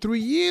with you 3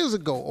 years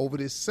ago over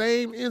this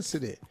same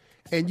incident,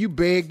 and you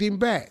begged him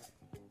back.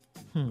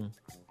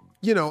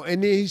 You know,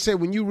 and then he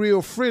said, when you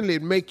real friendly,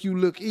 it make you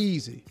look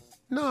easy.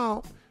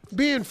 No,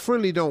 being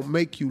friendly don't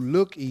make you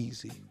look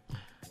easy.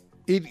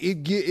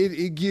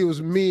 It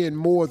gives men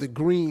more the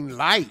green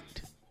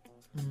light,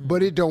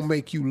 but it don't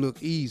make you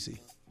look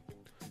easy.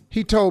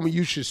 He told me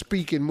you should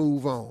speak and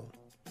move on.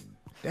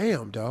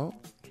 Damn, dog.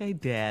 Okay,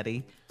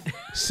 daddy.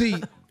 See,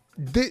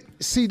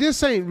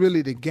 this ain't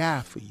really the guy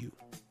for you.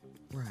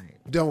 Right.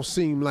 Don't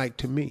seem like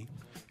to me.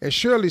 And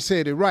Shirley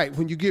said it right.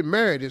 When you get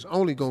married, it's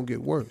only going to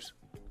get worse.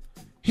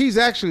 He's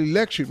actually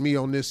lectured me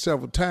on this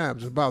several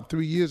times. About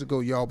 3 years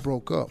ago, y'all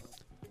broke up.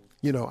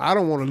 You know, I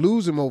don't want to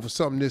lose him over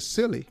something this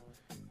silly,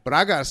 but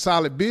I got a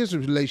solid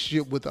business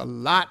relationship with a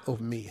lot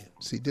of men.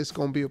 See, this is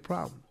going to be a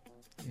problem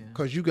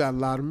because you got a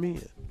lot of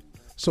men.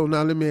 So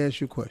now let me ask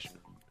you a question.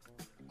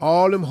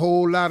 All them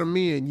whole lot of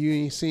men, you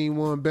ain't seen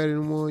one better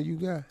than one you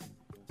got?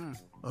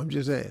 I'm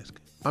just asking.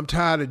 I'm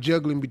tired of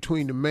juggling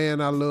between the man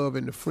I love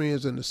and the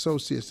friends and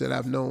associates that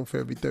I've known for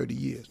every 30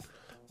 years.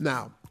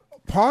 Now,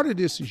 part of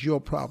this is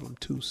your problem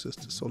too,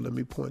 sister, so let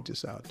me point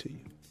this out to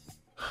you.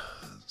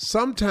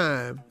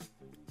 Sometime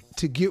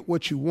to get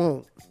what you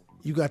want,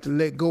 you got to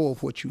let go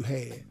of what you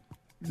had.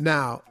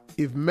 Now,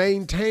 if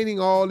maintaining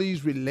all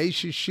these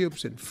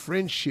relationships and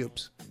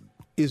friendships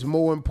is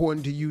more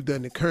important to you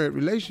than the current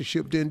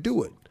relationship, then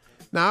do it.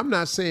 Now, I'm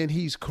not saying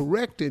he's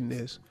correct in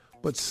this,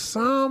 but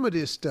some of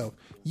this stuff,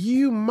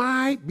 you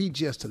might be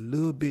just a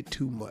little bit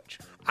too much.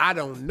 I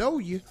don't know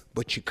you,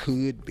 but you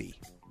could be.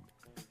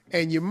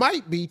 And you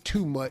might be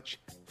too much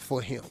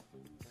for him.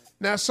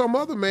 Now, some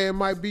other man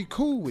might be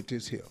cool with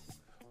this here,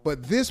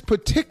 but this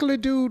particular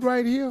dude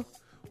right here,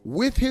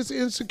 with his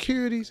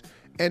insecurities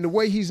and the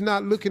way he's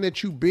not looking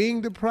at you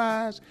being the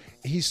prize,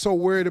 he's so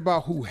worried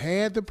about who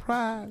had the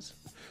prize.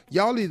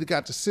 Y'all either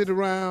got to sit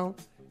around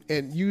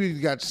and you either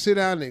got to sit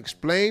down and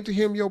explain to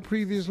him your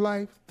previous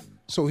life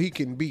so he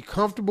can be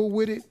comfortable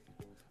with it,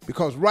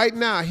 Because right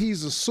now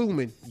he's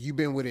assuming you've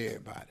been with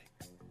everybody.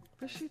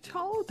 But she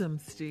told him,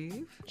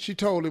 Steve. She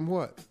told him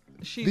what?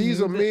 She These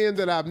knew are men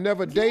that I've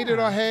never dated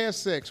or had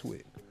sex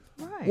with.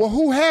 Right. Well,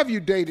 who have you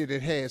dated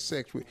and had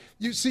sex with?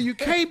 You see, you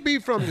can't be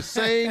from the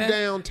same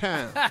damn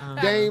town,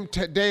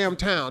 damn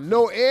town.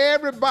 Know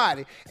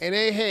everybody and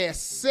ain't had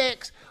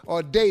sex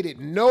or dated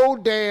no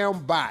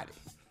damn body.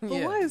 But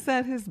why is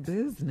that his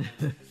business?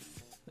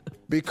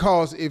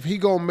 Because if he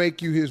gonna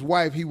make you his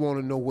wife, he want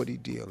to know what he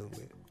dealing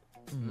with.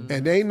 Mm-hmm.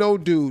 And ain't no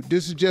dude.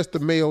 This is just the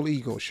male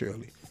ego,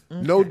 Shirley.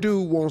 Okay. No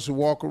dude wants to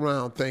walk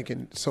around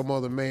thinking some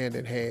other man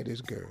that had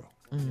his girl.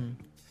 Mm-hmm.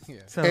 Yeah.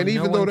 So and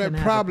even though that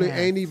probably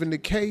ain't even the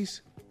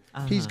case,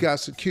 he's got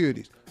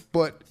securities.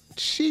 But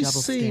she Double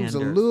seems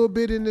standard. a little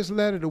bit in this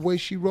letter, the way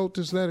she wrote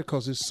this letter,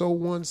 because it's so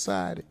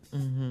one-sided.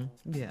 Mm-hmm.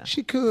 Yeah.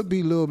 She could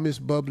be little Miss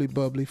Bubbly,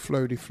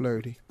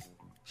 flirty.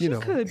 You know,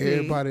 could be.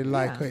 everybody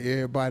like her,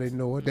 everybody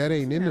know her. That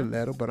ain't in the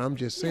letter, but I'm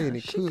just saying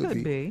it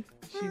could be.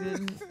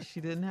 She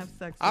didn't have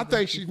sex with I him,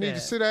 think she needs to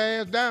said. sit her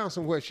ass down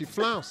somewhere. She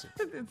flouncing.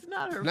 It's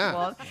not her Nah,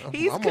 fault.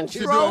 He's I'm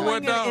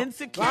controlling and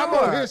insecure. I'm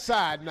on his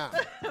side now.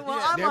 Well,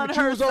 I'm Damn on it,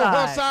 her you was side.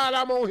 on her side,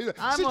 I'm on his.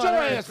 I'm Sit on your her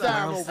ass side.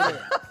 down over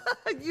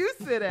there. You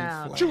sit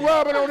down. What you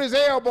rubbing on his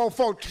elbow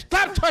for?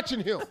 Stop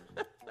touching him.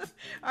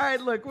 All right,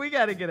 look, we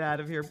got to get out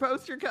of here.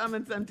 Post your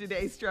comments on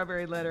today's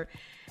Strawberry Letter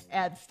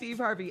at Steve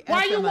Harvey.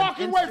 Why FM you on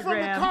walking away from the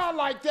Instagram car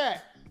like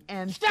that?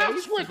 And Stop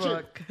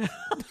Facebook. switching.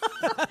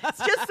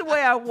 It's just the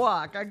way I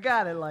walk. I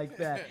got it like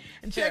that.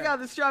 And check out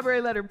the Strawberry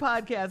Letter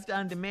podcast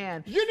on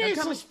demand. You need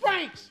some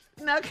spanks.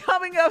 Now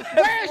coming up.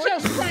 Where's your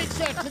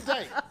spanks at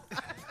today?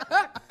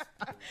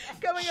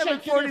 Coming up in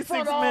Shaking in 46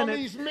 front of all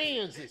minutes. these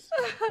men's.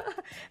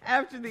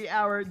 After the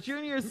hour,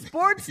 Junior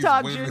Sports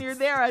Talk. Junior,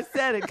 there I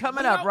said it.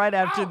 Coming up right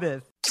after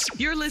this.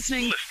 You're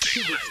listening to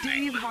the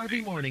Steve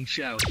Harvey Morning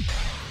Show.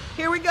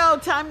 Here we go.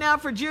 Time now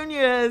for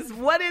Junior's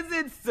What Is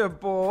It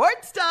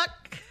Sports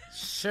Talk.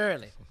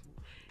 Shirley,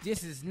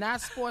 this is not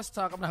sports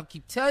talk. I'm going to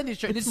keep telling you,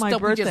 Shirley. This is my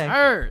stuff birthday. we just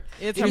heard.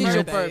 It's it my is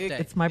your birthday. birthday.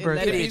 It's my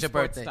birthday. It is your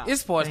birthday.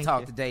 It's sports Thank talk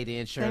you. today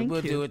then, Shirley. Thank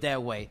We'll you. do it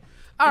that way.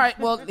 All right,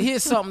 well,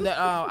 here's something that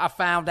I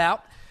found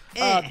out.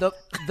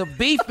 The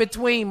beef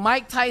between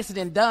Mike Tyson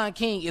and Don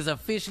King is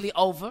officially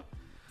over.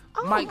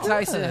 Mike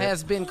Tyson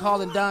has been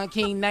calling Don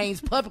King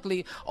names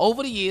publicly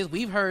over the years.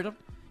 We've heard him,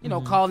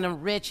 calling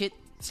him wretched,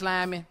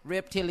 slimy,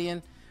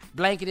 reptilian,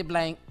 blankety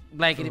blank,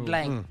 blankety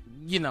blank.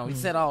 He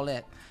said all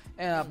that.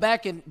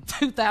 Back in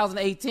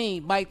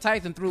 2018, Mike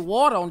Tyson threw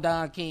water on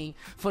Don King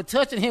for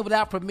touching him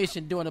without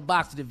permission during a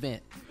boxing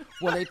event.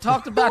 Well, they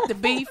talked about the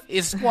beef.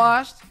 It's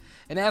squashed.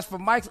 And as for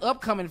Mike's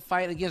upcoming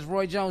fight against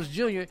Roy Jones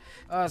Jr.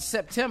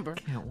 September,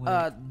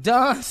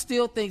 Don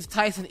still thinks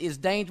Tyson is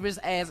dangerous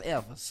as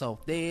ever. So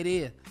there it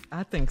is.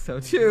 I think so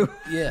too.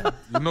 Yeah.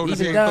 You notice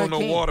he ain't throw no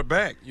water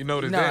back. You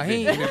notice that?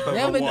 He didn't throw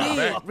never no water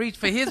did back. reach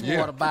for his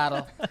water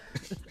bottle.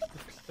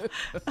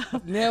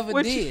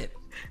 Never did.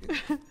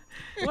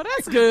 Well,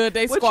 that's good.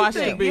 They What you squashed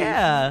the think? beef.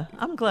 Yeah,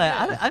 I'm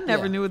glad. I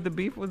never Yeah. knew what the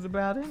beef was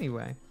about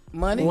anyway.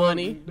 Money?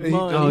 Money. A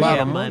Oh lot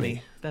yeah, of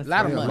money. That's A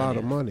lot of Yeah, money. a lot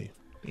of money.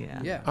 Yeah.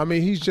 Yeah. I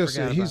mean, he's just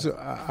Forgot he's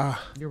about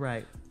You're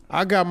right.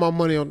 I got my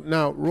money on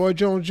now. Roy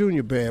Jones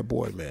Jr. bad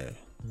boy, man.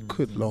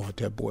 Good Lord,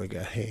 that boy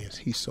got hands.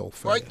 He's so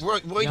fast. Roy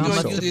Y'all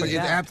must Jones have is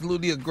forgot.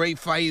 absolutely a great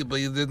fighter, but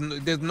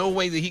there's no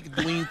way that he could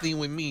do anything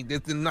with me.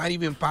 That's not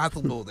even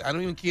possible. I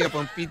don't even care if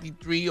I'm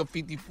 53 or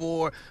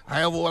 54,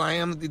 however old I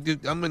am. I'm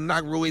gonna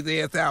knock Roy's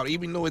ass out,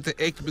 even though it's an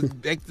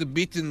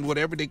exhibition,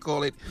 whatever they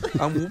call it.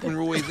 I'm whooping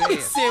Roy's He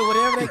ass. said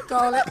whatever they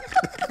call it.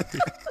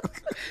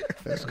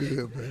 That's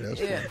good, man.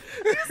 That's Yeah. funny.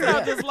 You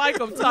sound just like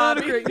him,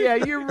 Tommy. Yeah,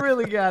 you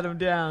really got him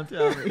down,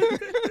 Tommy.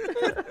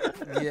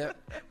 Yeah.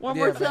 One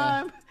Yeah, more man.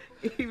 time.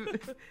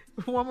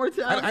 One more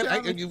time.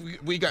 Tommy.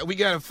 We got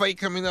a fight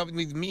coming up.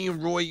 Me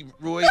and Roy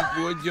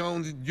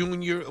Jones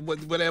Jr.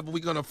 Whatever, we're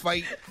gonna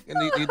fight.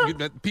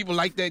 And people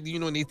like that,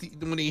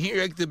 when they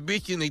hear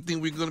exhibition, they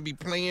think we're gonna be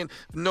playing.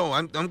 No,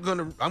 I'm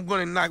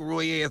gonna knock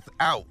Roy ass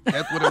out.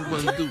 That's what I'm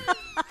gonna do.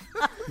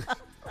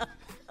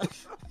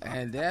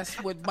 And that's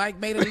what Mike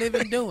made a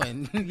living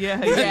doing.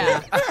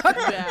 Yeah.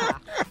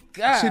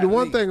 God, See, the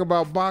one thing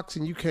about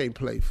boxing, you can't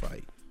play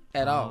fight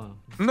at all.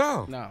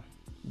 No.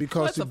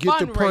 because What's to a get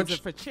the fundraiser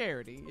punch, for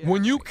charity? Yeah.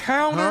 When you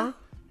counter, huh?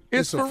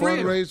 it's a for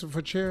real. fundraiser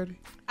for charity.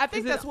 I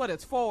think that's what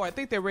it's for. I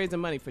think they're raising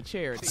money for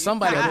charity.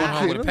 Somebody went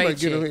home with a Nobody get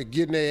paycheck. here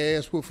getting their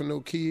ass whooped for no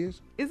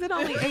kids. Is it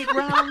only 8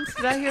 rounds?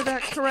 Did I hear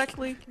that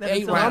correctly? That it's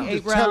 8 only rounds. I'm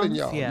 8 just telling rounds?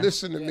 y'all, Yeah.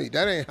 listen to me.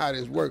 That ain't how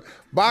this works.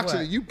 Boxing,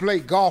 What? you play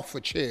golf for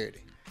charity.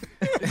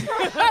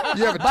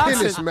 You have a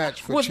tennis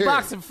match for What's charity.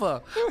 boxing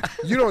for?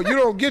 You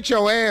don't get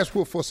your ass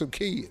whooped for some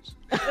kids.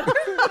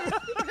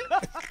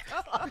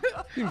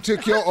 You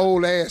took your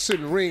old ass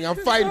in the ring. I'm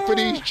fighting for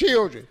these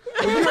children.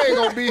 Well, you ain't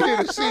gonna be here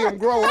to see them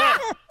grow up.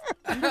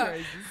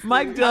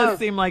 Mike does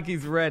seem like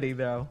he's ready,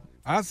 though.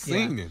 I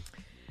seen it.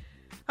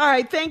 All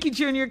right, thank you,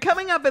 Junior.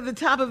 Coming up at the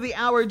top of the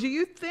hour, do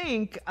you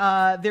think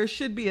there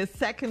should be a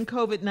second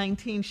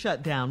COVID-19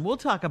 shutdown? We'll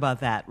talk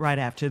about that right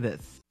after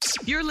this.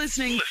 You're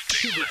listening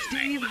to the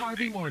Steve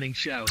Harvey Morning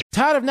Show.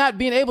 Tired of not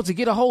being able to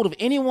get a hold of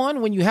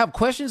anyone when you have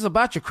questions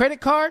about your credit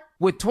card?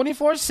 With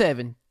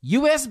 24/7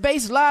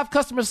 U.S.-based live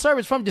customer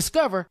service from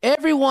Discover,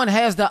 everyone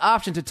has the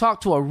option to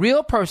talk to a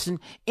real person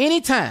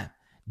anytime,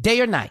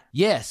 day or night.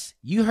 Yes,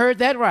 you heard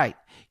that right.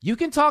 You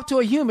can talk to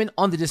a human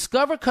on the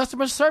Discover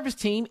customer service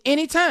team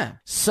anytime.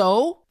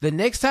 So, the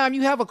next time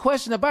you have a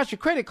question about your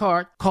credit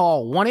card,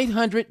 call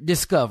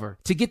 1-800-DISCOVER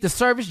to get the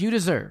service you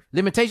deserve.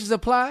 Limitations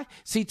apply.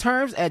 See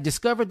terms at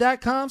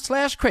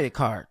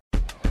discover.com/creditcard.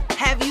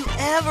 Have you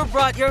ever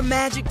brought your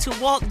magic to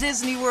Walt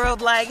Disney World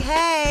like,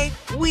 hey,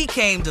 we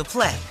came to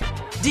play?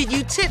 Did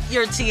you tip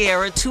your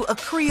tiara to a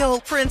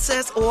Creole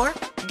princess or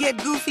get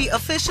goofy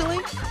officially?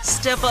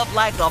 Step up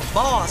like a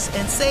boss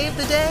and save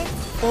the day?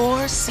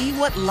 Or see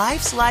what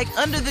life's like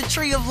under the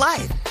tree of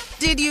life?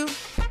 Did you?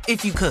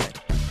 If you could.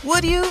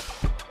 Would you?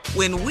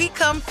 When we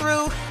come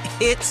through,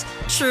 it's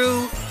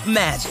true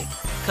magic.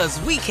 'Cause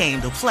we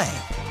came to play.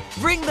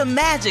 Bring the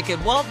magic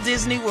at Walt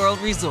Disney World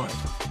Resort.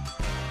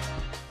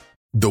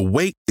 The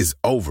wait is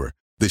over.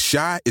 The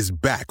Chi is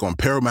back on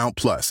Paramount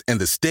Plus, and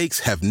the stakes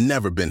have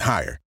never been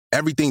higher.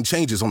 Everything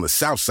changes on the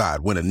South Side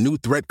when a new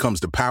threat comes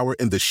to power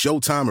in the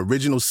Showtime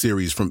original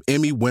series from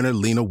Emmy winner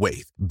Lena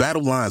Waithe.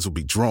 Battle lines will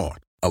be drawn,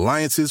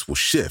 alliances will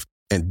shift,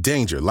 and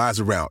danger lies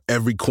around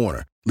every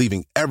corner,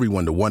 leaving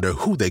everyone to wonder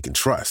who they can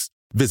trust.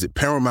 Visit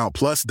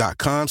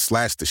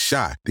ParamountPlus.com/The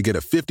Chi to get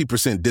a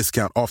 50%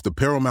 discount off the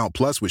Paramount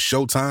Plus with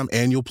Showtime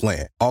annual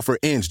plan. Offer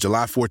ends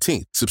July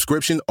 14th.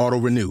 Subscription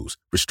auto-renews.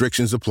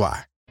 Restrictions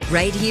apply.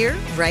 Right here,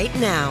 right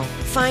now.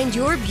 Find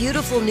your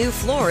beautiful new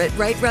floor at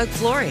Right Rug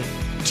Flooring.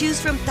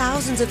 Choose from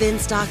thousands of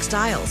in-stock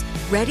styles,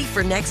 ready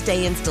for next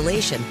day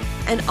installation,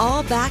 and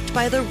all backed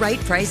by the right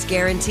price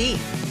guarantee.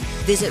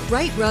 Visit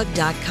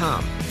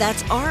rightrug.com.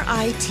 That's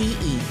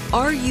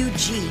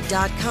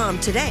RITERUG.com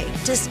today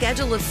to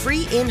schedule a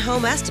free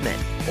in-home estimate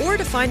or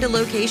to find a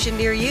location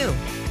near you.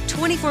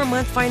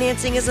 24-month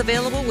financing is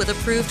available with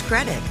approved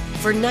credit.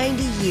 For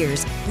 90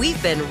 years, we've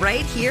been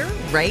right here,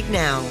 right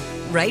now.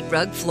 Right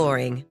Rug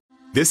Flooring.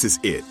 This is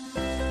it.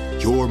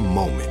 Your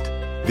moment.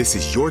 This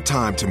is your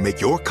time to make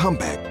your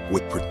comeback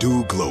with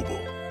Purdue Global.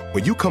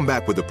 When you come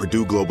back with a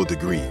Purdue Global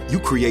degree, you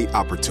create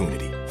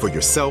opportunity for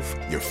yourself,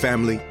 your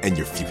family, and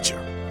your future.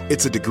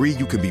 It's a degree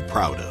you can be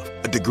proud of,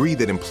 a degree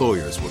that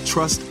employers will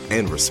trust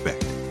and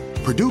respect.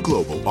 Purdue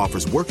Global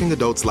offers working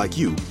adults like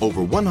you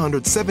over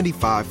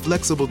 175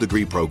 flexible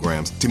degree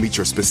programs to meet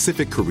your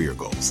specific career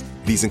goals.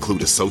 These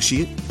include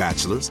associate,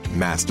 bachelor's,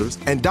 master's,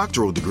 and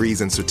doctoral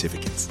degrees and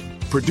certificates.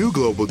 Purdue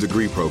Global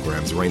degree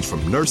programs range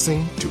from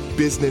nursing to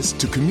business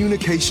to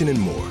communication and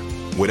more.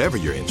 Whatever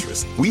your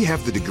interest, we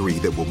have the degree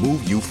that will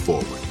move you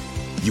forward.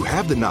 You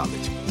have the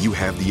knowledge, you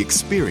have the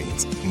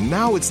experience.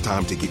 Now it's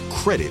time to get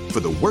credit for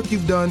the work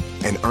you've done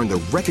and earn the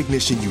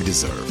recognition you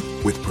deserve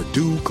with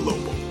Purdue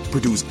Global,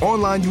 Purdue's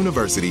online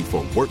university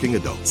for working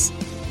adults.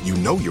 You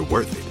know you're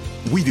worth it.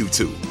 We do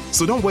too.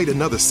 So don't wait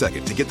another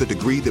second to get the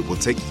degree that will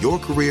take your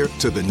career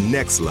to the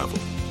next level.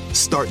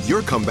 Start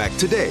your comeback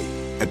today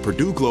at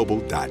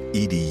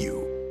purdueglobal.edu.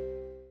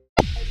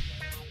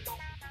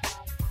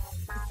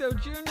 So,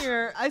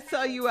 Junior, I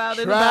saw you out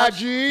and Try about.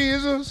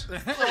 Jesus. Oh,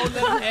 let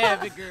him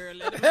have it, girl.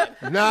 Let him have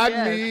it. Not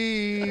Yes.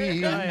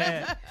 me. Go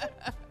ahead.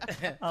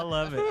 I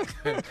love it.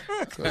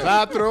 'Cause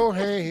I throw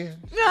hands.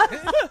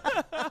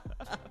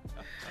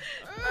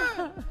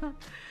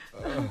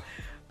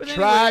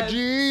 Try anyways.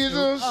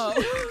 Jesus.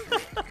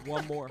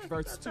 One more,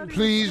 verse 2.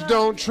 Please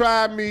don't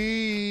try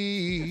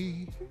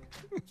me.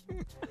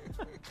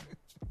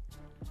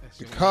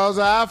 Because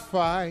I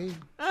fight.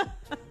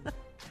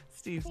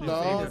 Steve's new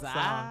Lord. favorite His song.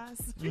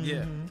 eyes.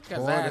 Yeah. Got his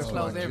Boy, eyes that's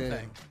closed, my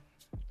everything.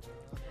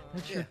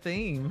 That's your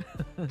theme.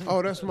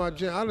 Oh, that's my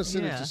jam. I done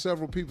sent it Yeah. to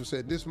several people.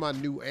 Said this is my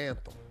new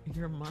anthem.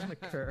 Your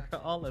moniker,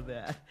 all of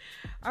that.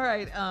 All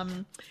right.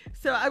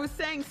 So I was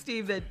saying,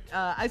 Steve, that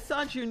I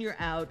saw Junior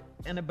out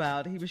and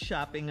about. He was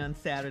shopping on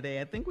Saturday.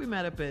 I think we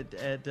met up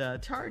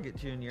at Target,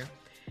 Junior.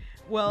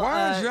 Well,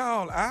 Why is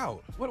y'all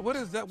out? What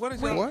is that? What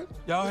is y'all? What?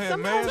 Y'all have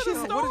sometimes masks you-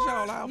 on? What is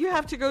y'all out? You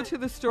have to go to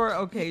the store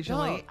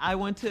occasionally. Dog. I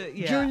went to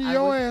Junior, I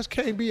your was- ass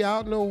can't be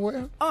out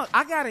nowhere. Oh,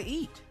 I gotta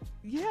eat.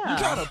 Yeah. You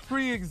got a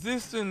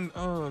pre-existing.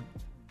 Yeah,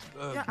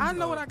 I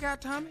know what I got,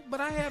 Tommy, but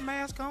I had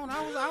mask on.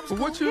 I was But cool.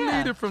 what you Yeah.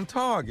 needed from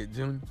Target,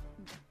 Junior?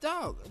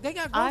 Dog, they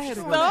got I grocery had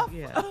store stuff.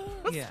 there.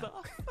 Yeah.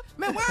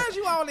 Man, why is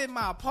you all in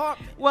my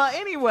apartment? Well,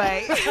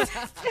 anyway,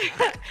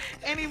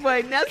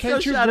 Nesto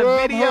Can't you shot a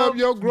grub video. hub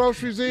your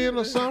groceries in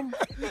or something?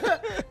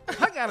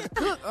 I gotta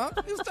cook, huh?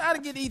 You was trying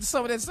to get to eat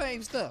some of that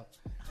same stuff.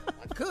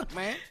 I cook,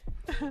 man.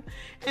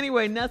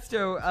 Anyway,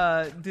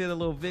 Nesto did a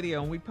little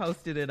video, and we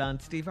posted it on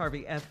Steve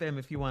Harvey FM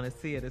if you want to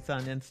see it. It's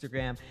on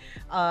Instagram.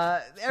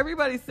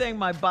 Everybody's saying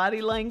my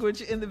body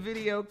language in the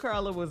video.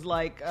 Carla was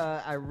like,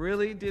 I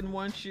really didn't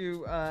want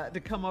you to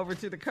come over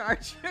to the car.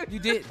 You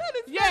did.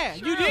 Yeah,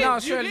 you did. No,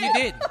 You Shirley, did.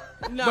 you didn't.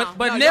 No,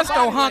 but your Nesto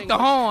body honked the language.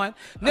 horn.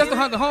 Nesto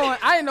honked the horn.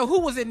 I didn't know who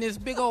was in this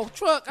big old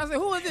truck. I said,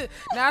 who is it?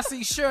 Now I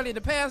see Shirley in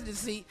the passenger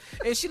seat,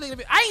 and she looked at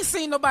me. I ain't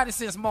seen nobody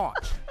since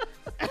March.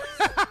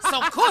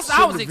 So of course I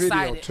Send was the video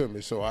excited. to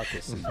me so I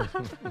can see.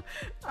 All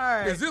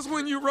right. Is this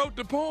when you wrote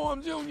the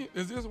poem, Junior?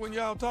 Is this when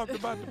y'all talked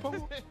about the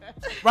poem?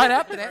 Right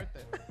after that.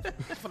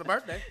 For the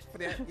birthday. For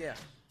that, yeah.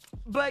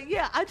 But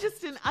yeah, I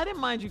didn't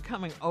mind you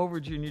coming over,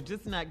 Junior.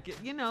 Just not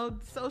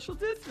social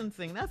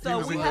distancing. That's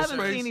all. We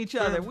haven't seen each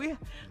other.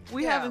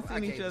 We haven't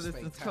seen each other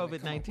since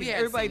COVID-19.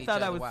 Everybody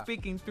thought I was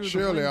speaking through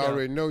Shirley the window.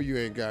 already know you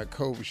ain't got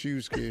COVID. She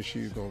was scared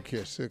she was gonna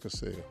catch sickle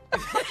cell.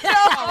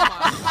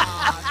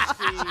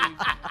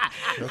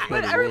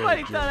 But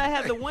everybody thought I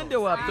had the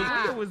window up. The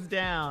window was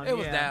down. It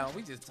was down.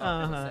 We just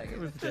talked for a second. It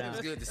was down. It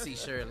was good to see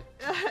Shirley.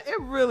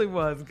 It really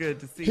was good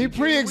to see He you.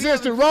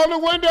 pre-existed. Roll the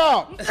window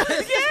up.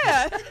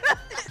 Yeah.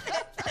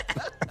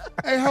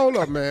 Hey, hold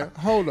up, man.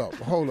 Hold up.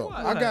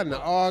 I got in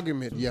an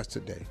argument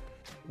yesterday.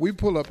 We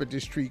pull up at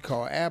this street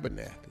called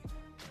Abernathy.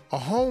 A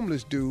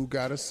homeless dude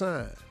got a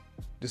sign.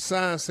 The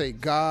sign say,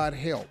 God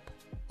help.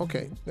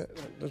 Okay,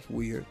 that's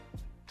weird.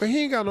 But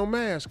he ain't got no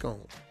mask on.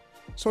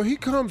 So he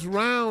comes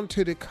round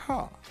to the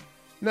car.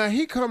 Now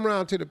he come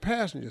round to the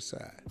passenger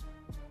side.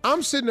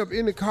 I'm sitting up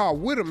in the car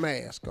with a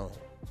mask on.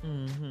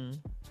 Mm-hmm.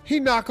 He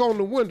knock on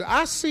the window.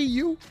 I see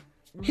you.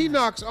 He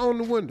knocks on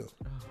the window.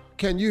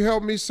 Can you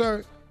help me,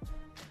 sir?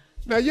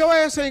 Now, your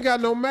ass ain't got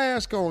no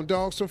mask on,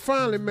 dog. So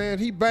finally, man,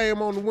 he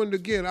banged on the window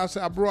again. I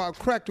said, I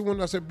cracked the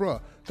window. I said,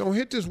 bro, don't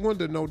hit this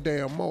window no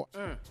damn more.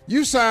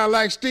 You sound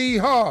like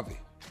Steve Harvey.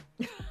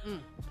 I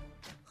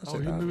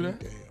said, you knew that?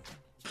 Damn.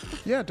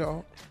 Yeah,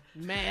 dog.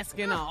 Mask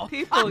and all.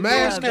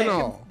 Mask and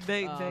all.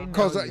 They know.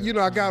 Because,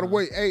 I got to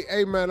wait.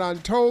 Hey, man, I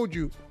told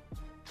you,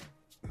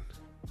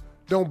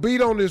 don't beat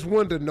on this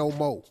window no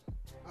more.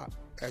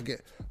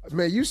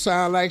 Man, you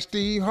sound like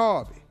Steve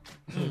Harvey.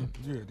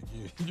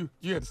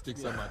 You had to stick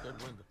something out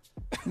that window.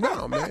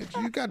 No, man,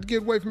 you got to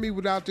get away from me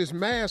without this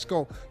mask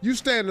on. You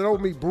standing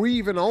over me,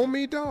 breathing on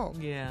me,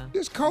 dog. Yeah.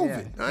 This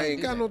COVID. Yeah, I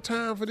ain't got no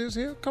time for this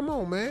here. Come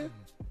on, man.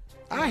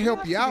 I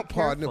help you out,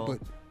 partner, but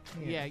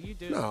yeah, you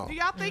do. No. Do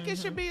y'all think it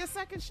should be a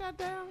second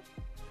shutdown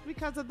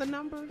because of the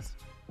numbers?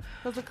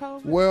 Because of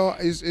COVID? well,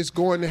 it's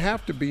going to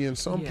have to be in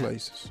some Yeah.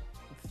 places.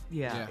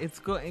 Yeah, it's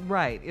going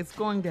It's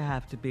going to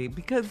have to be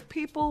because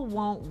people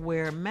won't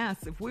wear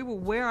masks. If we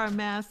would wear our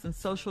masks and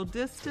social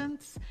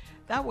distance,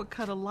 that would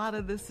cut a lot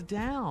of this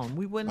down.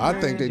 We wouldn't. I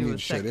think they do need a to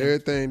shut second.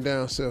 everything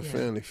down except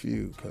Family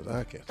Feud, because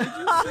I can.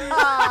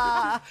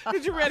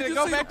 Did you ready to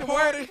go back to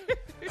work?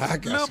 I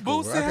got Little to go.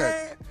 Boosie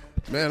had.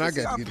 Man, I You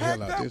see got how to get the hell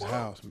packed out that this was?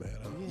 house, man.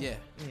 Yeah.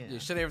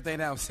 Shut everything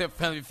down except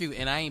Family Feud,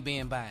 and I ain't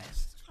being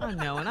biased. I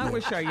know, and I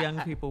wish our young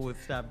people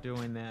would stop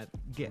doing that.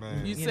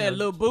 You said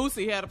Lil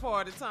Boosie had a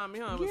party. Tommy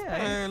Hunt was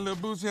packed. Man, Lil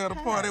Boosie had a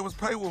party. It was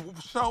paid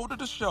with shoulder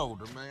to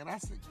shoulder, man. I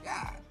said,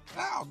 God,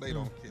 now they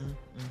don't care.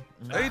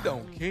 They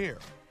don't care.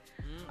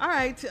 All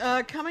right,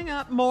 coming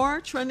up,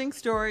 more trending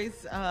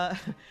stories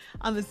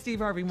on the Steve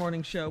Harvey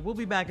Morning Show. We'll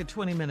be back at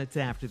 20 minutes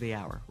after the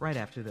hour, right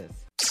after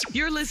this.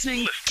 You're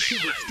listening to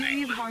the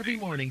Steve Harvey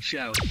Morning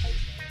Show.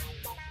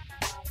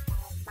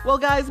 Well,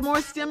 guys,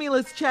 more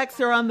stimulus checks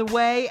are on the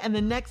way, and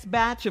the next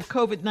batch of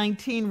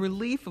COVID-19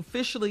 relief,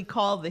 officially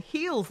called the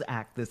HEALS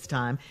Act this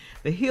time.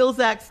 The HEALS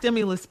Act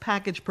stimulus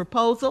package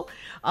proposal.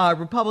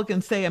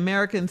 Republicans say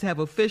Americans have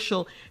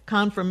official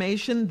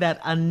confirmation that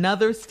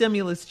another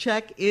stimulus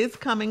check is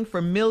coming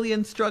for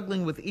millions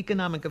struggling with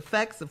economic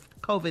effects of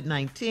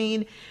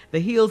COVID-19. The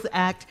HEALS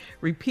Act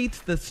repeats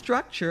the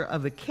structure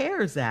of the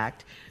CARES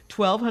Act.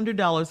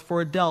 $1,200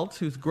 for adults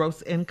whose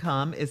gross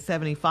income is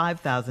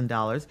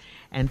 $75,000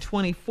 and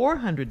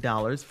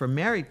 $2,400 for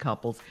married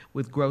couples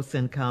with gross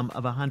income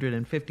of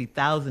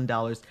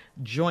 $150,000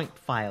 joint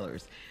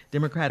filers.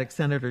 Democratic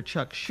Senator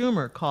Chuck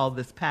Schumer called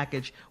this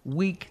package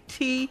weak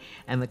tea,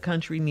 and the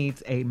country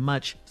needs a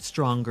much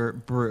stronger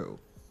brew.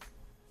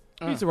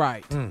 He's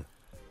right.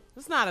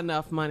 It's not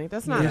enough money.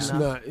 That's not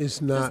enough.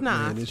 It's not,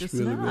 man. It's It's just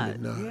really, not.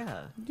 really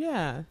not.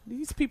 Yeah.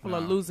 These people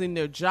are losing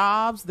their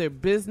jobs, their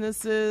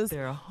businesses,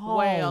 their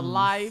way of homes.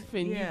 life,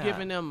 and you Yeah.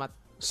 giving them a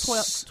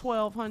 $1,200,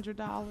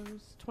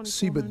 $2,400.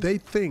 See, but they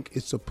think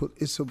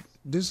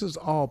this is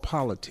all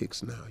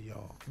politics now,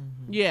 y'all.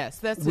 Yes,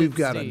 that's We've it,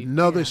 got Steve.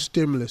 another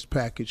stimulus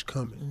package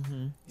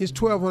coming. It's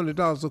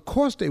 $1,200. Of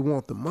course they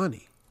want the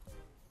money.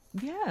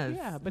 Yes.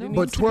 Yeah, but it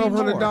But needs to be more.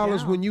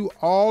 $1,200 when you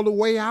all the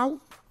way out?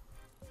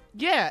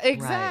 Yeah,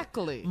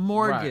 exactly. Right.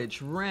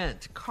 Mortgage,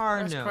 rent,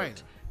 car That's note,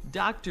 crazy.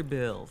 doctor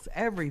bills,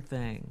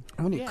 everything.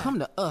 When it come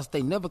to us,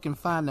 they never can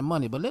find the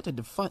money. But let the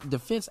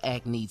Defense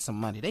Act need some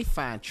money. They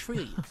find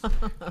trillions.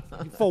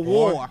 For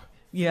war.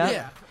 Yep.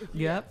 Yeah.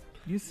 Yep.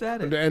 You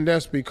said it. And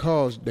that's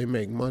because they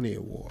make money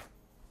at war.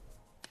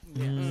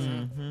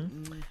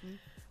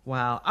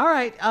 Wow. All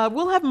right.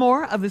 We'll have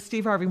more of the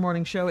Steve Harvey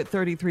Morning Show at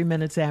 33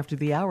 minutes after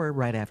the hour,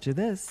 right after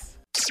this.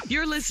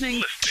 You're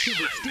listening to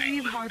the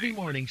Steve Harvey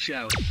Morning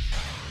Show.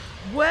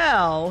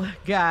 Well,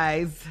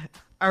 guys,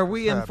 are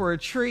we in for a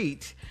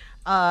treat?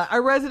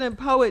 Our resident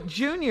poet,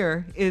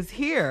 Junior, is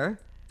here.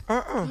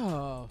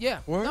 Yeah.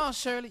 No,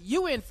 Shirley,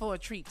 you in for a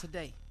treat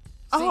today.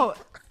 Oh,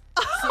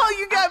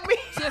 you got me.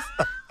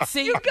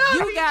 See, You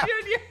got me,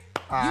 Junior.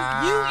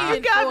 You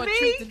in got for me? a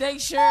treat today,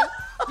 Shirley.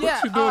 Yeah.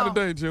 What you doing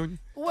today, Junior?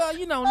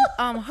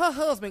 Well, her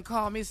husband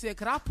called me and said,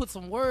 could I put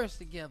some words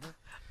together?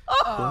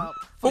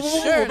 For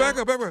Shirley. Back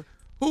up.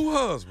 Who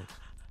husband?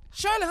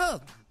 Shirley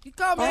husband. He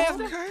called me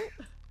and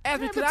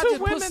asked me, could I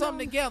just put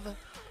something together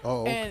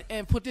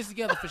and put this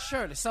together for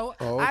Shirley? So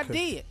I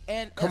did.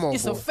 And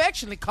it's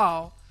affectionately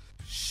called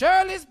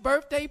Shirley's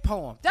Birthday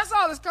Poem. That's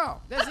all it's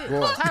called. That's it.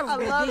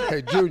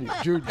 Hey, Junior,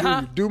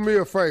 do me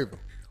a favor.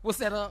 What's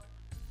that up?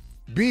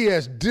 Be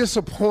as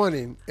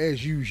disappointing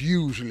as you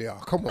usually are.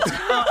 Come on.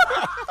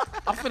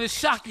 I'm finna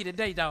shock you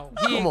today, dog.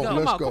 Come on,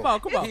 let's go.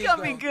 Come on. It's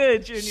gonna be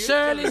good, Junior.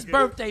 Shirley's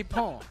birthday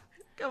poem.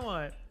 Come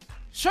on.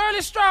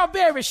 Shirley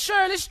Strawberry,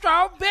 Shirley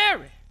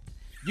Strawberry.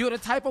 You're the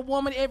type of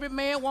woman every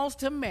man wants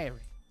to marry.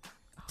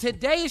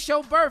 Today is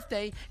your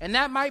birthday, and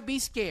that might be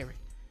scary,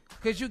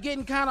 because you're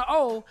getting kind of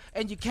old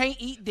and you can't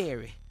eat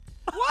dairy.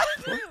 What?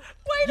 Wait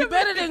a You're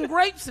better than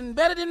grapes and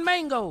better than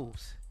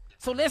mangoes.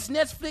 So let's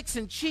Netflix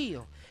and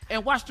chill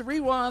and watch the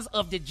reruns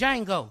of the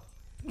Django.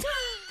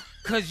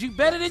 Cause you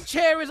better than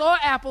cherries or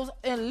apples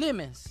and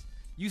lemons.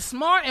 You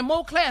smart and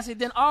more classy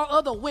than all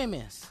other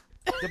women's.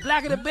 The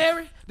blacker the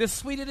berry, the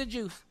sweeter the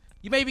juice.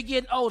 You may be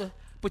getting older,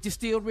 but you're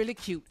still really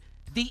cute.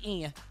 The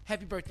end.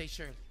 Happy birthday,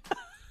 Shirley.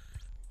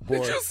 Boy.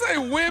 Did you say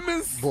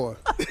women's? Boy,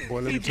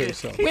 let me tell you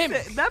something.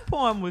 That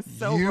poem was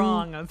so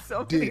wrong on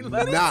so many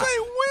levels. Did you say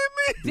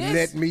women?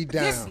 Let me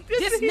down.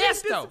 This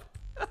Nesto.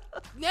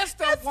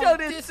 Nesto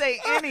didn't say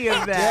any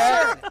of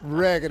that. That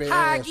raggedy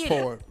ass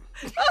poem.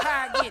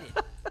 How I get it.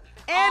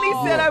 And he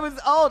said I was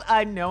old.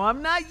 I know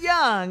I'm not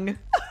young.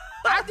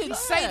 I didn't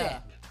say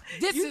that.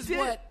 This is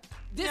what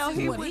he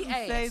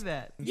asked. Say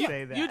that.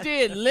 You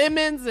did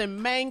lemons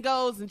and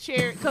mangoes and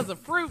cherry because of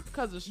fruit,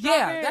 because of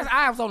strawberries. Yeah,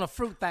 I was on a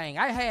fruit thing.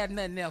 I had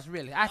nothing else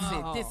really. I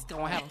said this is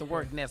gonna have to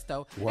work,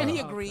 Nesto, and he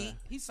agreed.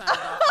 He signed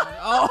off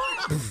on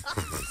it.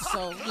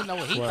 So he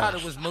thought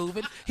it was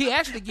moving. He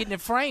actually getting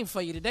it framed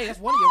for you today. That's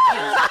one of your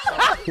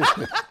gifts.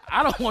 So,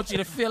 I don't want you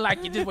to feel like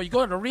you're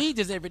going to read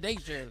this every day,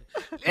 Shirley.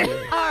 All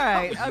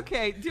right,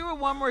 okay, do it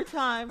one more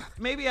time.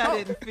 Maybe I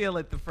didn't feel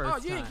it the first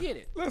time. Oh, you didn't get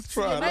it. Let's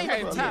try. Your name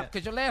at the top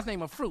because your last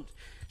name is Fruit.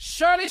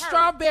 Shirley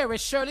Strawberry,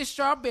 Shirley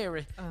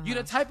Strawberry. You're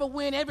the type of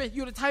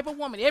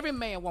woman every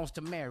man wants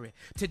to marry.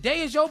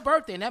 Today is your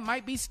birthday, and that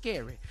might be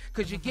scary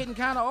because you're getting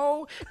kind of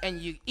old and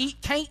you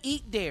can't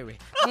eat dairy.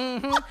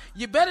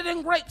 You're better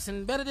than grapes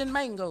and better than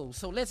mangoes.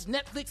 So let's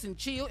Netflix and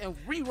chill and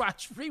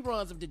rewatch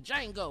reruns of the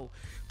Django,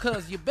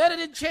 because you're better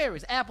than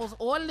cherries, apples,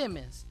 or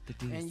lemons,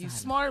 and you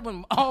smarter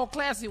than all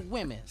classy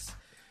women's.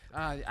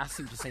 I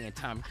see what you're saying,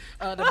 Tommy.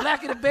 The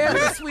blacker the berry,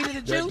 the sweeter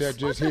the juice. That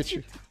just hit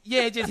you.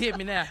 Yeah, it just hit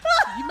me now.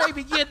 You may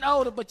be getting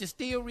older, but you're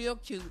still real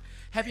cute.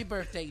 Happy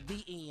birthday,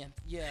 the end.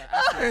 Yeah,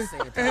 I say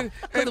it, Tommy.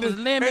 Because it was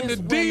lemons, and the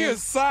D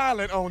is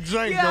silent on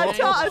Django.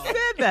 Yeah, I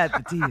said that.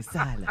 The D is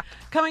silent.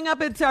 Coming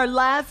up, it's our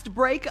last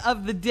break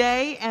of the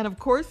day. And, of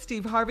course,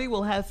 Steve Harvey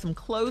will have some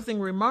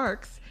closing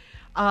remarks.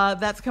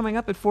 That's coming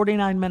up at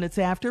 49 minutes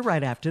after,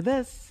 right after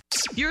this.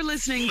 You're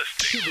listening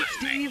to the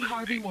Steve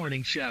Harvey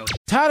Morning Show.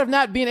 Tired of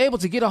not being able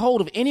to get a hold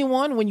of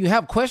anyone when you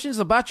have questions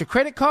about your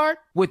credit card?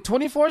 With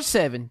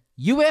 24/7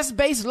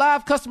 U.S.-based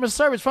live customer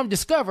service from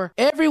Discover,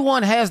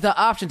 everyone has the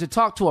option to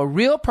talk to a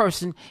real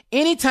person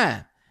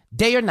anytime,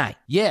 day or night.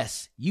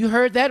 Yes, you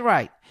heard that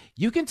right.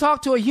 You can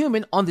talk to a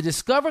human on the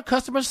Discover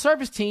customer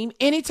service team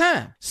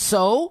anytime.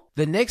 So,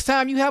 the next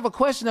time you have a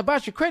question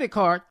about your credit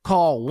card,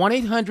 call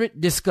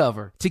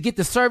 1-800-DISCOVER to get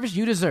the service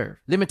you deserve.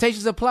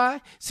 Limitations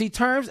apply. See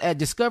terms at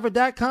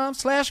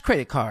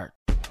discover.com/creditcard.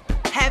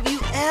 Have you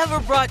ever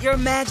brought your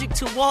magic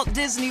to Walt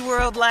Disney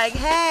World like,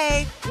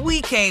 hey,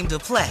 we came to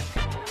play?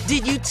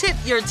 Did you tip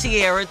your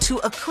tiara to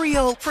a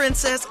Creole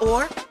princess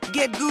or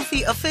get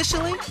goofy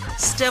officially?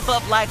 Step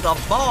up like a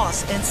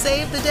boss and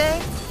save the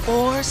day?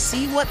 Or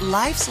see what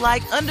life's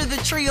like under the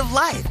tree of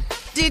life?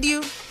 Did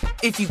you?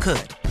 If you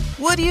could.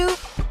 Would you?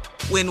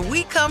 When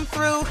we come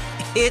through,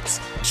 it's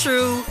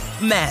true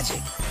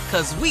magic.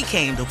 'Cause we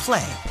came to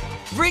play.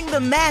 Bring the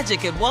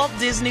magic at Walt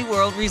Disney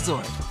World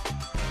Resort.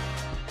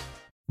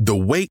 The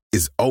wait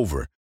is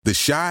over. The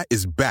Chi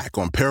is back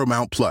on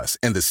Paramount Plus,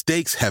 and the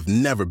stakes have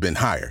never been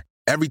higher.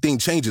 Everything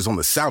changes on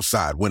the South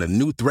Side when a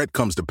new threat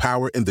comes to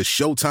power in the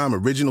Showtime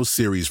original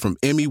series from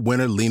Emmy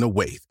winner Lena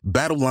Waithe.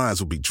 Battle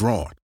lines will be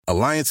drawn,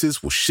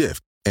 alliances will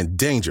shift, and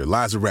danger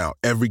lies around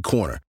every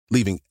corner,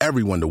 leaving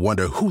everyone to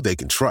wonder who they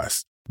can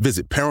trust.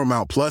 Visit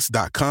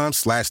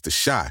ParamountPlus.com/The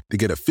Chi to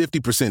get a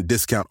 50%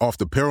 discount off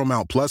the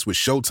Paramount Plus with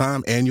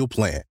Showtime annual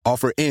plan.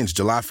 Offer ends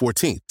July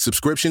 14th.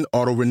 Subscription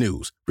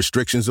auto-renews.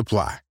 Restrictions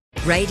apply.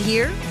 Right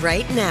here,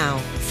 right now.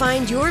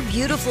 Find your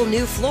beautiful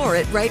new floor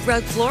at Right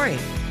Rug Flooring.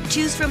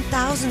 Choose from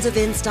thousands of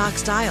in-stock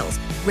styles,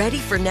 ready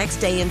for next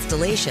day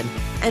installation,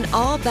 and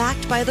all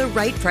backed by the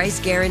right price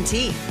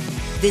guarantee.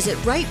 Visit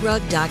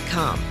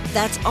rightrug.com.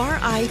 That's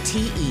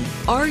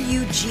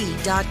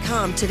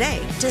RITERUG.com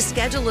today to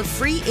schedule a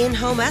free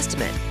in-home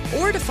estimate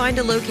or to find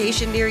a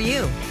location near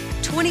you.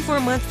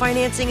 24-month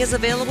financing is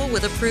available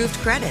with approved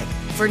credit.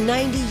 For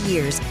 90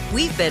 years,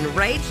 we've been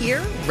right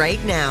here,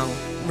 right now.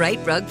 Right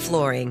Rug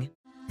Flooring.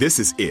 This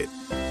is it.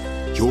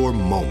 Your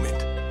moment.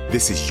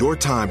 This is your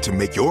time to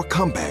make your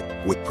comeback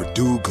with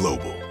Purdue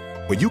Global.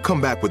 When you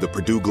come back with a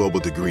Purdue Global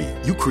degree,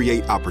 you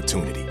create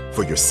opportunity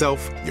for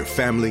yourself, your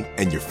family,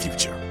 and your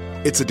future.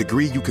 It's a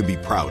degree you can be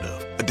proud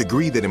of, a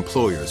degree that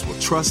employers will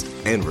trust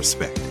and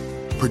respect.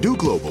 Purdue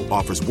Global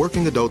offers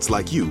working adults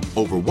like you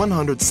over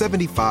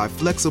 175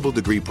 flexible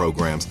degree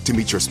programs to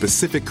meet your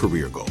specific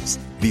career goals.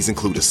 These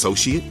include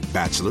associate,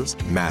 bachelor's,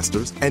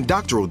 master's, and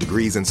doctoral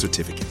degrees and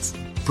certificates.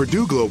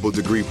 Purdue Global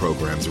degree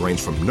programs range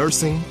from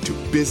nursing to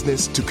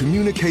business to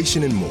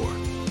communication and more.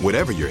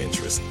 Whatever your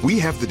interest, we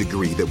have the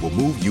degree that will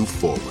move you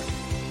forward.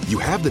 You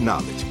have the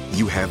knowledge,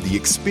 you have the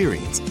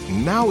experience.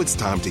 Now it's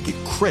time to get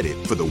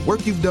credit for the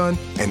work you've done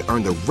and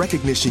earn the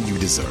recognition you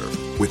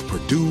deserve with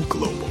Purdue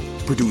Global,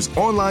 Purdue's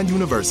online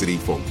university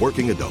for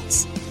working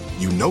adults.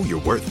 You know you're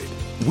worth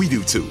it. We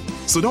do too.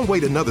 So don't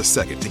wait another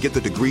second to get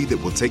the degree that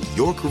will take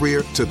your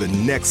career to the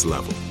next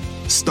level.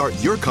 Start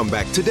your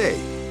comeback today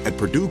at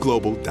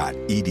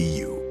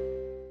purdueglobal.edu.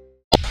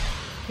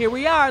 Here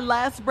we are,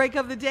 last break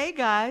of the day,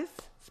 guys.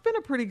 It's been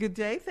a pretty good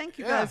day. Thank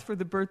you guys for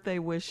the birthday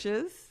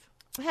wishes.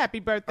 Happy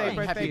birthday,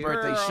 Happy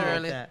birthday,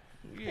 Shirley. Yeah.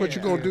 What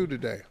you gonna do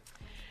today?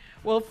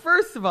 Well,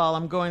 first of all,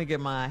 I'm going to get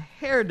my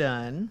hair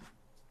done.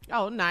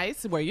 Oh,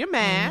 nice. Wear your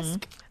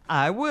mask.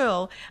 I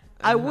will.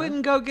 I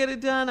wouldn't go get it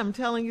done. I'm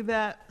telling you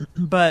that.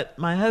 But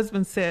my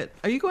husband said,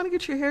 "Are you going to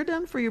get your hair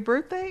done for your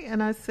birthday?"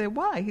 And I said,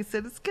 "Why?" He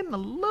said, "It's getting a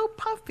little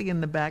puffy in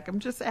the back. I'm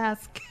just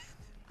asking."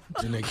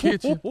 In that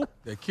kitchen part,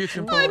 I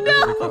that's what they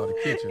know. call the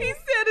kitchen. He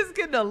said it's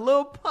getting a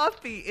little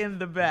puffy in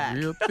the back.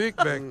 Real thick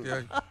back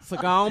there. So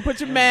go on, put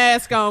your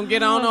mask on,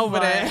 get on over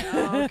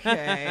there.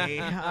 Okay.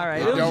 All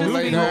right. Don't It'll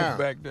lay just down.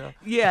 Back there.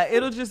 yeah,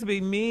 it'll just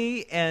be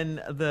me and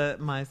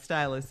my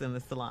stylist in the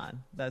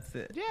salon. That's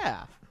it.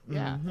 Yeah.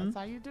 That's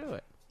how you do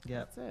it.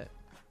 Yep. That's it.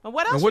 Well,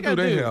 what else And what you do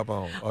gonna they do? have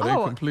on? Are they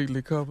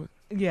completely covered?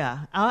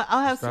 Yeah.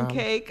 I'll have some Style.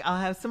 cake.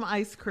 I'll have some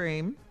ice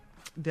cream.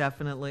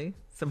 Definitely.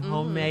 Some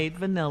homemade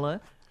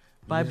vanilla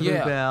by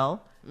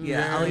Bluebell.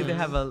 Yeah, I'll either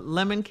have a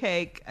lemon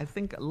cake, I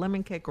think a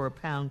lemon cake or a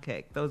pound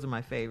cake. Those are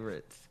my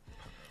favorites.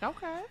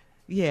 Okay.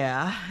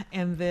 Yeah,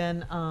 and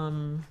then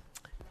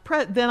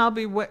then I'll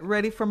be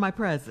ready for my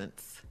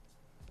presents.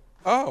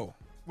 Oh,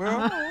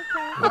 well, Okay.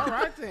 All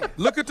right then.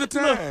 look at the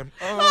time.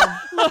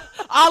 Look,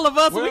 all of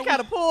us, we Well, kind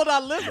of pulled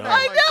our lip.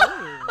 I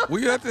know.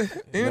 We at the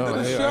end of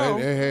the show.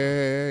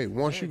 Hey.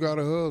 Once you got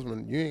a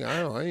husband,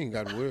 I ain't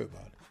got to worry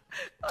about it.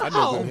 I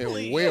know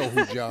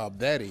whose job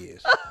that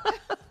is.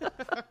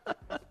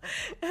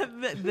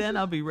 And then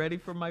I'll be ready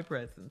for my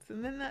presents,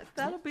 and then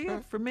that'll be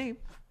it for me.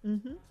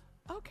 Mm-hmm.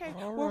 Okay.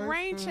 All Well, right,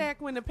 rain then.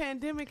 check when the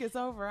pandemic is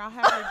over. I'll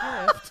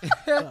have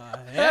your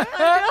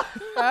gift.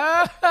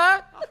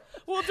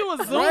 We'll do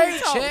a Zoom Rain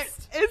toast. check.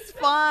 It's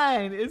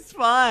fine. It's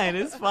fine.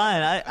 It's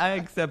fine. I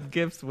accept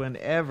gifts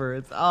whenever.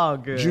 It's all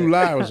good.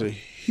 July was a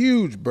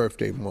huge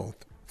birthday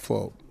month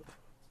for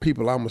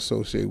people I'm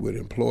associated with,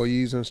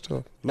 employees and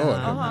stuff. Lord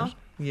have mercy.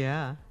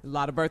 Yeah. A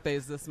lot of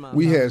birthdays this month.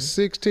 We had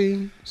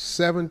 16th,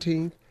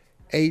 17th,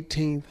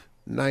 18th,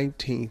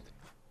 19th,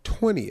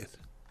 20th,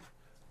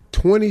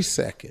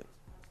 22nd,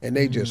 and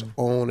they just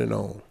on and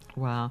on.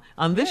 Wow.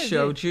 On this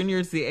show,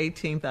 Junior's the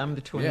 18th. I'm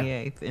the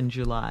 28th in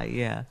July.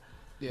 Yeah.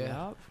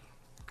 Yeah.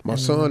 My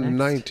son, the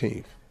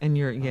 19th. And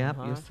your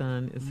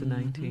son is the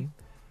 19th.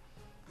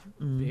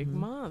 Big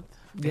month.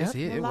 That's it.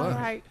 It Well, all was.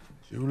 right.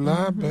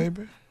 July,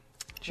 baby.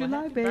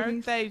 July, Happy babies.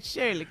 birthday,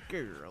 Shirley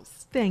girls.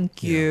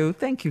 Thank you.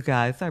 Thank you,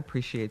 guys. I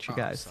appreciate you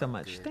guys so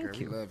much. Good, Thank girl.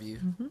 you. We love you.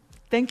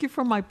 Thank you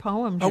for my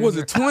poem. Oh, was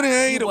Junior. it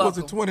 28 You're or was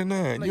it welcome.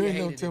 29? No, You you ain't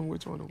gonna hated tell it. me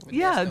which one it was.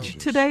 Yeah, That's no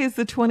today is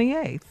the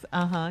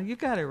 28th. You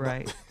got it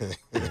right.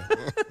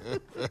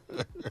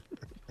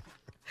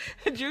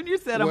 Junior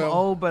said I'm Well,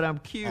 old, but I'm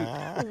cute.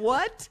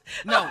 What?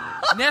 No,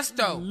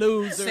 Nesto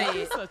Loser. said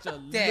You're such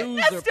a that.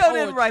 loser. Nesto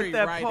didn't write poetry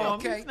that writer. poem.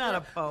 Okay. He's not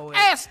a poet.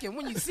 Ask him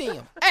when you see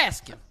him.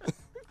 Ask him.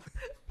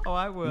 Oh,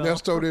 I will.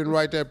 Nesto didn't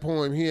write that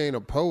poem. He ain't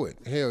a poet.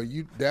 Hell,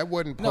 that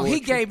wasn't No, poetry. he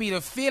gave me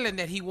the feeling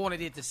that he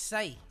wanted it to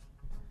say.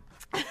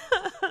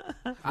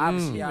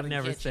 Obviously, I I'd didn't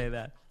never catch say it.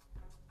 that.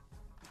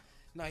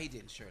 No, he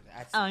didn't, Shirley.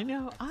 I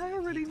know. I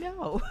already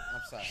know.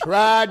 I'm sorry.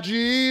 Try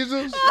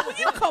Jesus.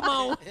 Come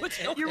on.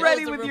 You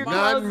ready with your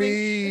Not closing?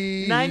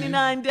 me.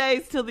 99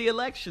 days till the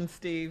election,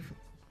 Steve.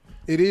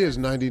 It is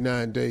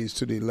 99 days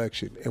to the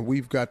election, and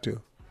we've got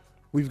to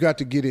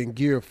get in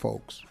gear,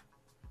 folks.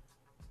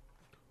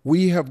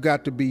 We have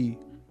got to be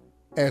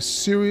as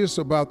serious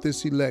about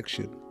this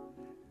election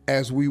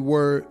as we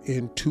were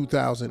in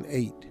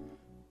 2008.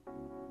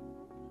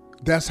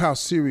 That's how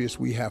serious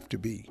we have to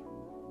be.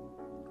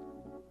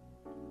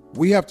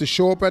 We have to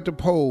show up at the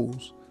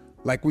polls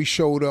like we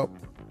showed up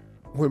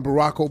when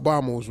Barack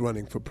Obama was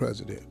running for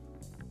president.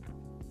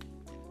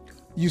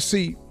 You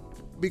see,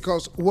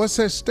 because what's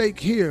at stake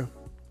here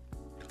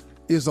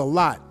is a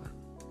lot.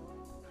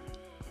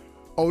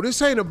 Oh,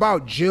 this ain't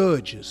about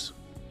judges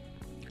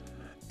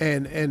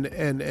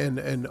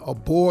and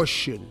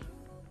abortion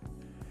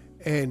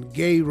and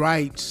gay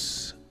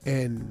rights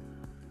and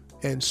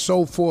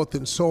so forth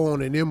and so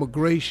on and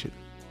immigration.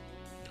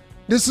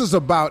 This is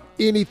about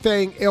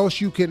anything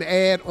else you can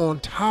add on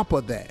top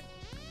of that.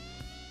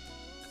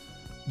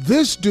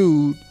 This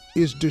dude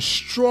is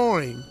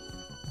destroying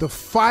the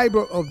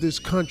fiber of this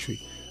country.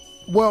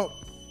 Well,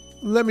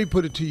 let me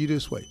put it to you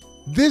this way.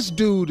 This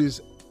dude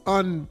is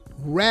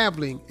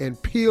unraveling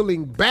and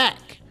peeling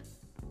back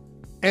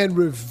and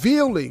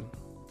revealing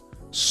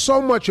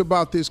so much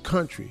about this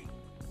country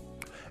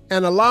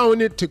and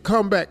allowing it to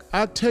come back.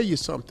 I'll tell you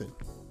something.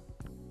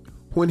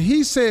 When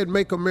he said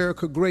make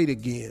America great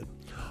again,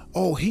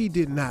 he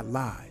did not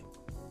lie.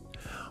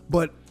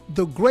 But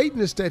the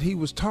greatness that he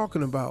was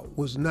talking about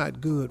was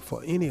not good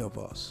for any of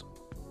us.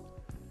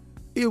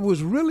 It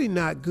was really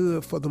not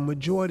good for the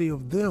majority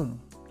of them,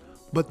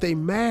 but they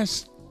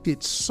masked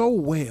it so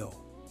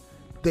well.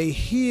 They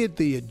hid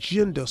the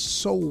agenda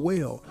so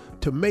well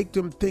to make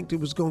them think it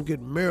was going to get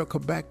America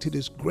back to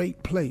this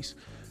great place.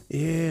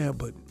 Yeah,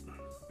 but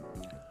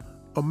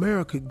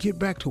America, get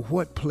back to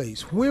what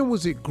place? When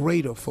was it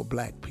greater for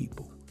black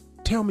people?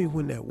 Tell me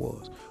when that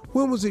was.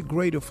 When was it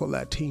greater for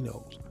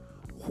Latinos?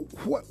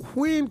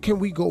 When can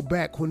we go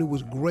back when it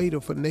was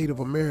greater for Native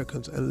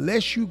Americans,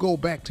 unless you go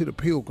back to the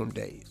Pilgrim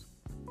days?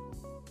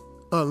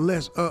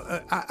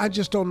 I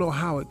just don't know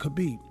how it could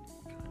be.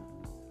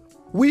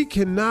 We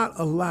cannot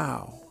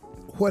allow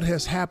what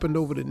has happened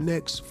over the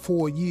next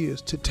 4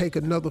 years to take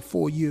another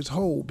 4 years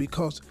hold,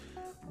 because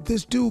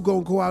this dude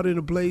gonna go out in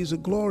a blaze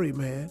of glory,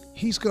 man.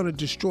 He's gonna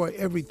destroy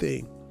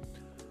everything.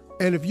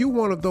 And if you're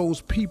one of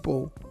those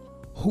people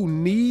who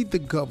need the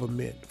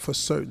government for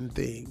certain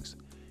things,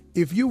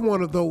 if you're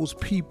one of those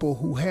people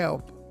who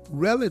have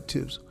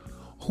relatives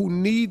who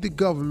need the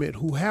government,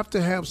 who have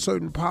to have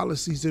certain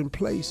policies in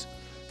place,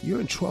 you're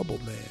in trouble,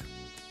 man,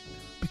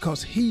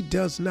 because he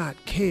does not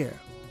care.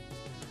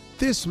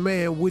 This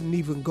man wouldn't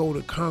even go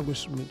to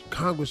Congressman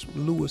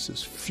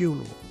Lewis's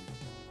funeral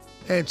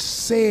and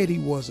said he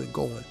wasn't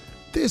going.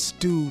 This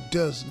dude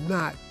does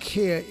not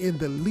care in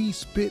the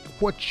least bit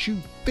what you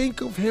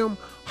think of him,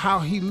 how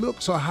he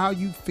looks, or how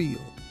you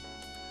feel.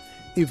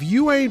 If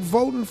you ain't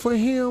voting for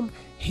him,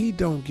 he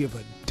don't give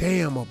a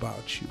damn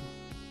about you.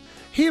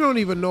 He don't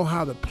even know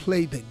how to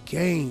play the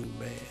game,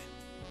 man.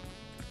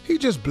 He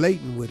just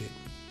blatant with it.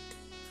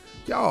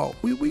 Y'all,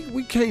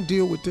 we can't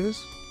deal with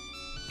this.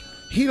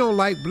 He don't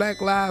like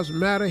Black Lives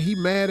Matter. He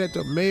mad at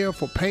the mayor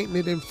for painting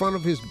it in front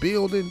of his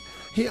building.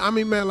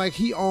 Like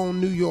he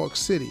owned New York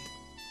City.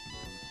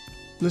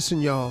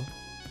 Listen, y'all,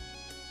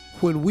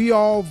 when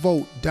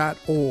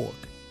weallvote.org,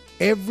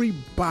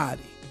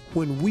 everybody,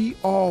 when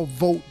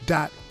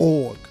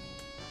weallvote.org,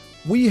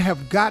 we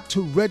have got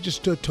to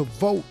register to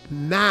vote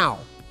now.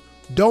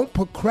 Don't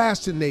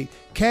procrastinate.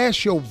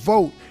 Cast your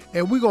vote,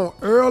 and we're going to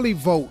early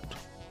vote.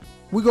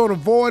 We're going to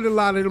avoid a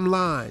lot of them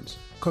lines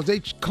because they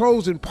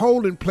closing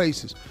polling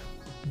places.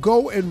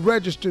 Go and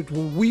register to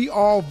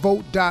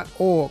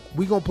weallvote.org.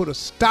 We're going to put a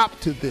stop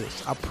to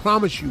this. I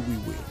promise you we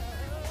will.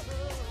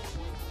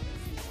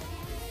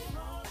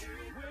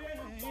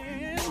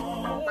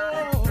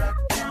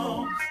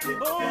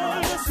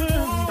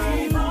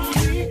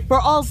 For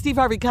all Steve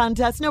Harvey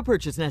contests, no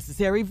purchase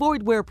necessary,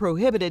 void where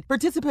prohibited.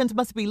 Participants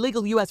must be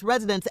legal U.S.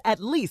 residents at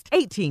least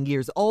 18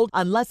 years old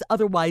unless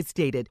otherwise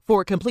stated.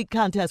 For complete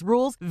contest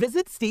rules,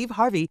 visit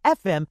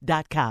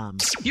SteveHarveyFM.com.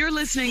 You're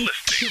listening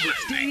to the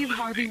Steve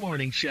Harvey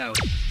Morning Show.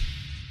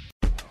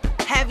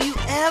 Have you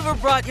ever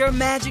brought your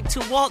magic to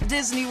Walt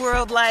Disney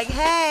World like,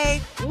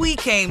 hey, we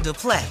came to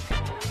play?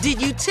 Did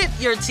you tip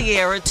your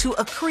tiara to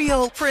a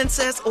Creole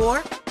princess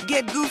or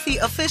get goofy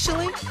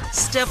officially?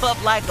 Step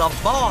up like a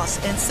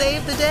boss and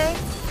save the day?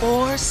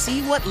 Or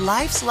see what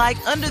life's like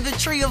under the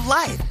tree of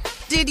life?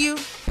 Did you?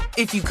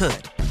 If you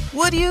could.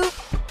 Would you?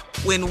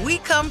 When we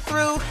come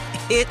through,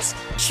 it's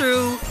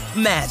true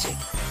magic.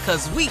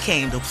 'Cause we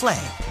came to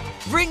play.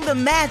 Bring the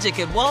magic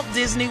at Walt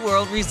Disney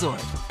World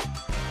Resort.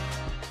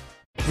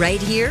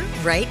 Right here,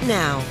 right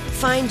now.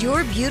 Find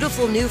your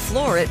beautiful new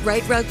floor at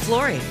Right Rug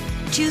Flooring.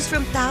 Choose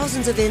from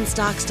thousands of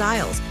in-stock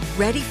styles,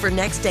 ready for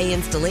next day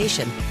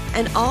installation,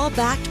 and all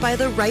backed by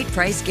the right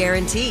price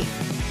guarantee.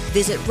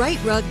 Visit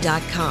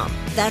rightrug.com.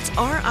 That's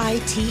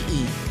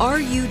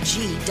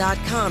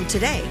RITERUG.com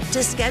today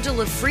to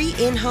schedule a free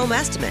in-home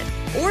estimate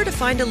or to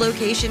find a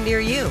location near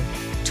you.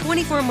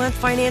 24-month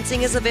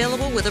financing is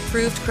available with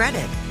approved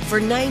credit. For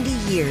 90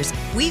 years,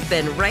 we've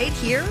been right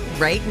here,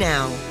 right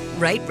now.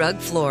 Right Rug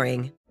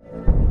Flooring.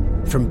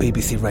 From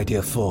BBC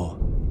Radio 4,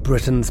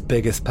 Britain's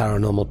biggest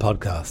paranormal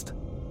podcast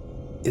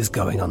is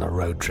going on a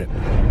road trip.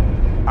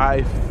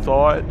 I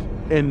thought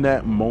in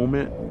that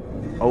moment,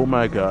 oh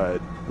my God,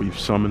 we've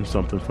summoned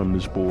something from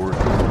this board.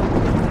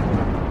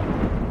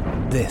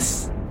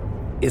 This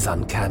is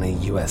Uncanny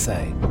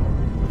USA.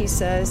 He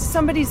says,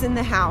 somebody's in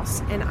the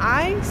house, and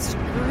I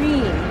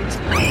screamed.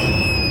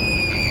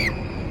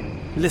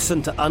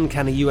 Listen to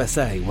Uncanny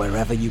USA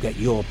wherever you get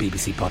your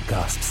BBC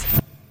podcasts,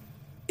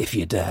 if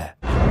you dare.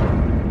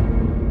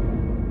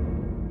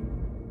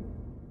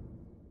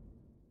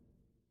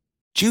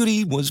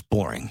 Judy was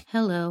boring.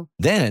 Hello.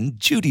 Then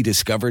Judy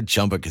discovered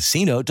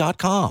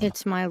ChumbaCasino.com.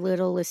 It's my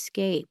little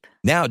escape.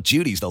 Now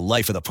Judy's the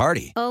life of the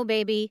party. Oh,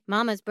 baby,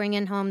 mama's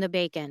bringing home the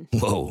bacon.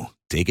 Whoa,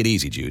 take it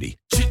easy, Judy.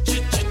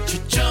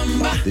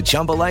 The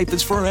Chumba life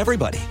is for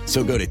everybody.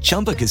 So go to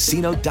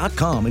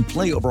ChumbaCasino.com and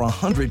play over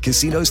 100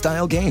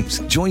 casino-style games.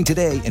 Join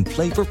today and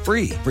play for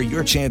free for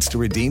your chance to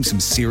redeem some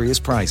serious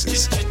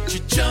prizes.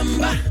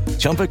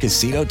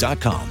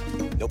 ChumbaCasino.com.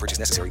 No purchase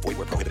necessary. Void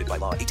where prohibited by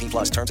law. 18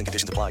 plus terms and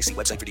conditions apply. See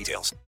website for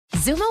details.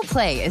 Xumo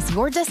Play is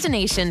your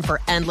destination for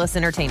endless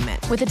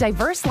entertainment. With a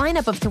diverse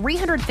lineup of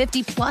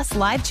 350 plus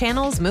live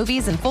channels,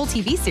 movies, and full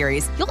TV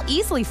series, you'll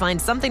easily find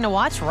something to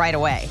watch right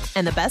away.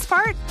 And the best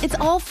part? It's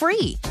all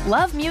free.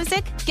 Love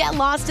music? Get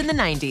lost in the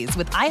 90s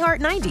with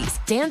iHeart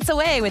 90s. Dance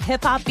away with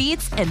hip-hop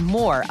beats and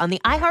more on the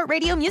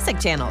iHeartRadio music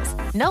channels.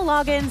 No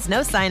logins,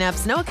 no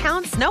signups, no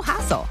accounts, no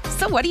hassle.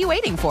 So what are you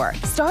waiting for?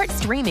 Start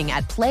streaming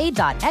at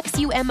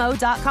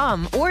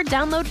play.xumo.com or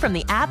download from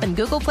the app and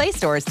Google Play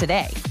stores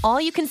today. All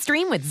you can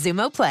stream with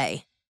Xumo Play.